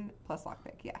perception plus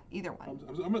lockpick. Yeah, either one.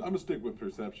 I'm gonna stick with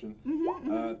perception.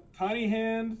 Mhm. Tiny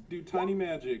hand, do tiny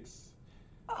magics,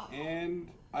 Oh.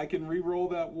 and I can re-roll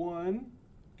that one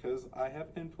because I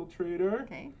have infiltrator.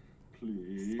 Okay.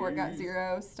 Please. Sport got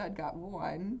 0, Stud got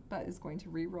 1, but is going to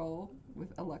re-roll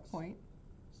with a luck point.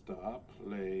 Stop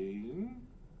playing.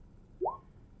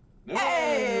 No!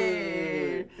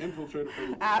 Hey! Infiltrator for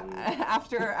the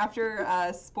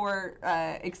After Sport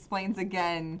explains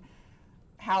again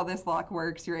how this lock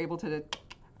works, you're able to,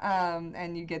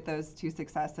 and you get those 2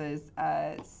 successes.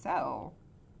 So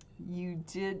you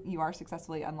are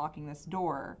successfully unlocking this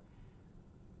door.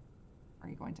 Are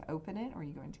you going to open it, or are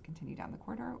you going to continue down the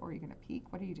corridor, or are you going to peek?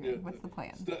 What are you doing? Yeah, What's the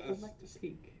plan? I'd like to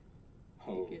peek.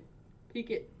 Oh. Peek it.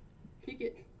 Peek it. Peek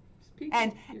it. Just peek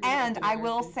And it. You're gonna and open I it,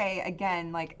 will aren't you? say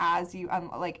again, like as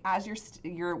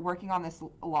you're working on this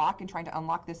lock and trying to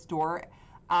unlock this door,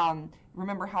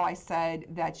 remember how I said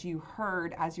that you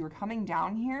heard as you were coming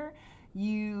down here,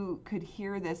 you could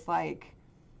hear this like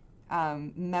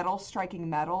metal striking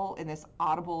metal in this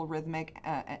audible rhythmic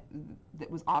that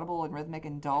was audible and rhythmic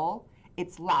and dull.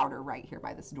 It's louder right here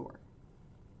by this door.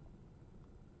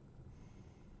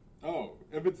 Oh,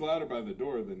 if it's louder by the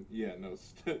door, then yeah, no,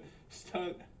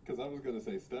 Stud, because I was going to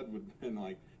say Stud would have been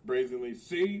like brazenly,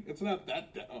 see, it's not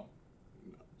that, oh,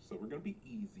 no, so we're going to be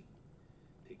easy.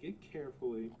 Take it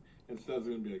carefully, and Stud's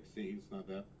going to be like, see, it's not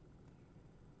that,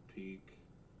 peek.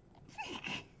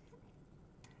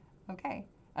 Okay,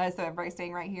 so everybody's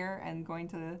staying right here and going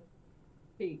to,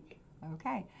 Peek.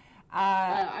 okay.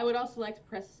 I would also like to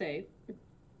press save.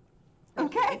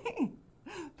 Okay.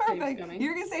 Perfect. coming.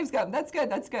 You're gonna save scum. That's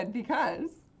good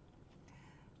because.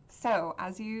 So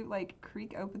as you like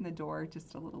creak open the door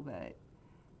just a little bit,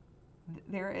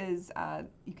 there is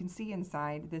you can see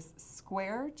inside this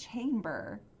square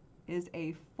chamber is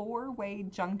a 4-way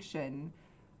junction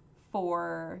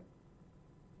for.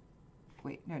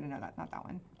 Wait, no, not that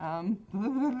one.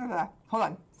 Hold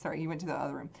on. Sorry, you went to the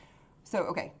other room. So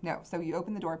okay, no. So you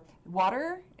open the door.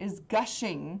 Water is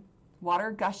gushing.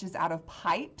 Water gushes out of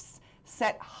pipes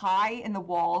set high in the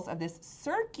walls of this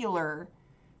circular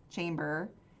chamber,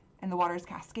 and the water is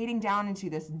cascading down into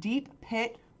this deep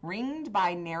pit ringed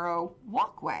by narrow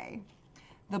walkway.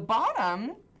 The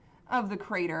bottom of the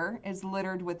crater is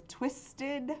littered with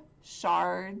twisted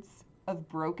shards of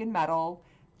broken metal,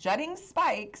 jutting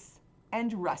spikes,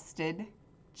 and rusted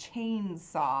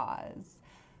chainsaws.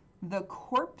 The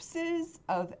corpses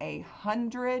of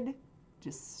 100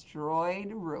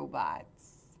 destroyed robots.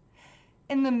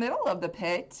 In the middle of the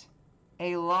pit,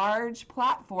 a large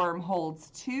platform holds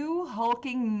 2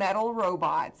 hulking metal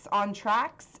robots on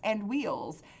tracks and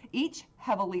wheels, each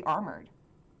heavily armored.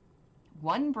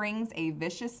 One brings a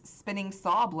vicious spinning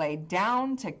saw blade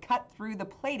down to cut through the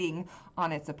plating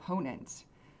on its opponent.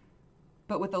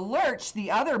 But with a lurch, the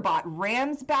other bot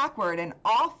rams backward and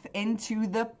off into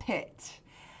the pit.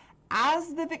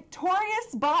 As the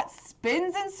victorious bot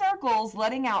spins in circles,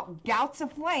 letting out gouts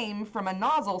of flame from a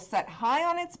nozzle set high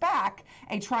on its back,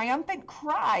 a triumphant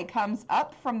cry comes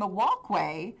up from the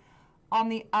walkway on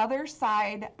the other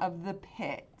side of the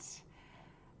pit.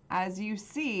 As you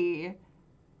see,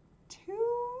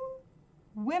 two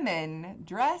women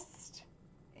dressed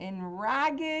in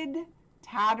ragged,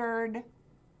 tattered,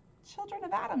 Children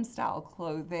of Adam style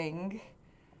clothing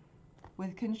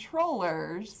with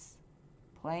controllers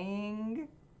playing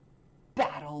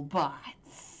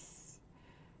BattleBots.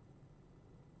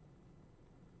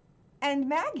 And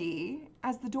Maggie,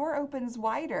 as the door opens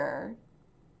wider,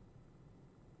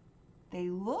 they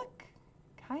look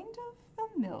kind of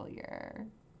familiar.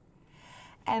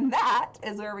 And that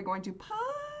is where we're going to pause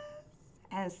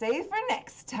and save for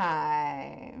next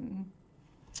time.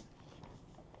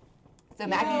 So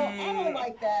Maggie, I don't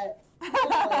like that.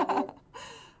 I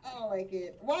don't like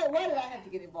it. Why did I have to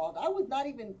get involved? I was not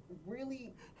even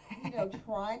really,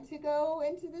 trying to go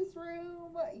into this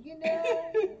room,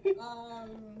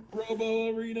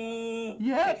 Robo Arena.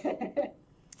 Yep.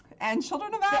 And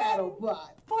Children of Adam BattleBot.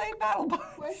 played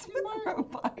BattleBots Question with mark?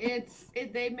 robots.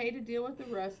 They made a deal with the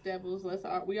Rust Devils.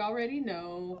 We already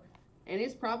know, and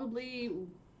it's probably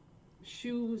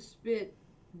shoe spit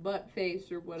butt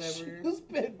face or whatever.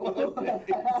 Spit butt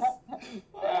face.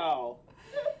 Wow.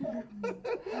 Oh,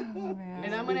 man.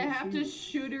 And I'm gonna have to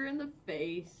shoot her in the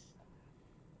face.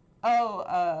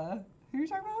 Oh, who are you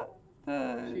talking about?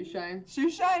 Shoe shine.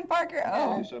 Shoeshine Parker.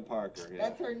 Oh. Alicia Parker, yeah.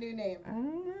 That's her new name. I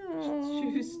don't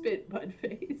know. Shoe spit butt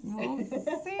face. We'll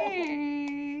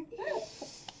see.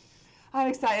 I'm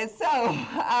excited.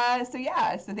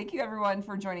 So thank you everyone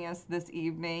for joining us this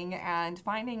evening and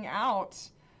finding out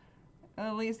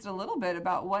at least a little bit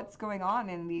about what's going on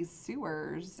in these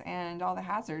sewers and all the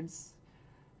hazards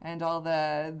and all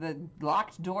the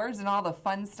locked doors and all the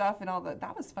fun stuff and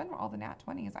that was fun, all the nat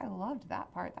 20s. I loved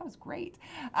that part. That was great.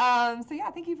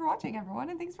 Thank you for watching everyone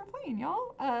and thanks for playing,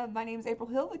 y'all. My name is April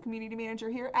Hill, the community manager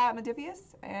here at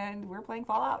Modiphius, and we're playing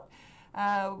Fallout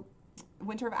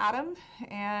Winter of Adam,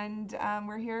 and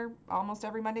we're here almost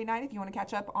every Monday night. If you want to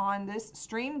catch up on this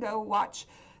stream, go watch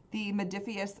the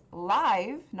Modiphius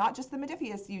Live, not just the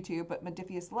Modiphius YouTube, but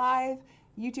Modiphius Live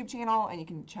YouTube channel, and you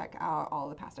can check out all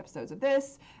the past episodes of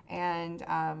this and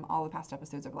all the past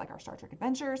episodes of our Star Trek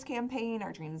Adventures campaign,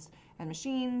 our Dreams and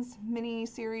Machines mini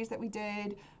series that we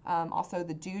did, also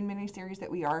the Dune mini series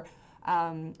that we are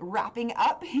wrapping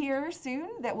up here soon,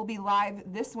 that will be live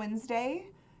this Wednesday,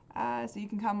 so you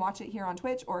can come watch it here on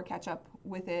Twitch or catch up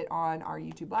with it on our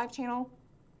YouTube Live channel.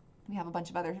 We have a bunch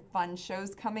of other fun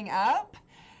shows coming up.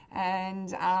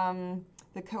 And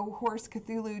the Cohorse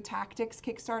Cthulhu Tactics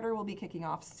Kickstarter will be kicking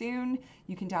off soon.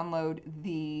 You can download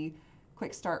the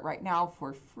Quick Start right now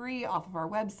for free off of our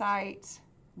website.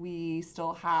 We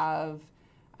still have,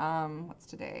 what's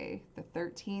today? The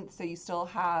 13th. So you still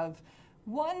have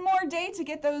one more day to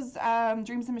get those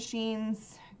Dreams and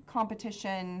Machines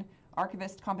competition,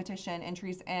 Archivist competition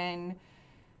entries in.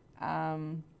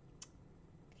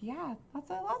 Lots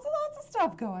of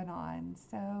stuff going on.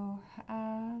 So,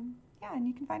 and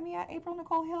you can find me at April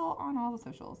Nicole Hill on all the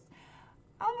socials.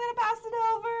 I'm going to pass it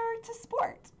over to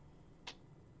Sport.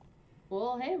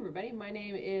 Well, hey everybody, my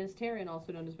name is Taryn,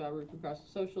 also known as Valrook across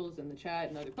the socials and the chat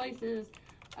and other places.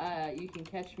 You can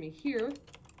catch me here,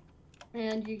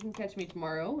 and you can catch me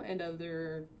tomorrow and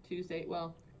other Tuesday.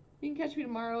 Well, you can catch me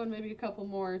tomorrow and maybe a couple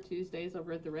more Tuesdays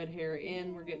over at the Red Hair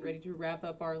Inn. We're getting ready to wrap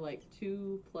up our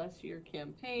 2+ year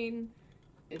campaign.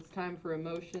 It's time for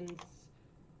emotions.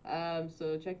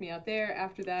 So check me out there.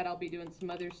 After that, I'll be doing some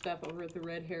other stuff over at the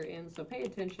Red Hair Inn, so pay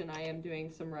attention. I am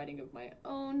doing some writing of my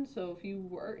own, so if you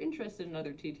are interested in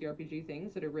other TTRPG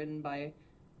things that are written by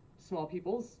small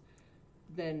peoples,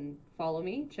 then follow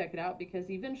me, check it out, because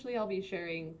eventually I'll be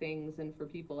sharing things, and for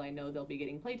people I know they'll be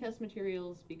getting playtest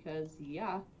materials, because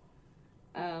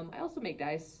I also make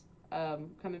dice,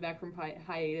 coming back from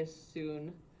hiatus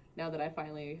soon, now that I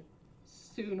finally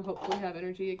soon hopefully have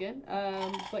energy again.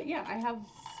 But yeah, I have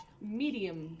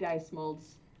medium dice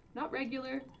molds. Not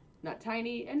regular, not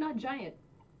tiny, and not giant.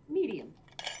 Medium.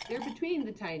 They're between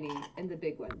the tiny and the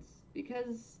big ones,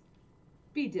 because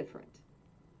be different.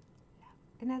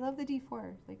 And I love the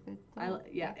D4.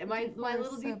 And my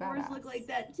little so D4s badass. look like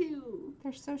that too.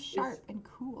 They're so sharp and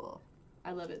cool.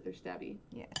 I love it. They're stabby.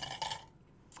 Yes.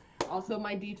 Also,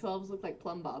 my D12s look like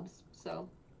plumb bobs, so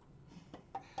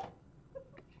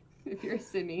if you're a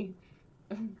simmy,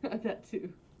 I've got that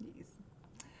too. Yes.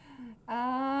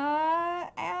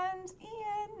 And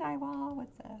Ian Nywall,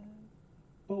 what's up?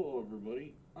 Hello,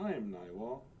 everybody. I am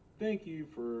Nywall. Thank you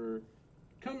for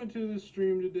coming to this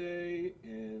stream today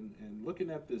and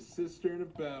looking at this cistern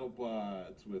of battle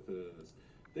bots with us.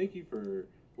 Thank you for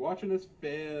watching us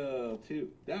fail, too.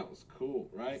 That was cool,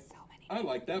 right? So many. I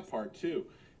like that part, too.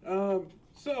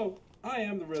 So, I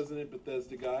am the resident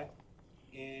Bethesda guy,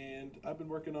 and I've been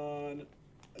working on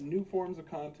new forms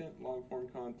of content, long-form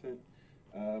content,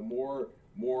 more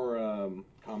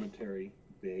commentary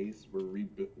base.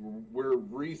 We're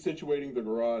resituating the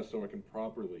garage so I can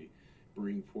properly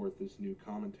bring forth this new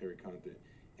commentary content.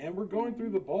 And we're going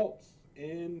through the vaults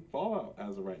in Fallout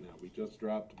as of right now. We just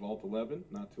dropped Vault 11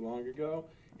 not too long ago,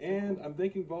 and I'm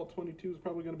thinking Vault 22 is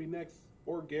probably going to be next,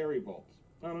 or Gary Vaults.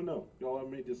 I don't know. Y'all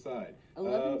may decide.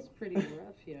 11's pretty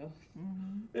rough, you know.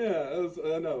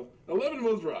 Yeah, no. 11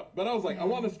 was rough, but I was like, I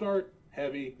want to start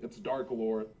heavy. It's dark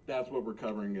lore. That's what we're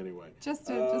covering anyway. Just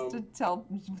to tell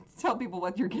people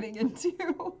what you're getting into.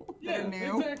 Yeah, They're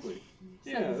new. exactly.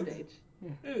 Set the stage.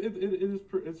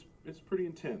 It's pretty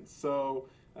intense. So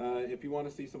if you want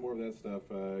to see some more of that stuff,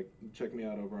 check me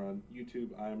out over on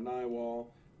YouTube. I am Nywall,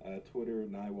 Twitter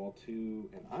Nywall2,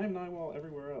 and I am Nywall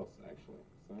everywhere else actually.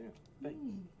 So yeah, thanks.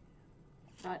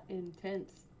 Not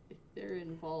intense. If they're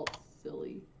in vaults,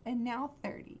 silly. And now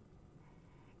 30.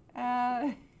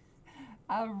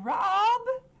 Rob.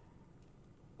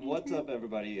 What's up,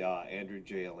 everybody? Andrew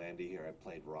J. Alandi here. I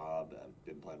played Rob. I've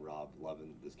been playing Rob,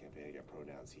 loving this campaign. I got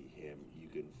pronouns he, him. You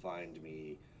can find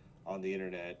me on the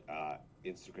internet,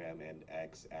 Instagram and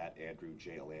X at Andrew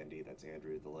J. Alandi. That's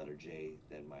Andrew, the letter J,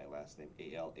 then my last name,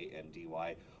 Alandy.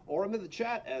 Or I'm in the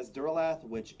chat as Duralath,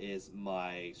 which is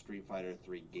my Street Fighter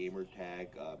 3 gamer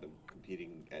tag. I've been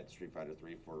competing at Street Fighter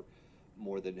 3 for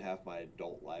more than half my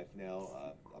adult life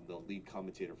now. I'm the lead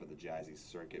commentator for the Jazzy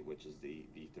Circuit, which is the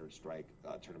Third Strike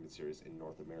tournament series in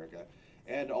North America.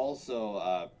 And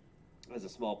also, as a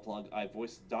small plug, I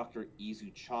voiced Dr.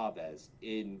 Izu Chavez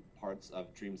in parts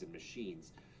of Dreams and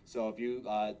Machines. So if you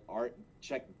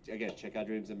check out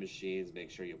Dreams and Machines,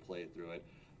 make sure you play through it.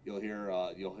 You'll hear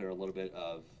a little bit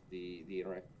of the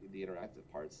interactive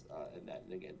parts in that.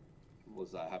 And again,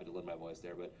 was happy to lend my voice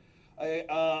there, but.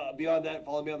 Beyond that,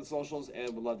 follow me on the socials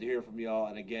and would love to hear from y'all.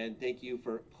 And again, thank you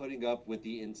for putting up with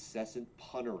the incessant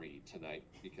punnery tonight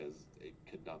because it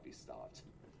could not be stopped.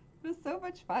 It was so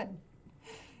much fun.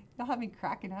 Y'all had me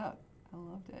cracking up. I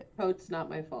loved it. Oh, it's not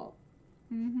my fault.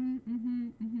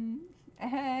 And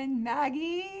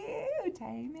Maggie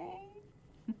Utaime.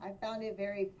 I found it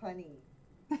very punny.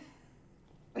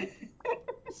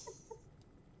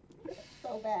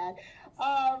 So bad.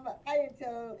 I didn't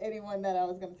tell anyone that I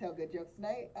was going to tell good jokes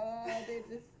tonight. They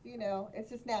just, it's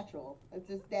just natural. It's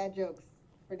just dad jokes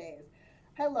for days.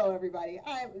 Hello, everybody.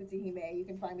 I'm Utahime. You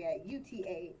can find me at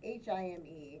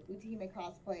UTAHIME. Utahime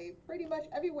Cosplay pretty much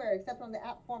everywhere except on the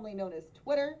app formerly known as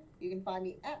Twitter. You can find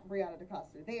me at Brianna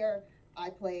DaCosta there.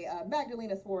 I play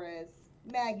Magdalena Suarez,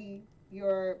 Maggie,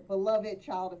 your beloved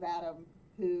child of Adam,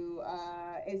 who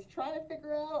is trying to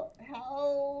figure out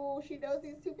how she knows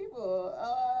these two people.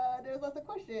 There's lots of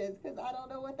questions because I don't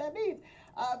know what that means.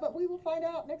 But we will find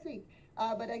out next week.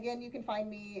 But again, you can find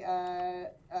me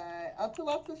up to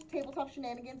lots of tabletop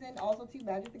shenanigans and also to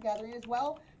Magic the Gathering as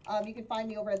well. You can find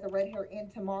me over at the Red Hair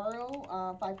Inn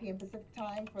tomorrow, 5 p.m. Pacific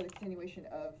time for the continuation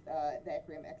of the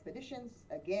Ephraim Expeditions.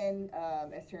 Again,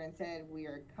 as Tyrion said, we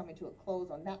are coming to a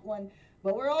close on that one.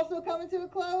 But we're also coming to a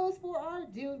close for our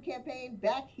Dune campaign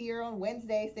back here on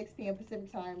Wednesday, 6 p.m.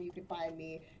 Pacific time. You can find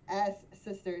me as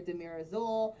Sister Demir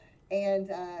Azul.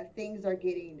 And things are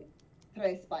getting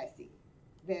très spicy.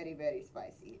 Very, very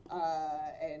spicy.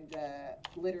 And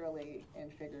literally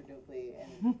and figuratively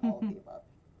and all of the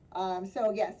above.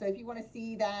 So if you want to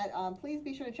see that, please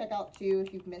be sure to check out too.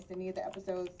 If you've missed any of the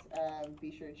episodes, be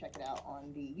sure to check it out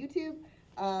on the YouTube.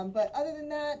 But other than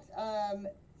that,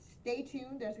 stay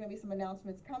tuned. There's going to be some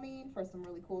announcements coming for some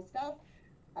really cool stuff.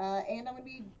 And I'm going to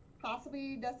be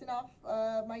possibly dusting off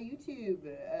my YouTube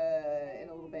in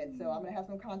a little bit. So I'm going to have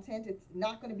some content. It's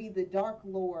not going to be the dark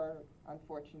lore,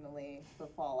 unfortunately, for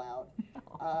Fallout.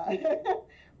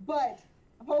 But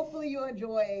hopefully you'll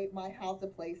enjoy my How to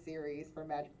Play series for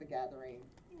Magic the Gathering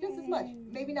just as much.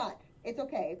 Maybe not. It's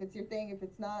okay. If it's your thing, if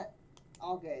it's not,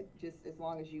 all good. Just as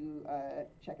long as you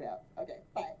check it out. Okay,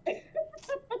 bye.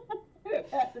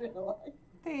 Pass it along.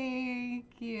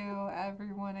 Thank you,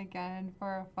 everyone, again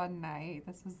for a fun night.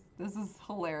 This is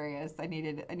hilarious. I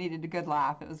needed a good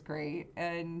laugh. It was great,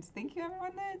 and thank you,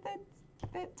 everyone that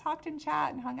that talked in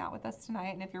chat and hung out with us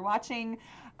tonight. And if you're watching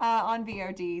on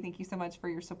VOD, thank you so much for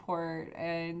your support.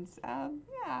 And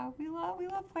yeah, we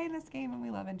love playing this game and we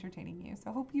love entertaining you.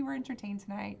 So hope you were entertained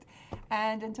tonight.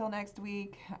 And until next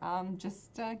week,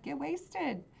 just get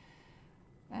wasted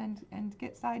and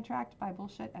get sidetracked by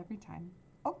bullshit every time.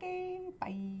 Okay,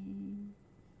 bye.